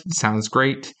 5. Sounds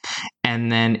great.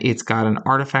 And then it's got an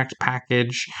artifact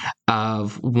package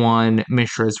of 1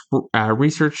 Mishra's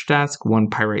Research Desk, 1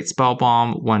 Pyrite Spell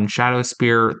Bomb, 1 Shadow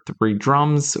Spear, 3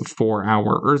 Drums for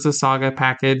our Urza Saga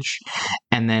package.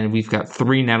 And then we've got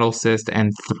 3 Nettle Cyst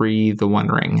and 3 The One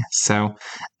Ring. So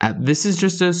this is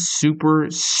just a super,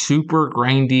 super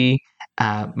grindy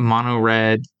mono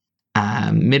red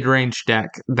mid-range deck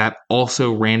that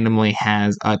also randomly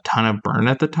has a ton of burn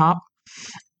at the top.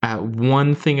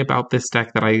 One thing about this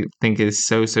deck that I think is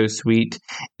so, so sweet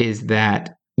is that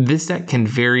this deck can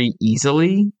very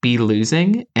easily be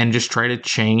losing and just try to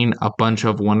chain a bunch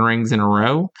of One Rings in a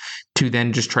row to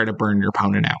then just try to burn your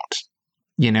opponent out.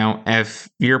 If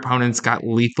your opponent's got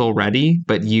lethal ready,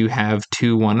 but you have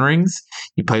 2 One Rings,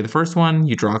 you play the first one,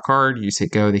 you draw a card, you say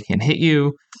go, they can't hit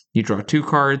you. You draw 2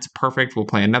 cards, perfect, we'll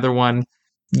play another one.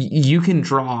 You can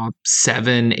draw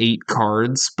 7, 8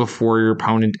 cards before your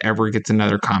opponent ever gets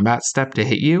another combat step to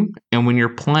hit you. And when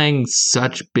you're playing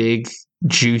such big,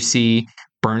 juicy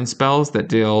burn spells that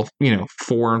deal,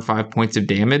 4 and 5 points of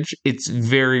damage, it's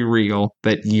very real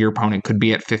that your opponent could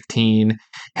be at 15,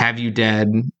 have you dead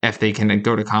if they can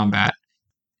go to combat,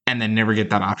 and then never get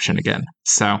that option again.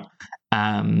 So,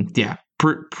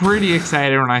 pretty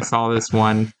excited when I saw this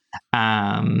one.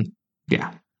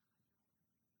 Yeah.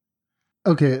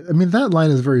 Okay, I mean, that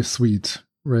line is very sweet,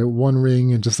 right? 1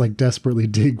 ring and just desperately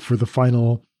dig for the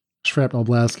final Shrapnel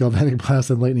Blast, Galvanic Blast,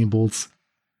 and Lightning Bolts.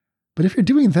 But if you're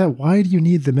doing that, why do you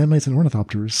need the Memnites and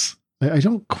Ornithopters? I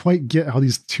don't quite get how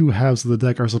these 2 halves of the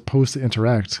deck are supposed to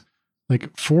interact. 4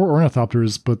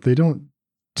 Ornithopters, but they don't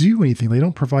do anything. They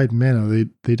don't provide mana.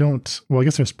 They don't, well, I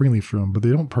guess they're Springleaf Room, but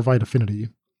they don't provide affinity.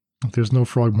 There's no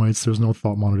Frogmites, there's no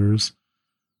Thought Monitors.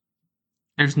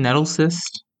 There's Nettle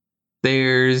Cyst.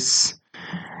 There's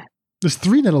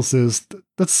 3 Nettle Cyst.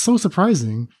 That's so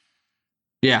surprising.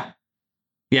 Yeah.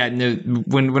 Yeah, no,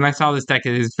 when I saw this deck,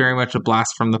 it is very much a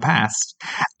blast from the past.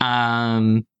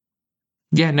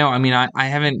 Yeah, no, I mean, I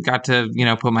haven't got to,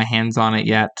 put my hands on it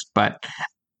yet, but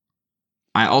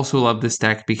I also love this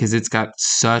deck because it's got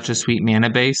such a sweet mana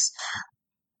base.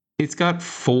 It's got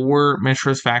 4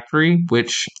 Mishra's Factory,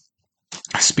 which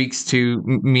speaks to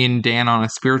me and Dan on a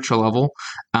spiritual level.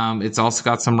 It's also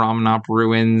got some Ramanop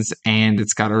Ruins, and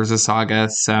it's got Urza Saga,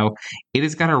 so it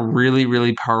has got a really,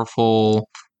 really powerful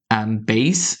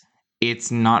base.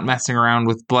 It's not messing around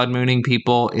with blood mooning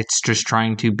people. It's just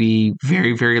trying to be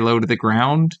very, very low to the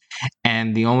ground.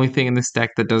 And the only thing in this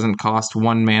deck that doesn't cost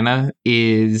 1 mana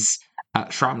is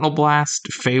Shrapnel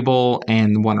Blast, Fable,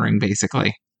 and One Ring,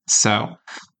 basically. So,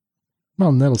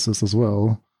 well, Nettlesis as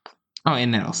well. Oh,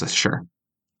 and Nettlesis, sure.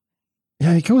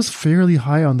 Yeah, it goes fairly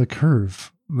high on the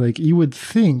curve. Like, you would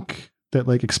think that,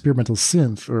 like, Experimental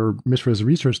Synth or Mishra's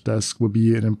Research Desk would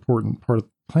be an important part of the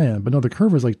plan, but no, the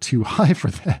curve is, like, too high for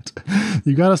that.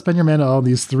 You gotta spend your mana on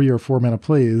these 3 or 4 mana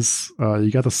plays. You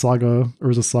got the Saga,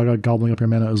 Urza Saga, gobbling up your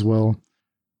mana as well.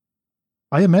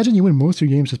 I imagine you win most of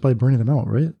your games just by burning them out,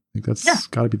 right? Like, that's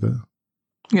gotta be the...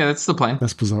 Yeah, that's the plan.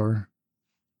 That's bizarre.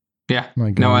 Yeah.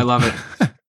 My God. No, I love it.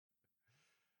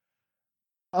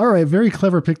 All right, very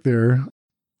clever pick there.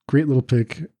 Great little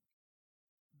pick.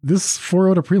 This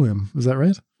 4-0 to prelim, is that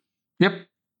right? Yep.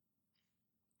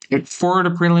 It's 4-0 to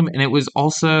prelim, and it was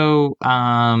also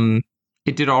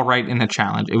it did all right in a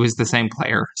challenge. It was the same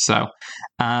player, so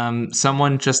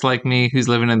someone just like me who's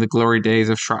living in the glory days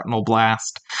of Shrapnel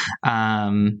Blast.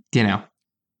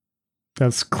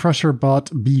 That's Crusher Bot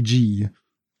BG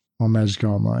on Magic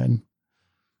Online.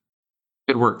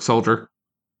 Good work, soldier.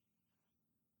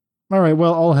 All right,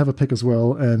 well, I'll have a pick as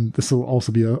well, and this will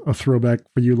also be a throwback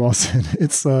for you, Lawson.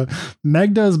 It's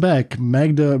Magda is back.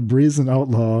 Magda Brazen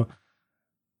Outlaw,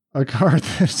 a card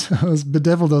that has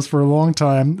bedeviled us for a long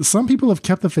time. Some people have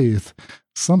kept the faith.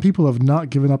 Some people have not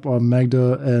given up on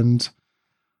Magda, and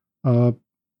a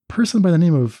person by the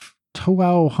name of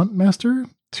Toao Huntmaster,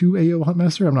 2AO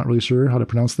Huntmaster, I'm not really sure how to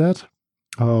pronounce that,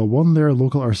 won their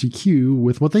local RCQ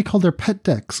with what they call their pet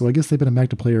deck. So I guess they've been a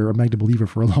Magda player or a Magda believer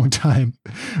for a long time.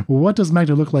 What does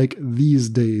Magda look like these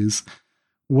days?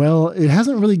 Well, it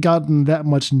hasn't really gotten that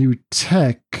much new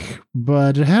tech,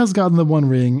 but it has gotten the One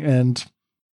Ring. And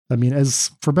I mean,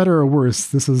 as for better or worse,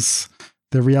 this is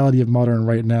the reality of Modern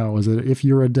right now, is that if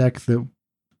you're a deck that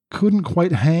couldn't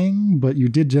quite hang, but you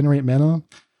did generate mana,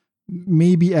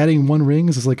 maybe adding One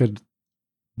Rings is like a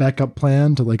backup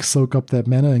plan to like soak up that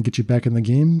mana and get you back in the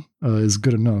game is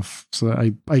good enough. So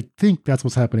I think that's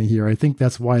what's happening here. I think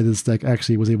that's why this deck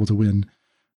actually was able to win.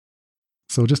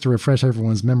 So just to refresh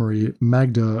everyone's memory,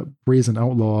 Magda Brazen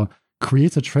Outlaw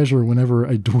creates a treasure whenever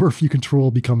a dwarf you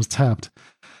control becomes tapped.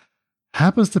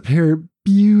 Happens to pair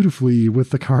beautifully with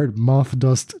the card Moth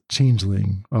Dust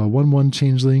Changeling, 1/1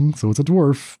 Changeling, so it's a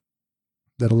dwarf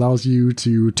that allows you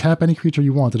to tap any creature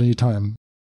you want at any time.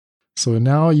 So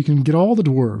now you can get all the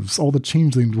dwarves, all the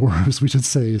changeling dwarves, we should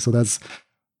say. So that's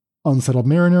Unsettled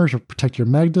Mariner to protect your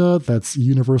Magda. That's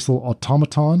Universal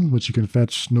Automaton, which you can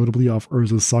fetch notably off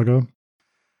Urza's Saga.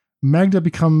 Magda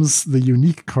becomes the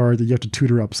unique card that you have to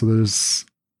tutor up. So there's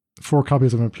 4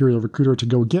 copies of Imperial Recruiter to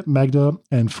go get Magda,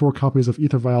 and 4 copies of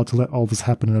Ether Vial to let all this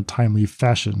happen in a timely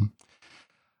fashion.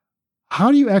 How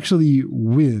do you actually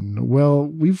win? Well,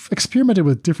 we've experimented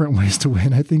with different ways to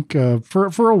win. I think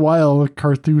for a while,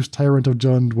 Carthus Tyrant of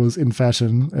Jund was in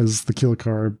fashion as the kill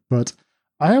card, but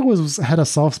I always had a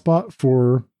soft spot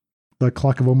for the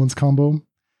Clock of Omens combo,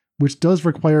 which does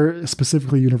require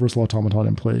specifically Universal Automaton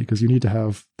in play, because you need to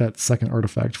have that second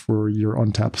artifact for your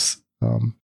untaps.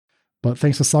 But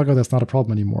thanks to Saga, that's not a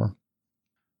problem anymore.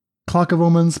 Clock of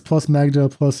Omens plus Magda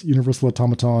plus Universal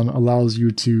Automaton allows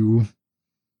you to...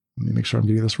 Let me make sure I'm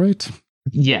getting this right.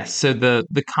 Yes, so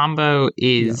the combo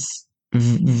is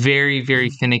very, very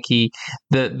finicky.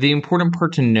 The important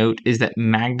part to note is that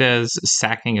Magda's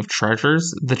sacking of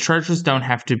treasures, the treasures don't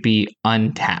have to be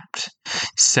untapped.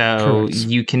 So correct.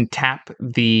 You can tap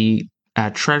the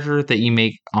treasure that you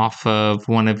make off of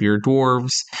one of your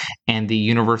dwarves and the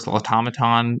Universal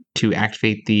Automaton to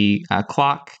activate the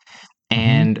clock.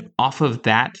 And off of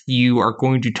that, you are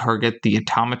going to target the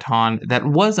automaton that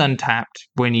was untapped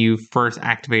when you first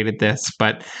activated this,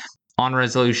 but on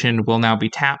resolution will now be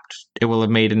tapped. It will have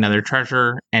made another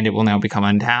treasure, and it will now become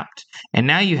untapped. And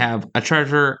now you have a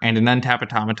treasure and an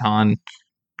untapped automaton.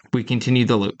 We continue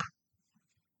the loop.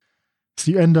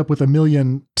 So you end up with 1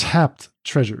 million tapped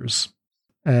treasures.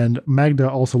 And Magda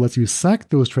also lets you sack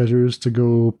those treasures to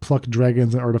go pluck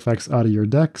dragons and artifacts out of your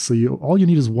deck. So all you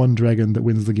need is 1 dragon that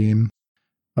wins the game.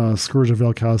 Scourge of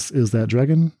Vel'Kas is that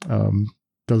dragon.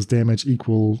 does damage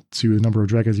equal to the number of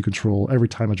dragons you control every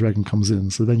time a dragon comes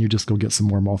in. So then you just go get some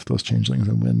more Malthus changelings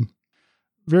and win.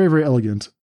 Very, very elegant.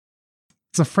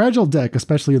 It's a fragile deck,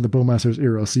 especially in the Bowmaster's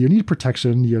era. So you need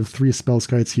protection. You have 3 spell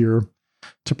skites here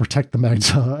to protect the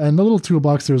Magda. And the little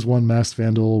toolbox, there's 1 Masked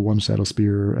Vandal, 1 Shadow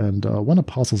Spear, and 1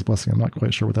 Apostle's Blessing. I'm not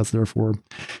quite sure what that's there for.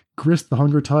 Grist the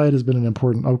Hunger Tide has been an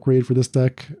important upgrade for this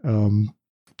deck,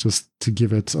 just to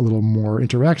give it a little more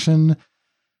interaction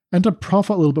and to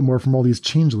profit a little bit more from all these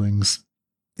changelings.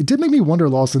 It did make me wonder,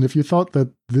 Lawson, if you thought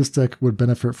that this deck would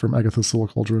benefit from Agatha's Soul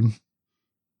Cauldron.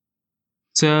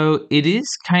 So it is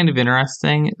kind of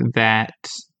interesting that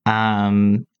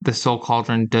the Soul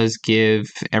Cauldron does give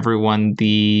everyone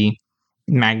the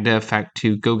Magda effect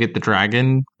to go get the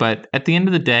dragon. But at the end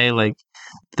of the day, like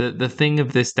the thing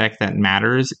of this deck that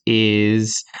matters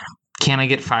is, can I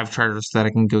get 5 chargers so that I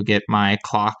can go get my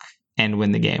clock and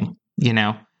win the game? You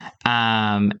know?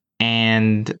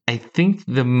 And I think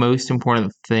the most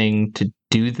important thing to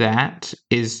do that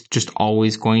is just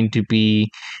always going to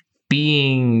be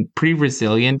being pretty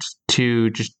resilient to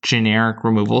just generic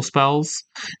removal spells.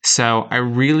 So I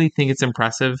really think it's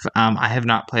impressive. I have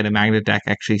not played a Magna deck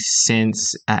actually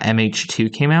since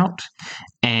MH2 came out.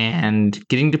 And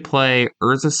getting to play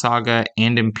Urza Saga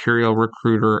and Imperial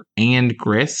Recruiter and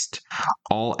Grist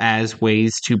all as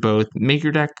ways to both make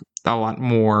your deck a lot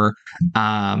more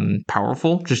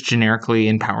powerful, just generically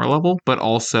in power level, but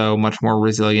also much more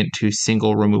resilient to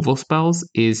single removal spells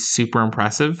is super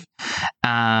impressive.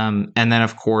 And then,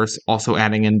 of course, also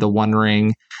adding in the One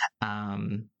Ring.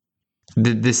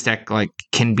 This deck like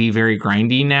can be very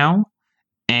grindy now.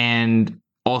 And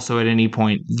also at any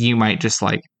point, you might just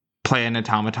like play an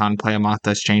Automaton, play a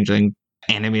Mothus Changeling,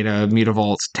 animate a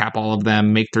Mutavault, tap all of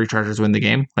them, make 3 chargers, win the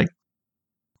game. Like,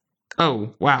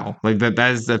 oh, wow. Like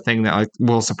that is the thing that like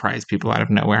will surprise people out of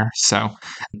nowhere. So,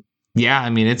 yeah, I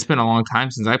mean, it's been a long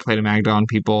time since I played a Magda on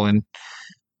people, and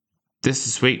this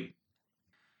is sweet.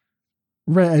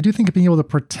 Right. I do think being able to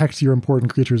protect your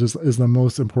important creatures is the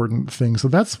most important thing. So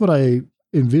that's what I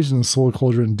envision Soul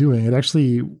Cauldron doing. It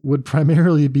actually would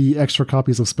primarily be extra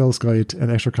copies of Spellskite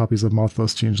and extra copies of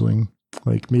Mothus Changeling.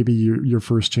 Like maybe your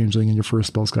first Changeling and your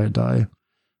first Spellskite die.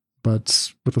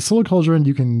 But with the Soul Cauldron,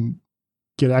 you can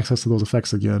get access to those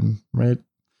effects again, right?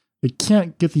 It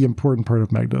can't get the important part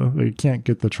of Magda. It can't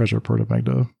get the treasure part of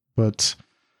Magda. But,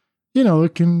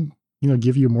 it can,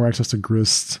 give you more access to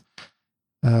Grist.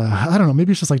 I don't know.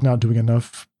 Maybe it's just like not doing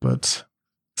enough, but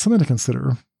something to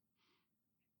consider.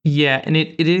 Yeah, and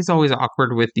it is always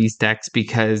awkward with these decks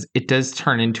because it does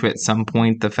turn into at some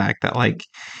point the fact that like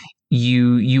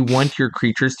you want your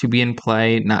creatures to be in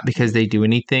play not because they do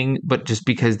anything, but just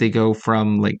because they go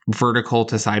from like vertical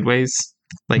to sideways.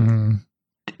 Like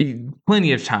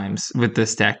plenty of times with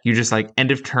this deck, you just like end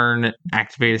of turn,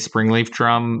 activate a Springleaf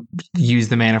Drum, use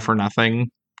the mana for nothing.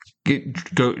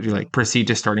 Go like proceed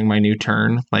to starting my new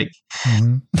turn. Like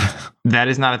that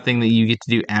is not a thing that you get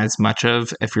to do as much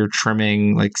of if you're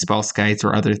trimming like spell skites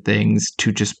or other things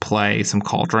to just play some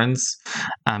cauldrons.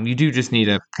 You do just need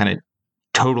a kind of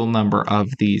total number of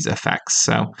these effects.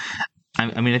 So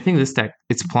I mean, I think this deck,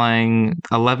 it's playing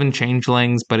 11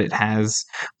 Changelings, but it has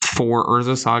 4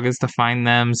 Urza Sagas to find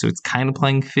them. So it's kind of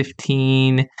playing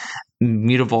 15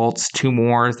 Mutavaults, 2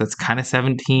 more. That's kind of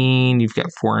 17. You've got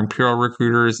 4 Imperial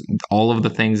Recruiters. All of the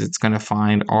things it's going to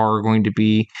find are going to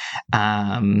be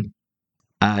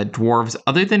dwarves,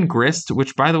 other than Grist,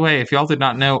 which, by the way, if y'all did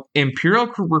not know, Imperial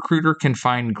Recruiter can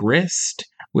find Grist,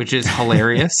 which is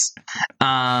hilarious.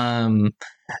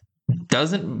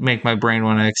 Doesn't make my brain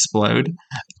want to explode.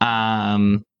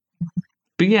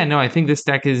 But yeah, no, I think this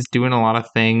deck is doing a lot of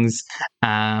things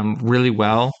really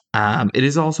well. It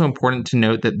is also important to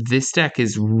note that this deck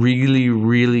is really,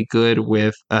 really good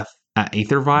with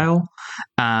Aether Vial.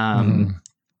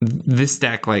 This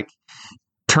deck, like,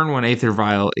 turn 1 Aether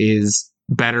Vial is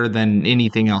better than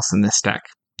anything else in this deck.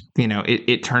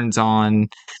 It turns on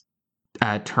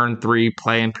turn 3,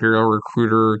 play Imperial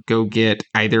Recruiter, go get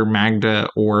either Magda,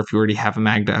 or if you already have a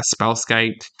Magda, a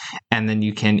Spellskite, and then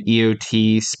you can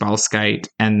EOT Spellskite,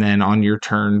 and then on your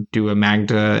turn do a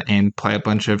Magda and play a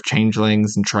bunch of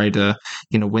Changelings and try to,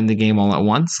 win the game all at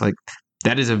once. Like,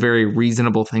 that is a very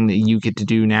reasonable thing that you get to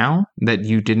do now that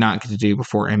you did not get to do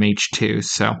before MH2.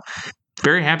 So,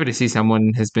 very happy to see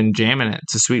someone has been jamming it.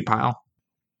 It's a sweet pile.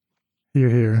 Hear,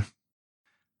 hear.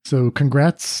 So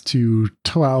congrats to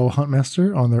Toao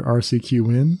Huntmaster on their RCQ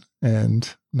win,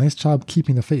 and nice job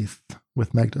keeping the faith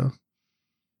with Magda.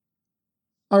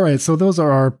 All right, so those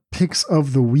are our picks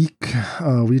of the week.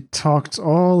 We talked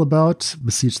all about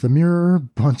Beseech the Mirror,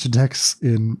 bunch of decks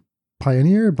in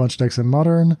Pioneer, bunch of decks in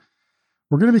Modern.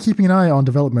 We're going to be keeping an eye on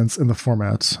developments in the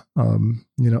format.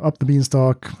 Up the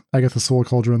Beanstalk, Agatha Soul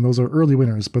Cauldron, those are early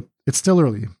winners, but it's still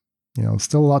early.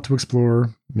 Still a lot to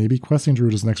explore. Maybe Questing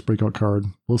Druid is the next breakout card.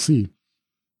 We'll see.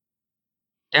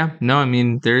 Yeah, no, I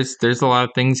mean, there's a lot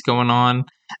of things going on.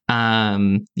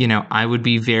 I would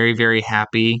be very, very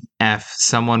happy if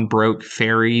someone broke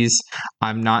fairies.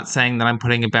 I'm not saying that I'm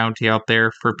putting a bounty out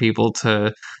there for people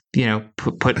to,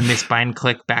 put Mistbind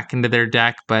Click back into their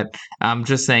deck, but I'm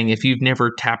just saying if you've never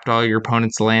tapped all your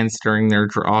opponent's lands during their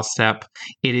draw step,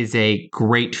 it is a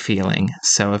great feeling.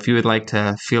 So if you would like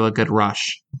to feel a good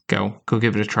rush, go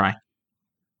give it a try.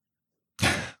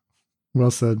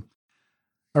 Well said.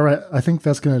 All right, I think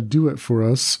that's going to do it for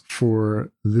us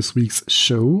for this week's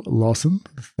show. Lawson,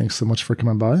 thanks so much for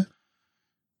coming by.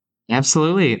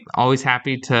 Absolutely. Always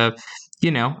happy to,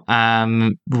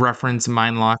 reference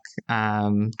Mindlock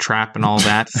Trap and all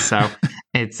that. So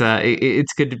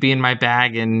it's good to be in my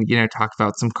bag and, talk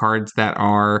about some cards that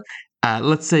are,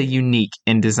 let's say, unique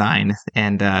in design.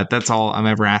 And that's all I'm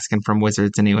ever asking from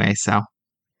Wizards anyway, so.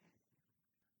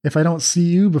 If I don't see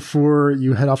you before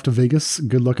you head off to Vegas,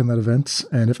 good luck in that event.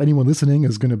 And if anyone listening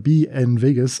is going to be in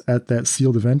Vegas at that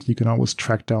sealed event, you can always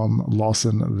track down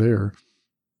Lawson there.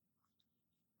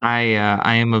 I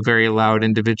am a very loud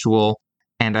individual,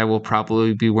 and I will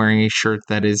probably be wearing a shirt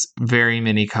that is very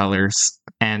many colors.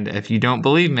 And if you don't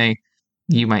believe me,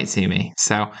 you might see me.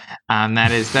 So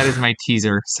that is my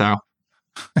teaser. So.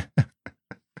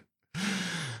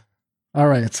 All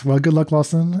right. Well, good luck,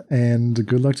 Lawson, and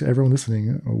good luck to everyone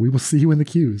listening. We will see you in the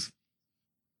queues.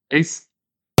 Peace.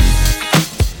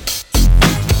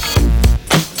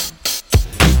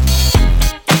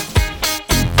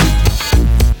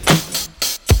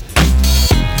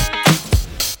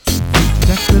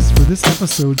 Decklist for this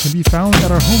episode can be found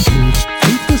at our homepage,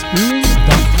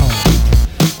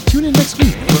 faithlessbrewing.com. Tune in next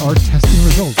week for our testing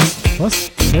results, plus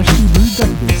freshly brewed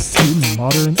decklists in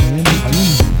Modern and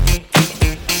Pioneer.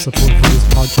 Support for this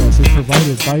podcast is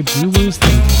provided by brewers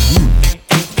like you.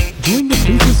 Join the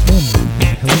Faithless family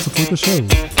and help support the show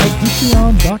at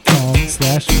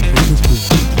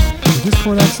patreon.com/faithlessbrewing for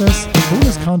Discord access,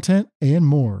 bonus content, and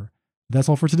more. That's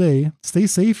all for today. Stay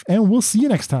safe, and we'll see you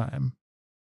next time.